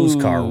Mo's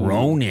car,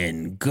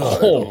 Ronin.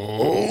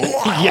 Good.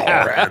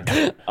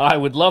 Yeah. I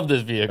would love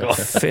this vehicle.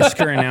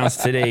 Fisker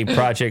announced today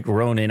Project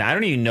Ronin. I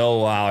don't even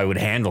know how I would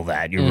handle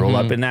that. You roll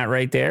up in that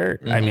right there.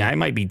 I mean, I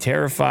might be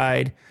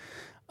terrified.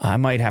 I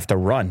might have to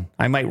run.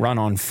 I might run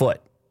on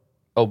foot.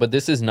 Oh, but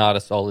this is not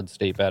a solid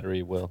state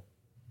battery, Will.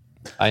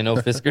 I know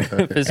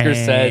Fisker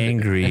said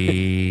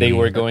Angry. they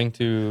were going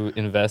to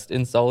invest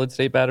in solid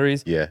state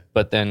batteries, Yeah,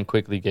 but then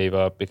quickly gave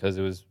up because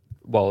it was,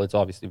 well, it's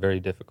obviously very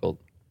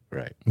difficult.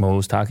 right.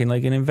 Mo's talking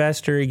like an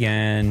investor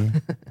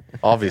again.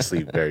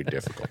 Obviously, very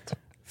difficult.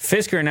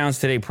 Fisker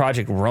announced today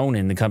Project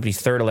Ronin, the company's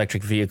third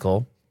electric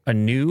vehicle, a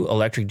new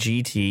electric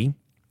GT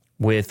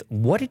with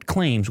what it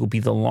claims will be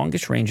the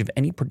longest range of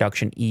any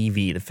production EV.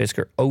 The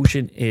Fisker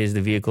Ocean is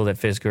the vehicle that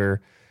Fisker,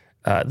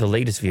 the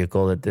latest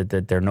vehicle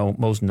that they're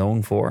most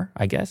known for,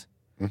 I guess.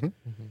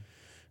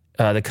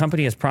 The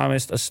company has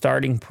promised a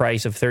starting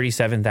price of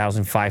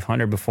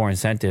 $37,500 before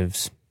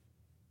incentives.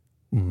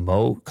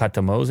 Cut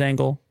to Mo's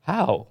angle.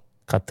 How?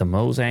 Cut to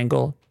Mo's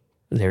angle.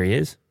 There he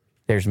is.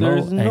 There's Mo,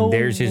 There's no and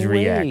there's his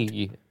react.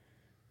 way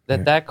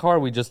that car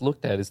we just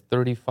looked at is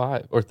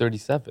 35 or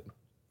 37.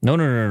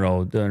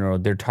 No.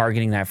 They're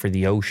targeting that for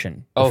the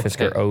Ocean, the Okay.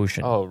 Fisker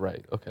Ocean. Oh,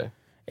 right. Okay.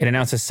 It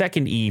announced a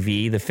second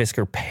EV, the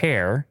Fisker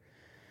Pear,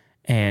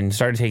 and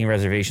started taking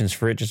reservations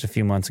for it just a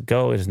few months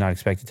ago. It is not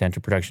expected to enter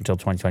production until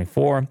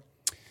 2024.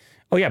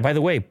 Oh, yeah, by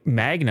the way,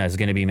 Magna is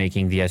going to be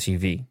making the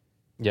SUV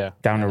Yeah.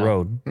 down the I know.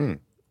 road.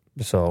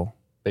 So,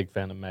 Big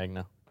fan of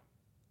Magna.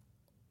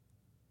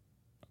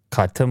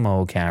 cut to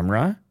Mo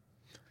camera.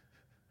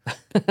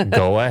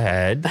 Go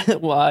ahead.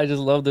 Well, I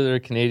just love that they're a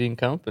Canadian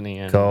company.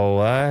 And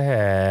Go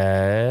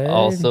ahead.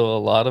 also, a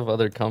lot of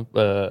other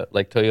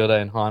like Toyota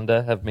and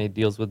Honda have made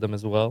deals with them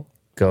as well.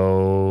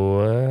 Go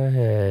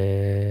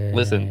ahead.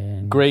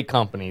 Listen, great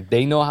company.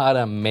 They know how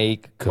to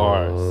make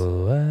cars,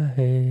 Go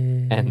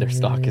ahead. and their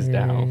stock is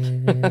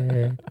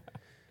down.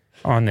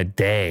 On the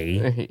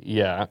day.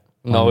 Yeah.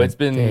 No, it's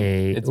been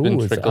Day. it's been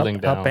Ooh, trickling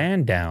up, down. Up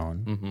and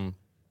down.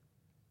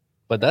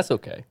 But that's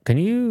okay. Can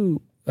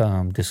you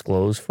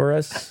disclose for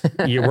us?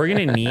 We're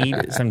going to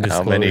need some disclosures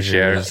How many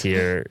shares?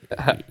 here.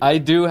 I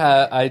do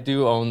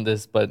own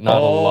this, but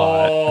not a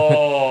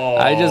lot.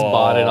 I just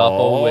bought it off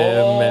a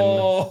whim, and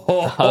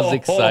I was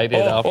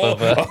excited off of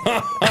it.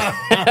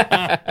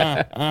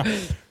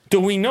 Do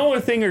we know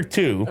a thing or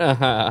two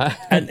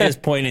at this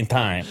point in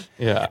time?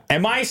 Yeah.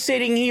 Am I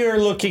sitting here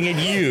looking at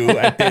you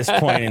at this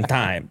point in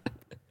time?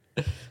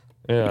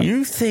 Yeah.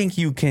 You think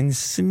you can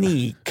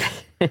sneak?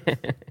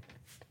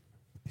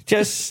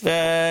 Just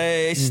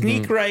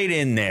sneak right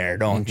in there,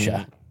 don't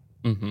you?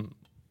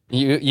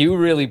 You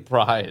really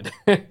pried.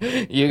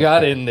 You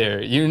got in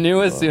there. You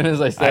knew as soon as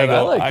I said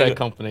I like that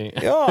company.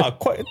 Yeah,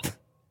 quite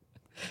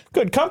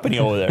good company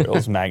over there,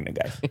 those Magna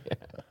guys.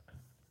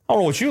 I don't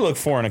know what you look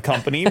for in a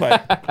company,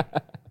 but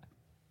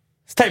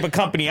it's the type of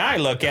company I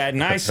look at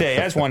and I say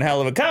that's one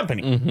hell of a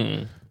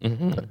company.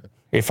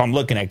 If I'm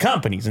looking at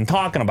companies and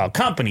talking about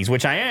companies,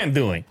 which I am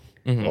doing,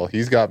 Well,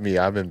 he's got me.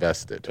 I'm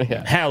invested.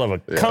 Yeah. hell of a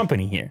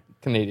company here.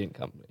 Canadian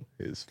company.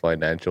 His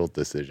financial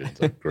decisions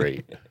are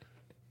great.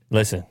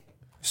 Listen,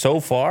 so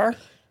far,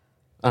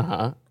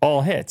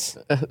 all hits.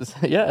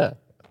 Yeah.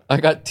 I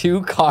got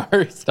 2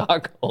 car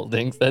stock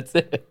holdings. That's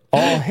it.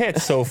 All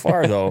hits so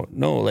far, though.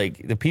 No,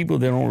 like the people,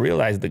 they don't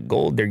realize the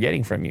gold they're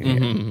getting from you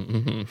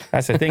here.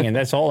 That's the thing, and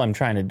that's all I'm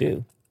trying to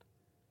do.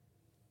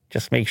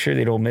 Just make sure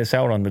they don't miss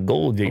out on the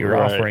gold that you're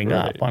Right, offering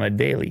right. up on a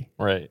daily.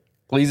 Right.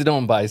 Please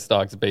don't buy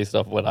stocks based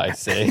off what I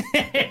say.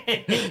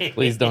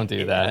 Please don't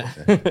do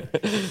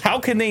that. How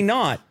can they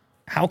not?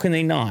 How can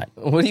they not?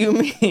 What do you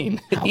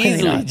mean? How can they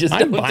Easily. not? Just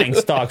I'm don't buying do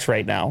it. stocks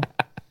right now.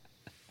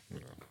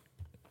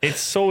 It's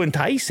so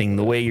enticing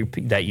the way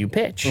that you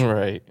pitch.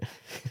 Right.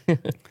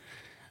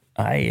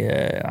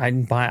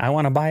 I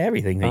want to buy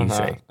everything that you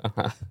say.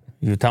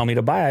 You tell me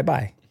to buy, I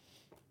buy.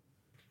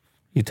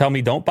 You tell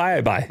me don't buy,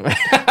 I buy.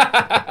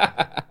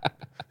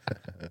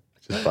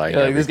 Just buying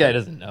You're like, this everything. guy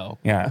doesn't know.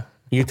 Yeah.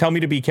 You tell me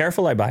to be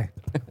careful, I buy.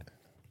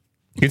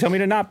 You tell me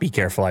to not be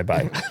careful, I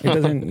buy. It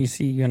doesn't, you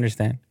see, you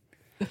understand.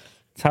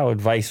 That's how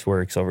advice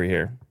works over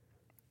here.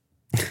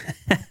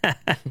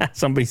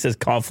 Somebody says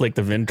conflict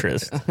of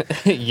interest.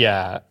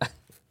 Yeah.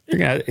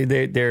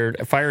 They're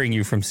firing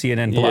you from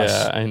CNN Plus.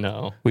 Yeah, I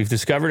know. We've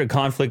discovered a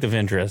conflict of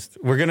interest.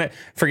 We're going to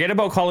forget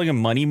about calling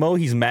him Money Mo.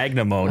 He's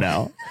Magna Mo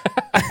now.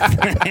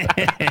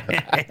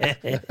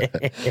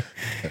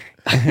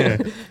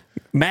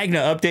 Magna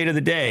update of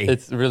the day.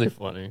 It's really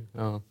funny.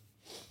 Oh.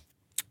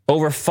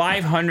 Over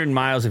 500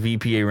 miles of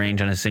EPA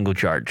range on a single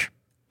charge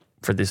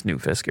for this new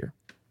Fisker.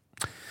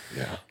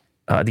 Yeah.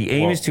 The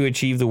aim is to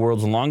achieve the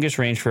world's longest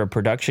range for a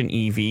production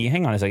EV.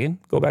 Hang on a second.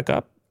 Go back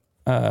up.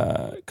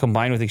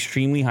 Combined with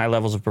extremely high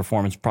levels of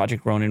performance,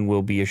 Project Ronin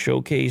will be a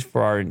showcase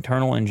for our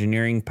internal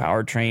engineering,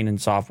 powertrain,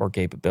 and software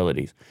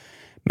capabilities.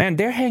 Man,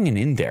 they're hanging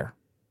in there.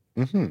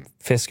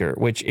 Fisker,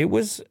 which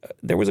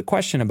there was a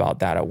question about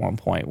that at one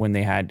point when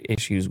they had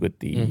issues with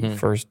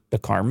the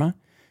Karma.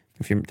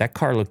 That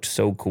car looked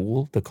so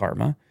cool, the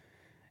Karma,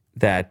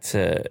 that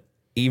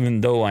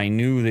even though I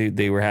knew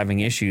they were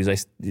having issues,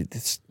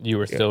 You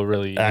were still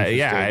really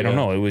I don't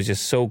know. It was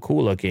just so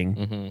cool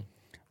looking.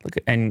 Look,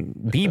 and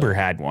Bieber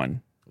had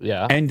one.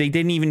 Yeah. And they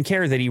didn't even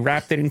care that he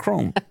wrapped it in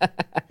chrome.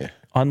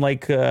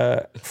 Unlike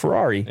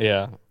Ferrari.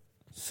 Yeah.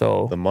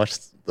 So The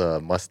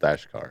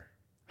mustache car.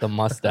 The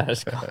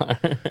mustache car.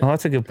 oh,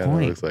 that's a good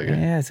point. looks like it.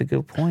 Yeah, it's a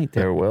good point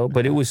there, Will.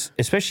 But it was,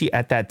 especially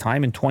at that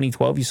time in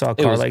 2012, you saw a It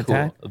car was like cool.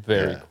 that.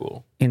 Very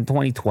cool. In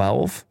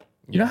 2012?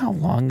 You know how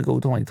long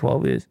ago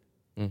 2012 is?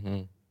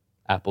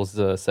 Apple's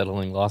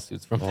settling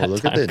lawsuits from Oh, that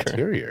look time. at the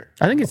interior.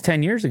 I think it's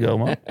 10 years ago,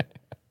 Mo.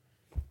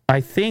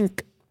 I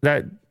think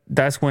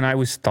that's when I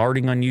was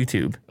starting on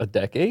YouTube. A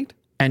decade?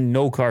 And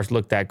no cars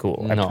looked that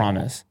cool, I No.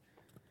 promise.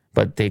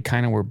 But they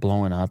kind of were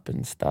blowing up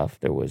and stuff.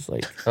 There was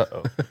like,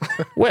 Uh-oh.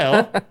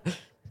 well,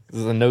 This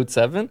is a Note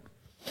 7?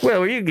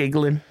 are you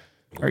giggling?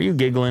 Are you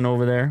giggling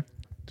over there?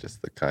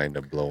 Just the kind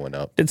of blowing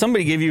up. Did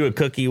somebody give you a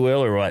cookie,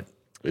 Will, or what?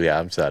 Yeah,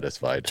 I'm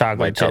satisfied. Chocolate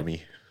My chip.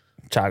 tummy.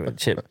 Chocolate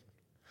chip.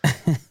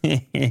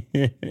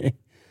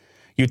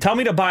 You tell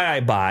me to buy, I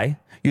buy.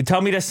 You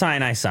tell me to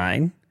sign, I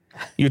sign.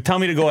 You tell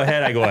me to go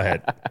ahead, I go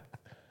ahead.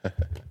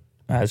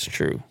 That's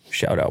true.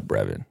 Shout out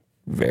Brevin.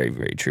 Very,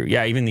 very true.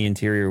 Yeah, even the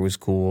interior was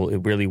cool. It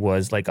really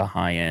was like a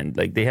high end.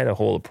 Like they had a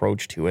whole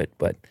approach to it,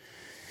 but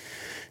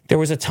there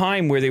was a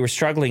time where they were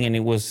struggling and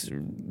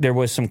there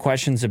was some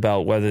questions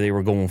about whether they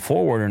were going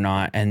forward or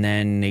not. And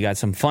then they got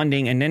some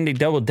funding and then they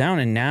doubled down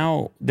and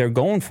now they're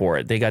going for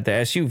it. They got the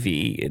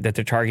SUV that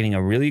they're targeting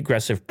a really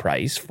aggressive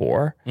price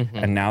for.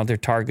 And now they're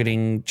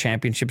targeting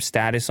championship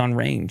status on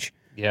range.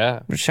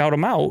 Yeah. Shout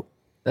them out.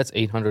 That's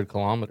 800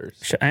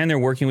 kilometers. And they're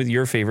working with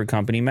your favorite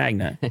company,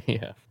 Magna.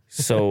 Yeah.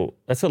 So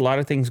that's a lot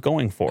of things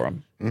going for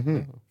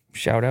them.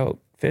 Shout out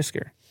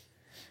Fisker.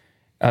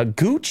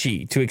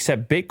 Gucci to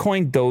accept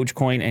Bitcoin,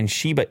 Dogecoin, and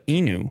Shiba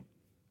Inu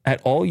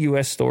at all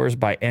U.S. stores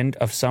by end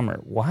of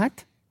summer.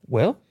 What?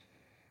 Well,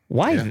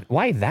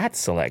 why that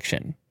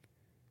selection?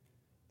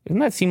 Doesn't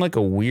that seem like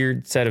a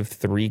weird set of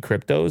three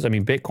cryptos? I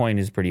mean, Bitcoin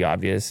is pretty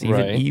obvious,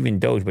 even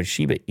Doge, but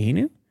Shiba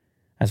Inu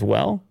as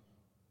well?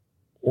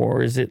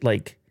 Or is it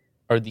like...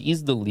 Are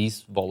these the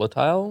least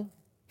volatile?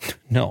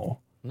 No.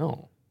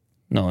 No.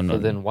 No. So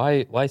then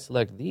why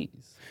select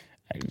these?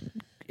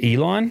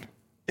 Elon?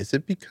 Is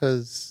it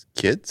because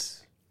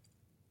kids,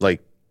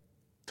 like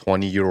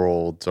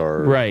 20-year-olds,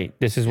 are Right.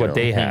 This is what know,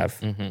 they have.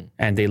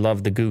 And they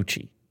love the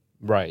Gucci.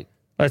 Right.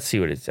 Let's see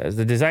what it says.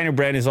 The designer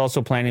brand is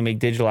also planning to make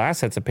digital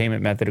assets a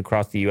payment method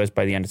across the U.S.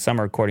 by the end of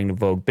summer, according to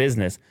Vogue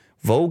Business.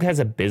 Vogue has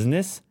a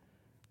business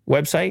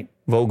website,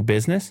 Vogue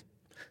Business.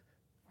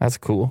 That's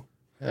cool.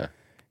 Yeah.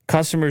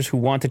 Customers who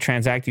want to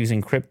transact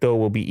using crypto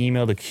will be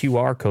emailed a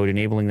QR code,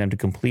 enabling them to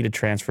complete a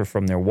transfer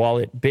from their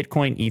wallet,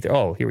 Bitcoin, Ether.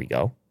 Oh, here we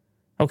go.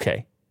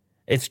 Okay.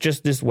 It's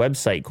just this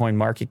website,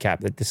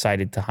 CoinMarketCap, that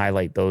decided to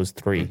highlight those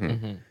three.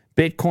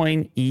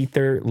 Bitcoin,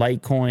 Ether,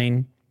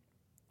 Litecoin,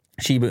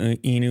 Shiba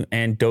Inu,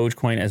 and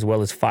Dogecoin, as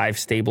well as 5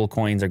 stable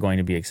coins, are going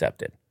to be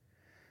accepted.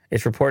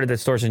 It's reported that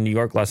stores in New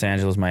York, Los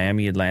Angeles,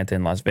 Miami, Atlanta,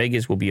 and Las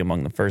Vegas will be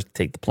among the first to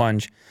take the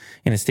plunge.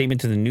 In a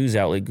statement to the news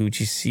outlet,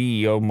 Gucci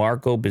CEO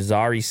Marco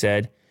Bizzarri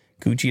said,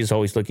 Gucci is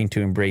always looking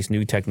to embrace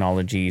new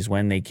technologies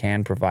when they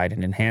can provide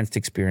an enhanced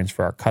experience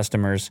for our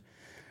customers.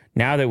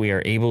 Now that we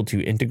are able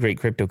to integrate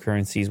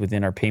cryptocurrencies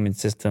within our payment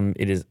system,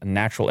 it is a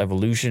natural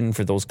evolution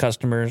for those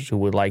customers who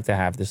would like to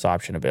have this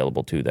option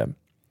available to them.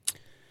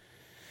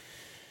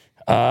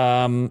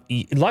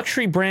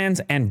 Luxury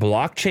brands and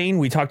blockchain.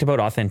 We talked about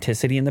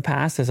authenticity in the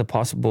past as a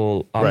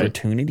possible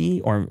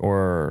opportunity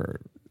or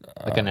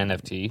Like an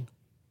NFT.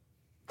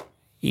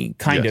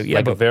 kind of, yeah,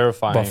 like but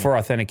verifying. but for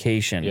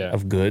authentication Yeah.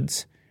 of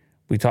goods.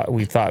 We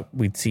thought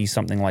we'd see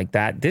something like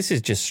that. This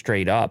is just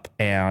straight up,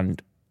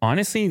 and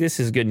honestly, this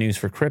is good news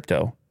for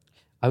crypto.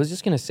 I was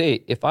just gonna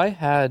say, if I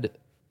had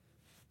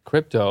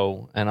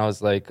crypto and I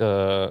was like,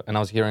 and I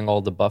was hearing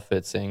all the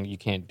Buffett saying you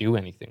can't do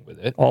anything with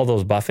it. All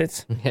those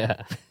Buffets.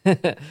 Yeah,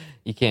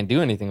 you can't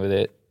do anything with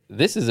it.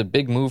 This is a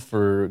big move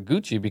for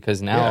Gucci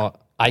because now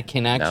I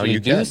can actually you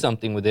do can.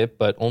 something with it,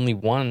 but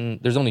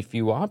there's only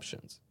few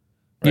options.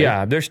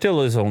 Yeah, there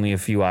still is only a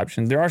few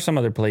options. There are some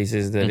other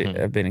places that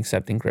have been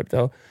accepting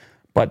crypto,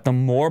 but the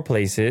more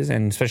places,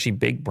 and especially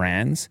big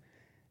brands,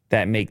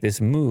 that make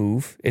this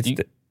move,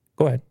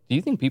 go ahead. Do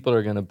you think people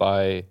are gonna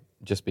buy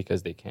just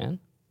because they can?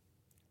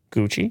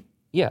 Gucci?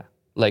 Yeah,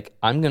 like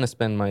I'm gonna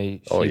spend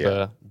my Oh,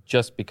 Shiba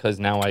just because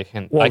now I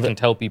can. Well, I can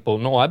tell people,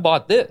 no, I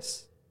bought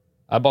this.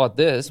 I bought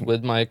this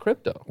with my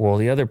crypto. Well,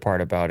 the other part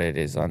about it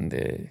is on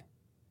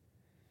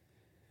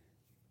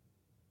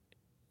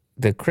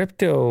the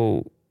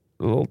crypto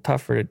a little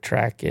tougher to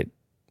track it.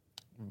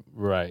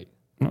 Right.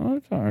 No,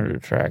 it's harder to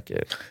track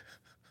it.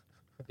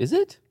 Is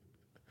it?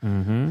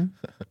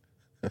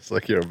 It's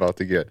like you're about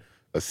to get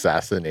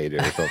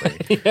assassinated or something.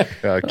 Keep it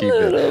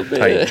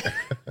tight.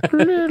 A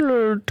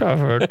little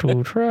tougher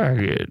to track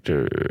it.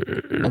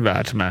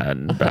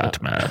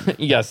 Batman.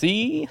 Yeah,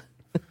 see?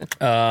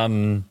 So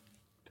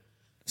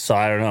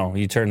I don't know.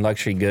 You turn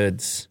luxury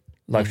goods.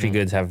 Luxury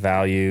goods have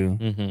value.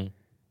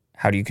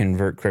 How do you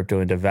convert crypto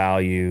into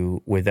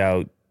value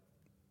without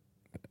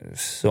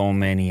so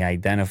many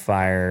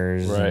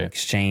identifiers and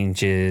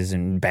exchanges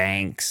and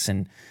banks?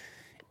 And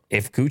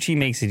if Gucci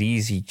makes it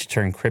easy to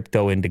turn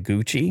crypto into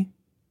Gucci,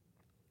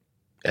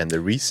 And the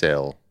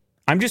resale.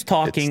 I'm just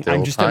talking. It's still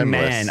I'm just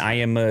timeless. a man. I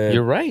am a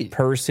You're right.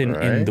 person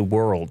in Right. the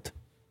world.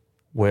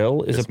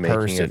 Will is Just a making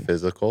person it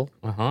physical.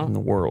 in the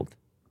world.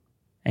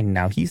 And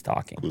now he's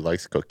talking. Who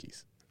likes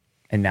cookies?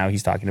 And now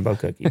he's talking about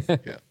cookies.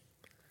 Yeah.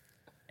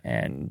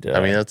 And I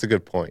mean, that's a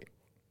good point.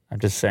 I'm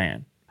just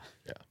saying,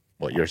 Yeah.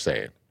 What you're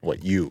saying.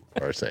 What you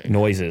are saying.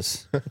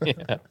 noises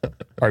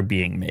are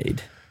being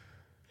made.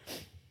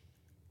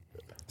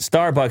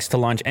 Starbucks to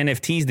launch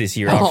NFTs this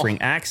year, offering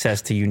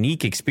access to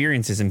unique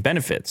experiences and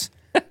benefits.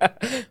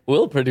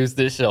 We'll produce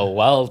this show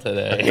well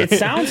today. It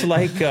sounds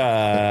like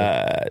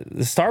the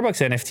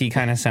Starbucks NFT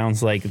kind of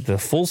sounds like the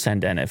Full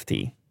Send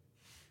NFT.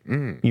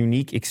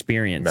 Unique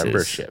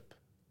experiences.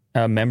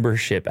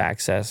 Membership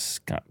access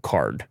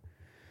card.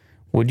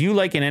 Would you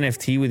like an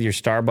NFT with your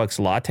Starbucks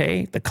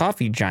latte? The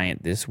coffee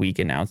giant this week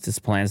announced its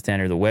plans to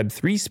enter the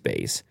Web3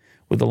 space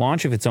with the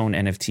launch of its own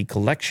NFT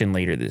collection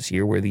later this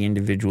year, where the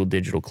individual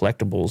digital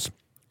collectibles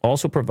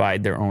also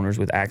provide their owners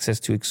with access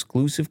to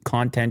exclusive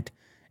content,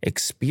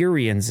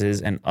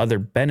 experiences, and other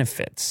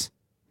benefits.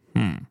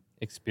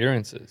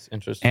 Experiences.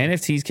 Interesting.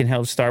 NFTs can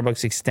help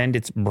Starbucks extend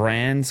its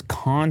brand's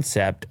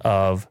concept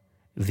of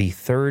the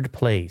third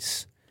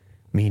place,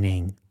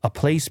 meaning a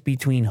place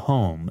between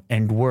home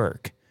and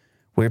work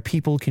where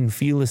people can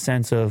feel a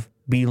sense of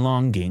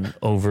belonging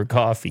over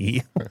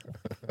coffee.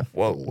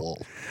 Whoa.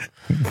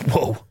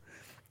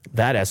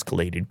 That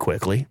escalated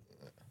quickly.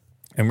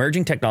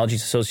 Emerging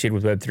technologies associated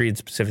with Web3 and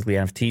specifically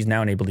NFTs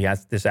now enable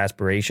this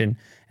aspiration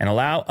and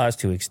allow us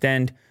to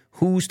extend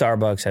who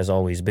Starbucks has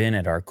always been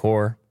at our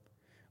core.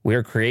 We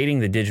are creating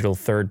the digital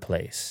third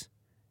place.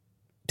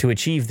 To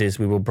achieve this,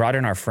 we will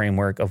broaden our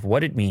framework of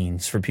what it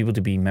means for people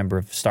to be a member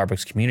of the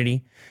Starbucks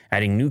community,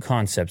 adding new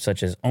concepts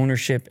such as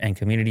ownership and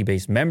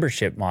community-based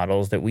membership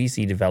models that we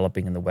see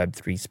developing in the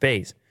Web3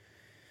 space.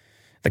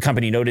 The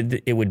company noted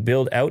that it would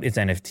build out its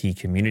NFT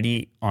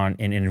community on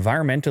an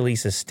environmentally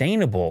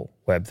sustainable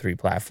Web3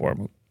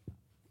 platform.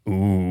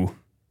 Ooh,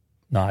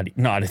 not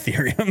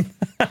Ethereum.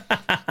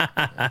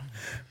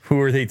 Who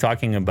are they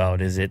talking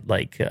about? Is it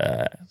like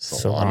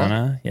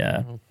Solana?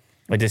 Yeah.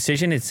 A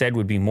decision, it said,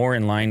 would be more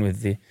in line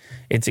with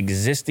its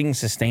existing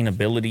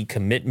sustainability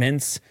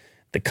commitments.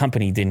 The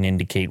company didn't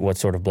indicate what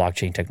sort of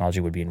blockchain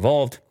technology would be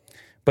involved,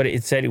 but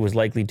it said it was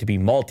likely to be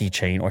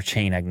multi-chain or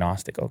chain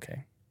agnostic.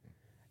 Okay.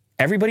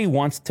 Everybody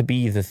wants to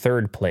be the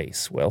third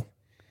place, Will.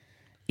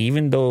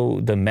 Even though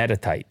the meta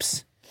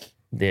types,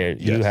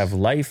 you have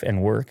life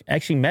and work.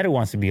 Actually, meta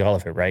wants to be all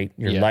of it, right?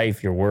 Your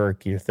life, your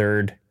work, your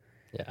third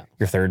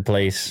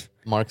place.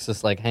 Mark's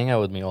just like, hang out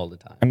with me all the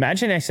time.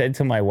 Imagine I said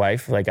to my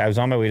wife, like, I was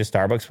on my way to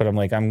Starbucks, but I'm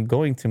like, I'm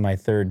going to my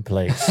third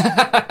place.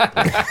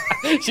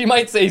 She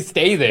might say,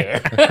 stay there.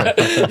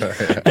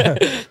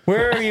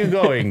 Where are you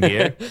going,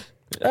 dear?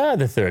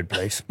 The third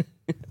place.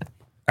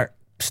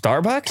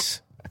 Starbucks?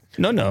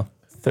 No.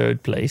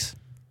 Third place.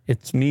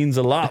 It means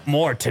a lot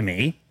more to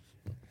me.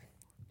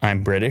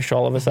 I'm British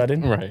all of a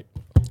sudden. Right.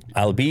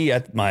 I'll be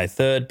at my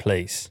third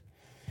place.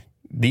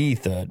 The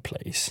third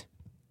place.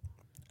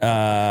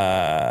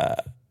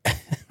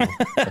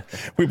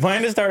 We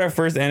plan to start our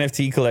first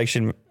NFT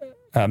collection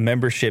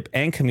membership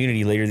and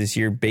community later this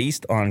year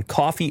based on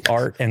coffee,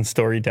 art, and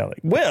storytelling.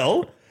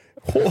 Well,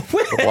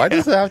 Why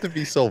does it have to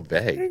be so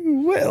vague?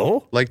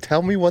 well, Like,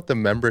 tell me what the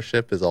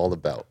membership is all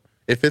about.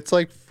 If it's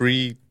like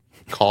free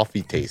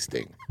coffee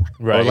tasting,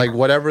 or Right. like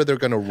whatever they're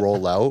gonna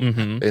roll out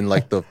in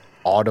like the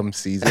autumn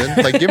season,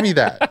 like give me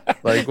that.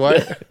 Like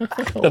what?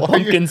 The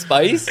pumpkin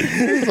spice?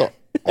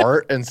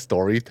 Art and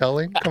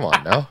storytelling. Come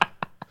on now.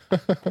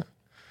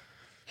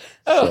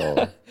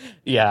 So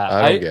Yeah.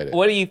 I don't get it.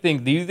 What do you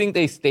think? Do you think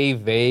they stay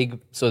vague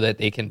so that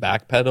they can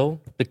backpedal?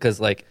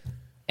 Because like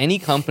any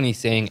company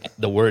saying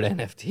the word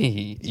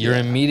NFT, you're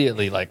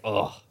immediately like,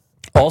 oh.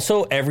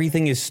 also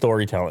everything is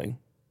storytelling.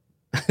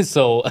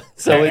 So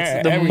it's the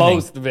Everything.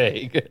 most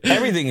vague.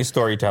 Everything is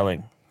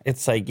storytelling.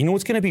 It's like, you know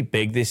what's going to be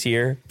big this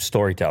year?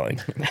 Storytelling.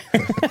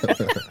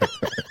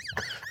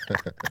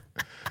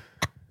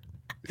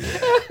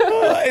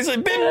 It's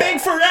been big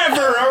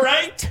forever, all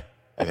right?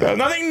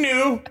 Nothing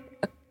new.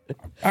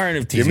 Our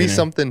NFTs. give me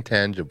something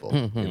tangible.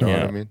 You know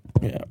what I mean?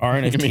 Yeah, our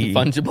NFT. You mean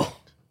fungible?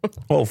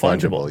 Oh,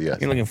 fungible. Fungible, yes.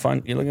 You're looking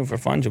for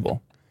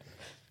fungible.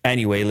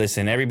 Anyway,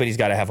 listen, everybody's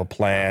got to have a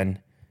plan.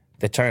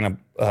 They're trying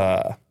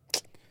to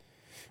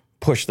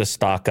push the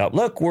stock up.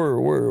 Look,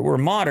 we're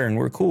modern,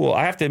 we're cool.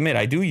 I have to admit,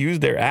 I do use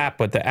their app,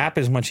 but the app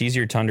is much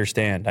easier to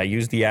understand. I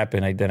use the app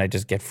and then I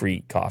just get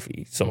free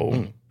coffee.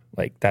 So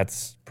like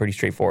that's pretty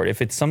straightforward.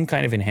 If it's some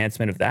kind of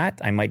enhancement of that,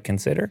 I might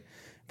consider,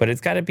 but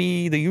it's got to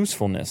be the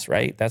usefulness,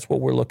 right? That's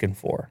what we're looking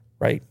for,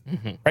 right?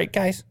 Right,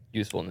 guys?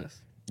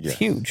 Usefulness. It's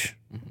huge.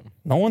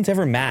 No one's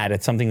ever mad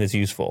at something that's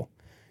useful.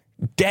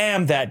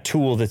 Damn that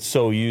tool that's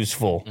so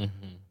useful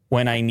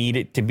when I need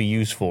it to be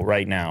useful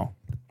right now.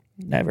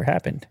 Never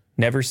happened.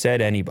 Never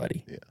said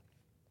anybody.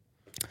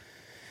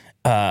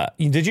 Yeah.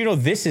 Did you know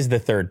this is the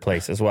third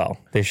place as well,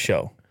 this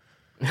show?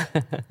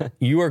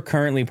 You are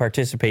currently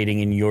participating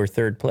in your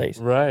third place.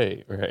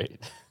 Right.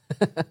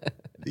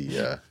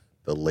 The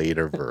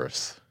later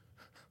verse.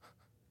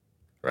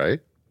 Right?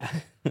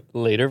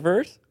 Later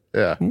verse?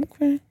 Yeah.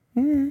 Okay.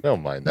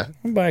 Don't mind that.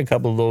 I'll buy a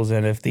couple of those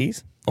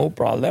NFTs. No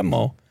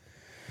problemo.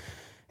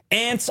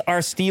 Ants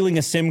are stealing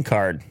a SIM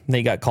card.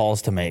 They got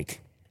calls to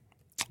make.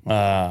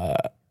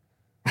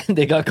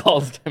 They got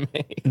calls to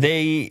make.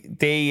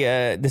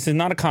 This is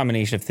not a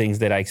combination of things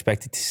that I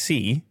expected to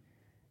see,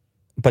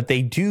 but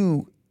they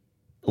do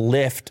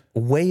lift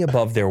way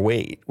above their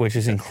weight, which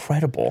is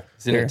incredible.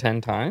 Isn't it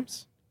 10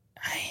 times?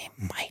 It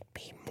might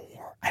be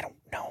more. I don't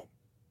know.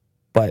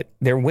 But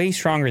they're way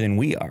stronger than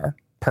we are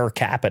per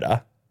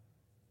capita,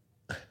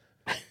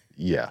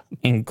 Yeah.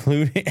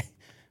 including.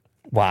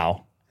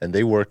 Wow. And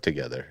they work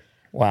together.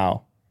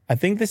 Wow. I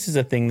think this is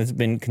a thing that's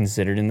been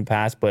considered in the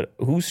past, but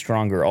who's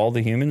stronger, all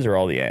the humans or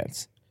all the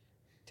ants?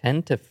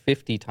 10 to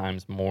 50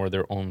 times more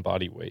their own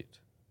body weight.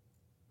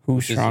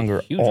 Who's is a stronger,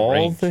 huge all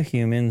range. the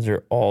humans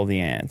or all the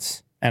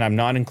ants? And I'm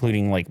not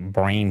including like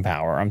brain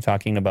power. I'm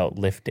talking about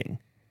lifting.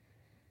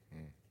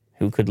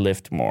 Who could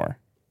lift more?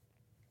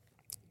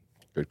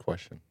 Good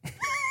question.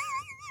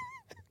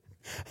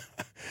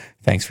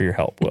 Thanks for your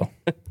help, Will.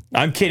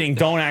 I'm kidding.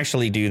 Don't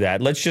actually do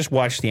that. Let's just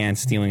watch the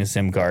ants stealing a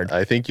SIM card.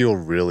 I think you'll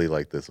really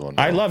like this one.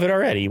 I love it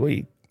already.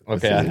 Wait,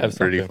 Okay, I have It's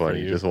pretty something for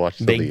funny. you. Just watch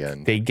till the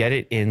end. they get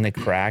it in the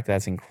crack.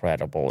 That's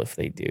incredible if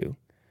they do.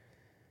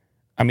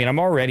 I mean, I'm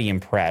already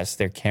impressed.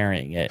 They're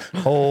carrying it.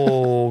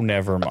 Oh,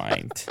 never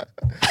mind.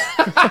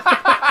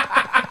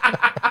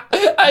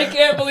 I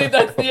can't believe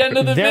that's the end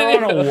of the They're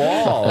video. on a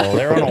wall.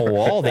 They're on a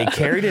wall. They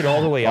carried it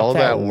all the way up All that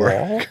that work.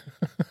 wall.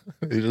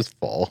 They just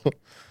fall.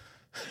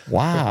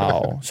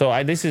 Wow.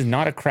 So this is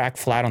not a crack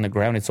flat on the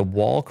ground. It's a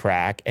wall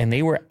crack. And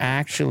they were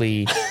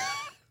actually...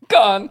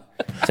 Gone.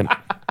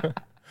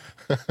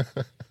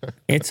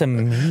 It's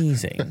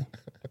amazing.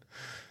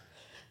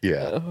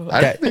 Yeah.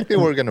 I didn't think they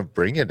were going to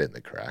bring it in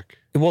the crack.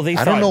 Well, they I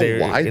thought don't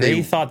know why they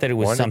they thought that it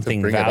was wanted to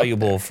something bring it up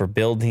valuable there. for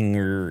building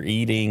or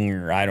eating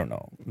or I don't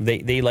know.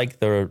 They like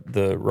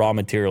the raw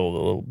material, the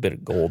little bit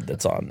of gold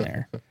that's on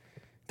there.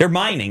 They're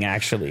mining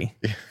actually.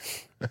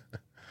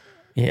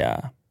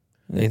 Yeah.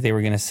 They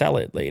were going to sell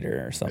it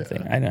later or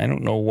something. I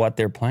don't know what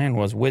their plan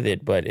was with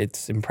it, but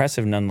it's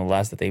impressive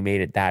nonetheless that they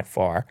made it that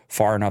far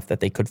enough that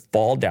they could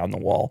fall down the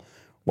wall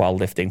while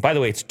lifting. By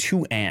the way, it's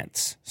 2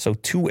 ants. So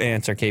 2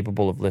 ants are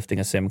capable of lifting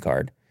a SIM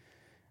card.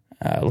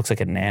 It looks like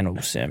a nano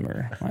SIM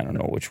or I don't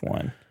know which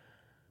one.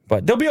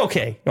 But they'll be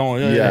okay. No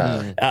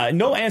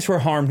ants were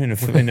harmed in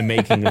the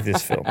making of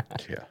this film.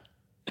 Yeah.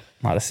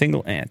 Not a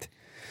single ant.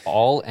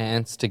 All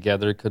ants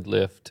together could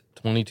lift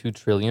 22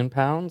 trillion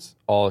pounds.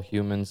 All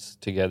humans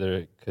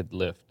together could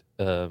lift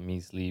a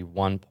measly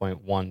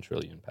 1.1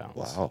 trillion pounds.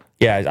 Wow.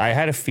 Yeah, I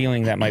had a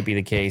feeling that might be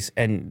the case.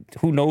 And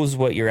who knows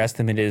what your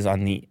estimate is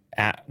on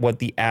what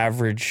the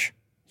average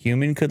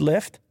human could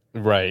lift?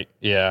 Right.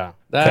 Yeah.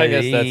 I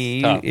guess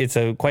that's tough.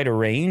 It's quite a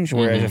range,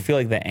 whereas I feel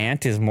like the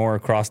ant is more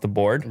across the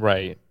board.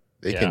 Right.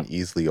 They can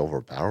easily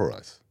overpower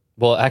us.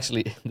 Well,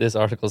 actually, this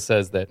article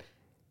says that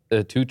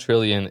 2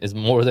 trillion is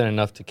more than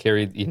enough to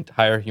carry the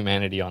entire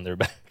humanity on their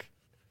back.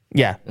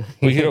 Yeah,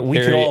 we could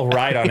Carry- all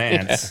ride on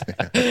ants,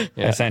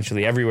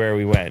 essentially everywhere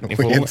we went. If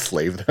We we-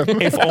 enslave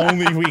them. if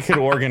only we could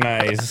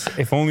organize.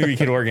 If only we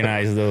could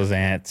organize those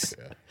ants.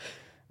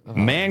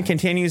 Man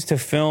continues to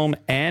film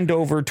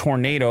Andover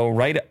tornado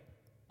right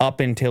up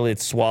until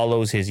it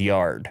swallows his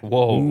yard.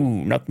 Whoa.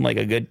 Ooh, nothing like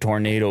a good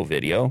tornado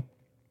video,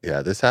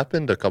 Yeah, this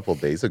happened a couple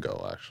days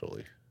ago,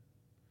 actually.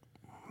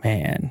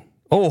 man.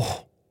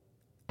 Oh,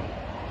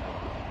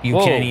 you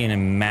Whoa. can't even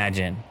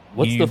imagine.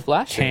 What's You the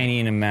flashing? Can't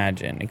even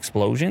imagine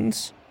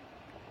explosions.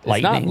 It's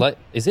Lightning. not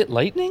is it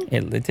lightning?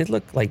 It did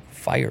look like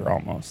fire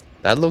almost.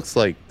 That looks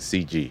like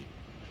CG.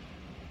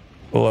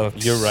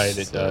 Looks You're right,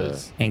 it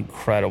does.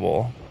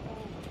 incredible.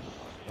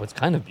 Well, it's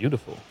kind of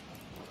beautiful.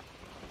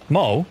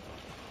 Mo,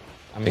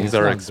 I mean, Things it's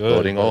are not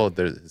exploding. Good, Oh,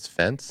 there's his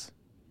fence.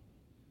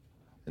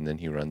 And then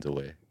he runs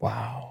away.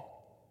 wow.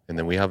 And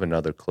then we have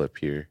another clip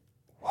here.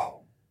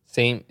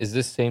 same. Is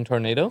this same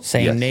tornado?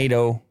 Same Yes.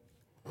 NATO.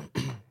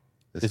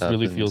 This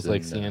really happens feels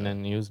like in, CNN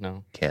News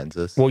now.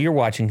 Kansas. Well, you're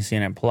watching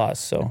CNN Plus,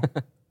 so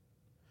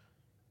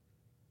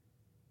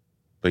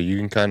But you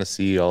can kind of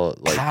see all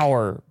like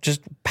power,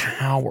 just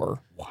power.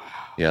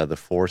 yeah, the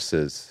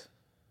forces.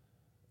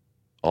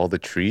 All the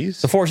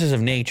trees. The forces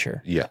of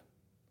nature. Yeah.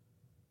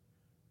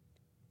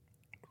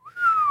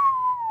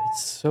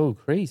 It's so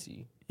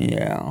crazy.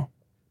 Yeah.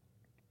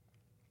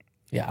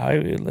 Yeah,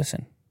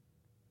 listen.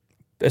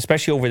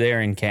 Especially over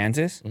there in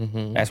Kansas,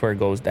 that's where it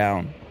goes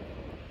down.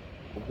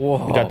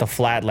 Whoa. We got the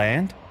flat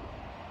land.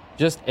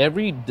 Just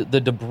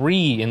the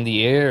debris in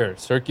the air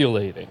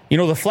circulating. You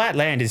know, the flat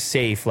land is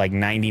safe like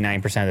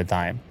 99% of the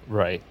time.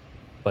 Right.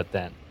 But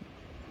then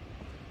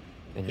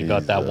you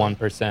got that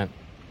 1%.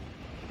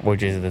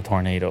 Which is the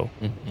tornado.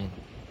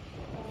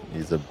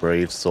 He's a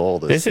brave soul.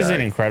 This is guy.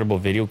 an incredible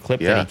video clip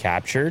that he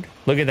captured.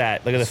 Look at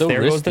that. Look at this. So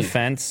There goes the risky.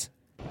 fence.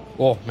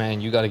 Oh, man,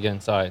 you got to get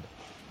inside.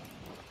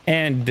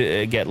 And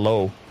get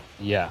low.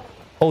 Yeah.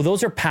 Oh,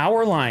 those are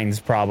power lines,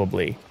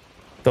 probably.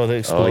 Though the Oh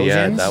explosions.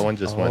 yeah, that one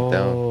just went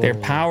down. They're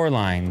power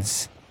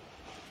lines.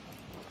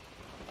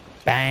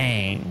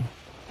 Bang.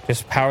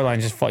 Just power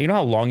lines just fall. You know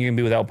how long you can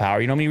be without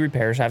power? You know how many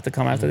repairs have to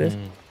come after this?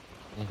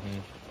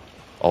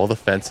 All the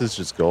fences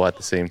just go at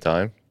the same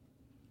time.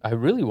 I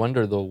really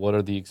wonder, though, what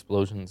are the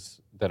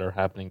explosions that are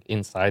happening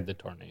inside the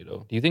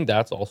tornado? Do you think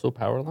that's also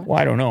power line? Well,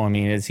 I don't know. I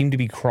mean, it seemed to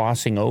be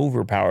crossing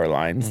over power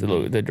lines,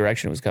 the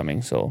direction it was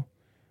coming. So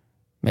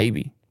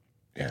maybe.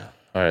 Yeah.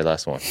 All right,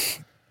 last one.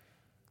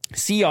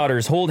 Sea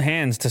otters hold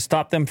hands to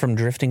stop them from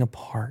drifting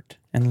apart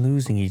and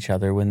losing each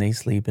other when they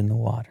sleep in the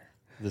water.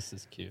 This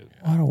is cute.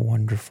 What a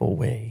wonderful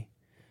way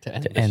To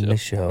to end the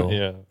show.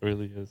 Yeah, it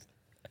really is.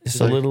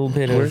 Just a little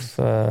bit of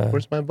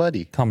Where's my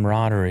buddy?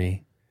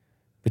 camaraderie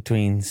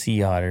between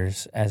sea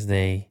otters as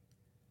they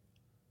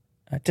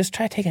just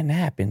try to take a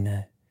nap in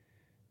the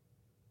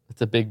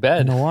It's a big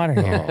bed.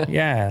 water here.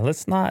 Yeah,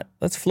 let's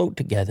float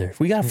together. If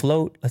we got to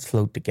float, let's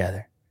float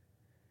together.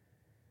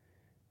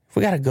 If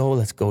we got to go,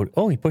 let's go.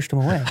 Oh, he pushed him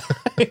away.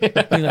 He's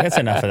like, that's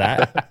enough of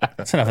that.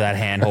 That's enough of that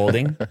hand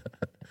holding.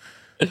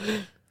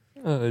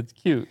 Oh, it's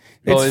cute.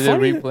 It's is it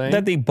funny replaying?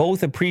 that they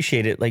both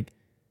appreciate it. Like,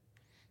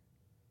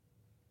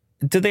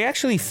 do they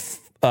actually,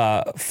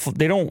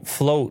 they don't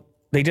float.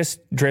 They just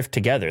drift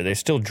together. They're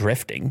still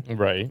drifting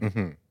Right.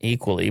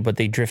 equally, but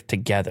they drift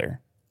together.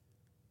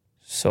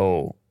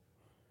 So,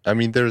 I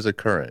mean, there's a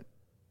current.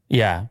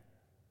 yeah.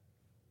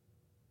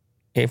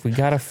 If we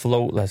got to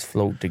float, let's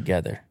float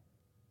together.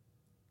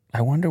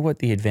 I wonder what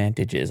the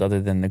advantage is other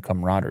than the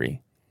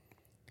camaraderie.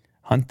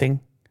 Hunting?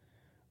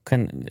 Are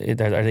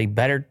they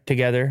better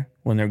together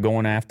when they're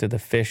going after the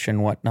fish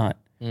and whatnot?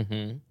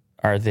 Mm-hmm.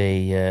 Are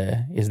they,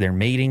 is there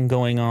mating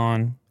going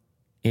on?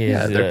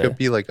 Yeah, there could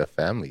be like a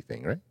family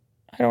thing, right?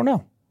 I don't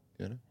know.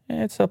 You know?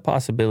 It's a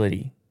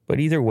possibility. But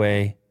either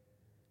way,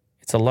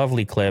 it's a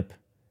lovely clip.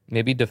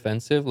 Maybe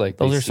defensive. Like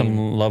Those they are some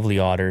lovely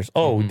otters.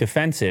 Oh,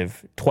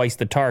 defensive, twice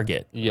the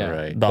target. Yeah.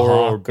 Right. The or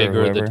hawk or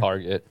bigger the whatever.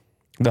 target.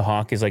 The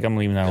hawk is like, I'm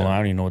leaving that alone. I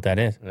don't even know what that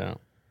is. Yeah.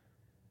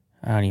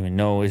 I don't even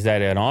know. Is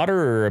that an otter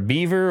or a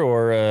beaver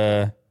or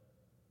a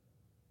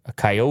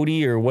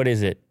coyote or what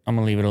is it? I'm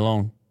going to leave it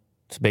alone.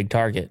 It's a big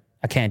target.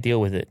 I can't deal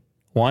with it.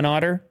 One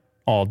otter,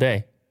 all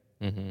day.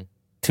 Mm-hmm.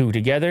 Two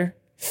together,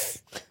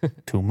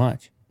 too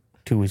much.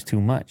 Two is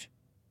too much.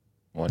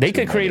 They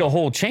could create a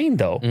whole chain,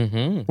 though,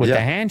 with the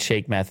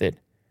handshake method.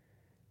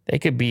 They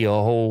could be a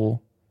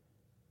whole...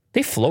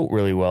 They float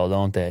really well,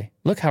 don't they?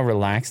 Look how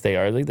relaxed they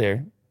are. Look,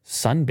 they're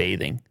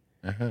sunbathing.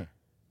 Uh-huh.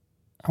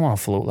 I want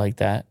to float like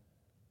that.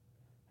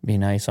 Be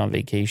nice on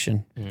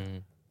vacation. Look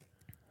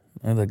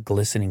at the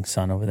glistening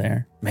sun over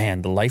there.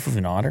 Man, the life of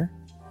an otter.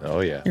 Oh,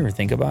 yeah. You ever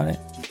think about it?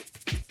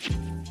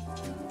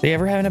 They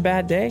ever having a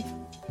bad day?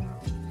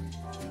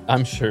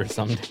 I'm sure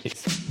some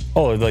days.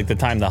 Oh, like the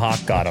time the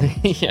hawk got him,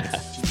 Yeah.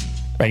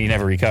 and he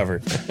never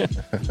recovered.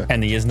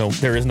 And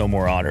there is no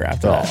more otter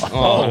after that.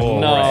 Oh,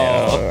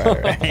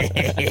 no. Right.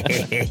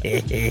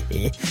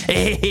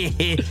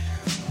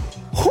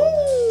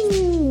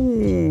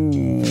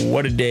 Whoo!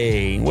 What a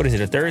day. What is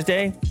it, a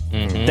Thursday?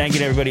 Thank you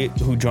to everybody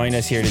who joined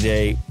us here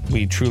today.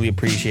 We truly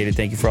appreciate it.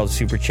 Thank you for all the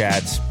super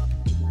chats.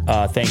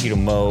 Thank you to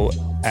Mo,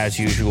 as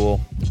usual,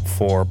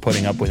 for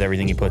putting up with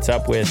everything he puts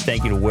up with.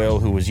 Thank you to Will,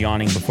 who was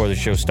yawning before the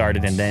show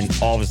started and then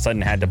all of a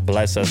sudden had to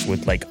bless us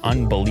with like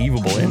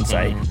unbelievable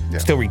insight. Yeah.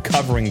 Still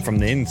recovering from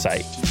the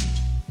insight.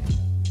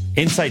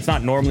 Insight's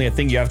not normally a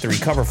thing you have to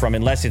recover from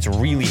unless it's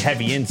really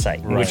heavy insight,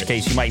 in which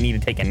case you might need to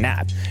take a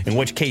nap, in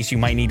which case you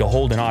might need to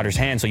hold an otter's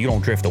hand so you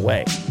don't drift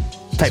away.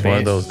 It's one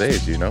of those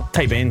days, you know?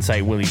 Type of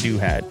insight Willie Do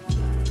had.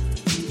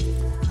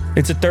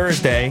 It's a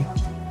Thursday,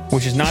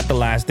 which is not the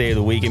last day of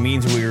the week. It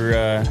means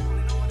we're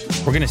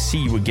going to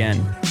see you again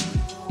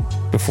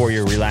before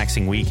your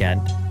relaxing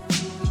weekend.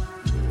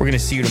 We're going to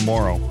see you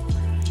tomorrow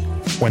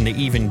when the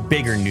even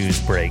bigger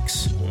news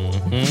breaks.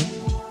 And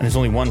there's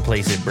only one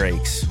place it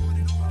breaks.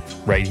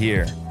 Right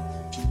here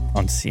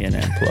on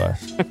CNN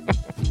Plus.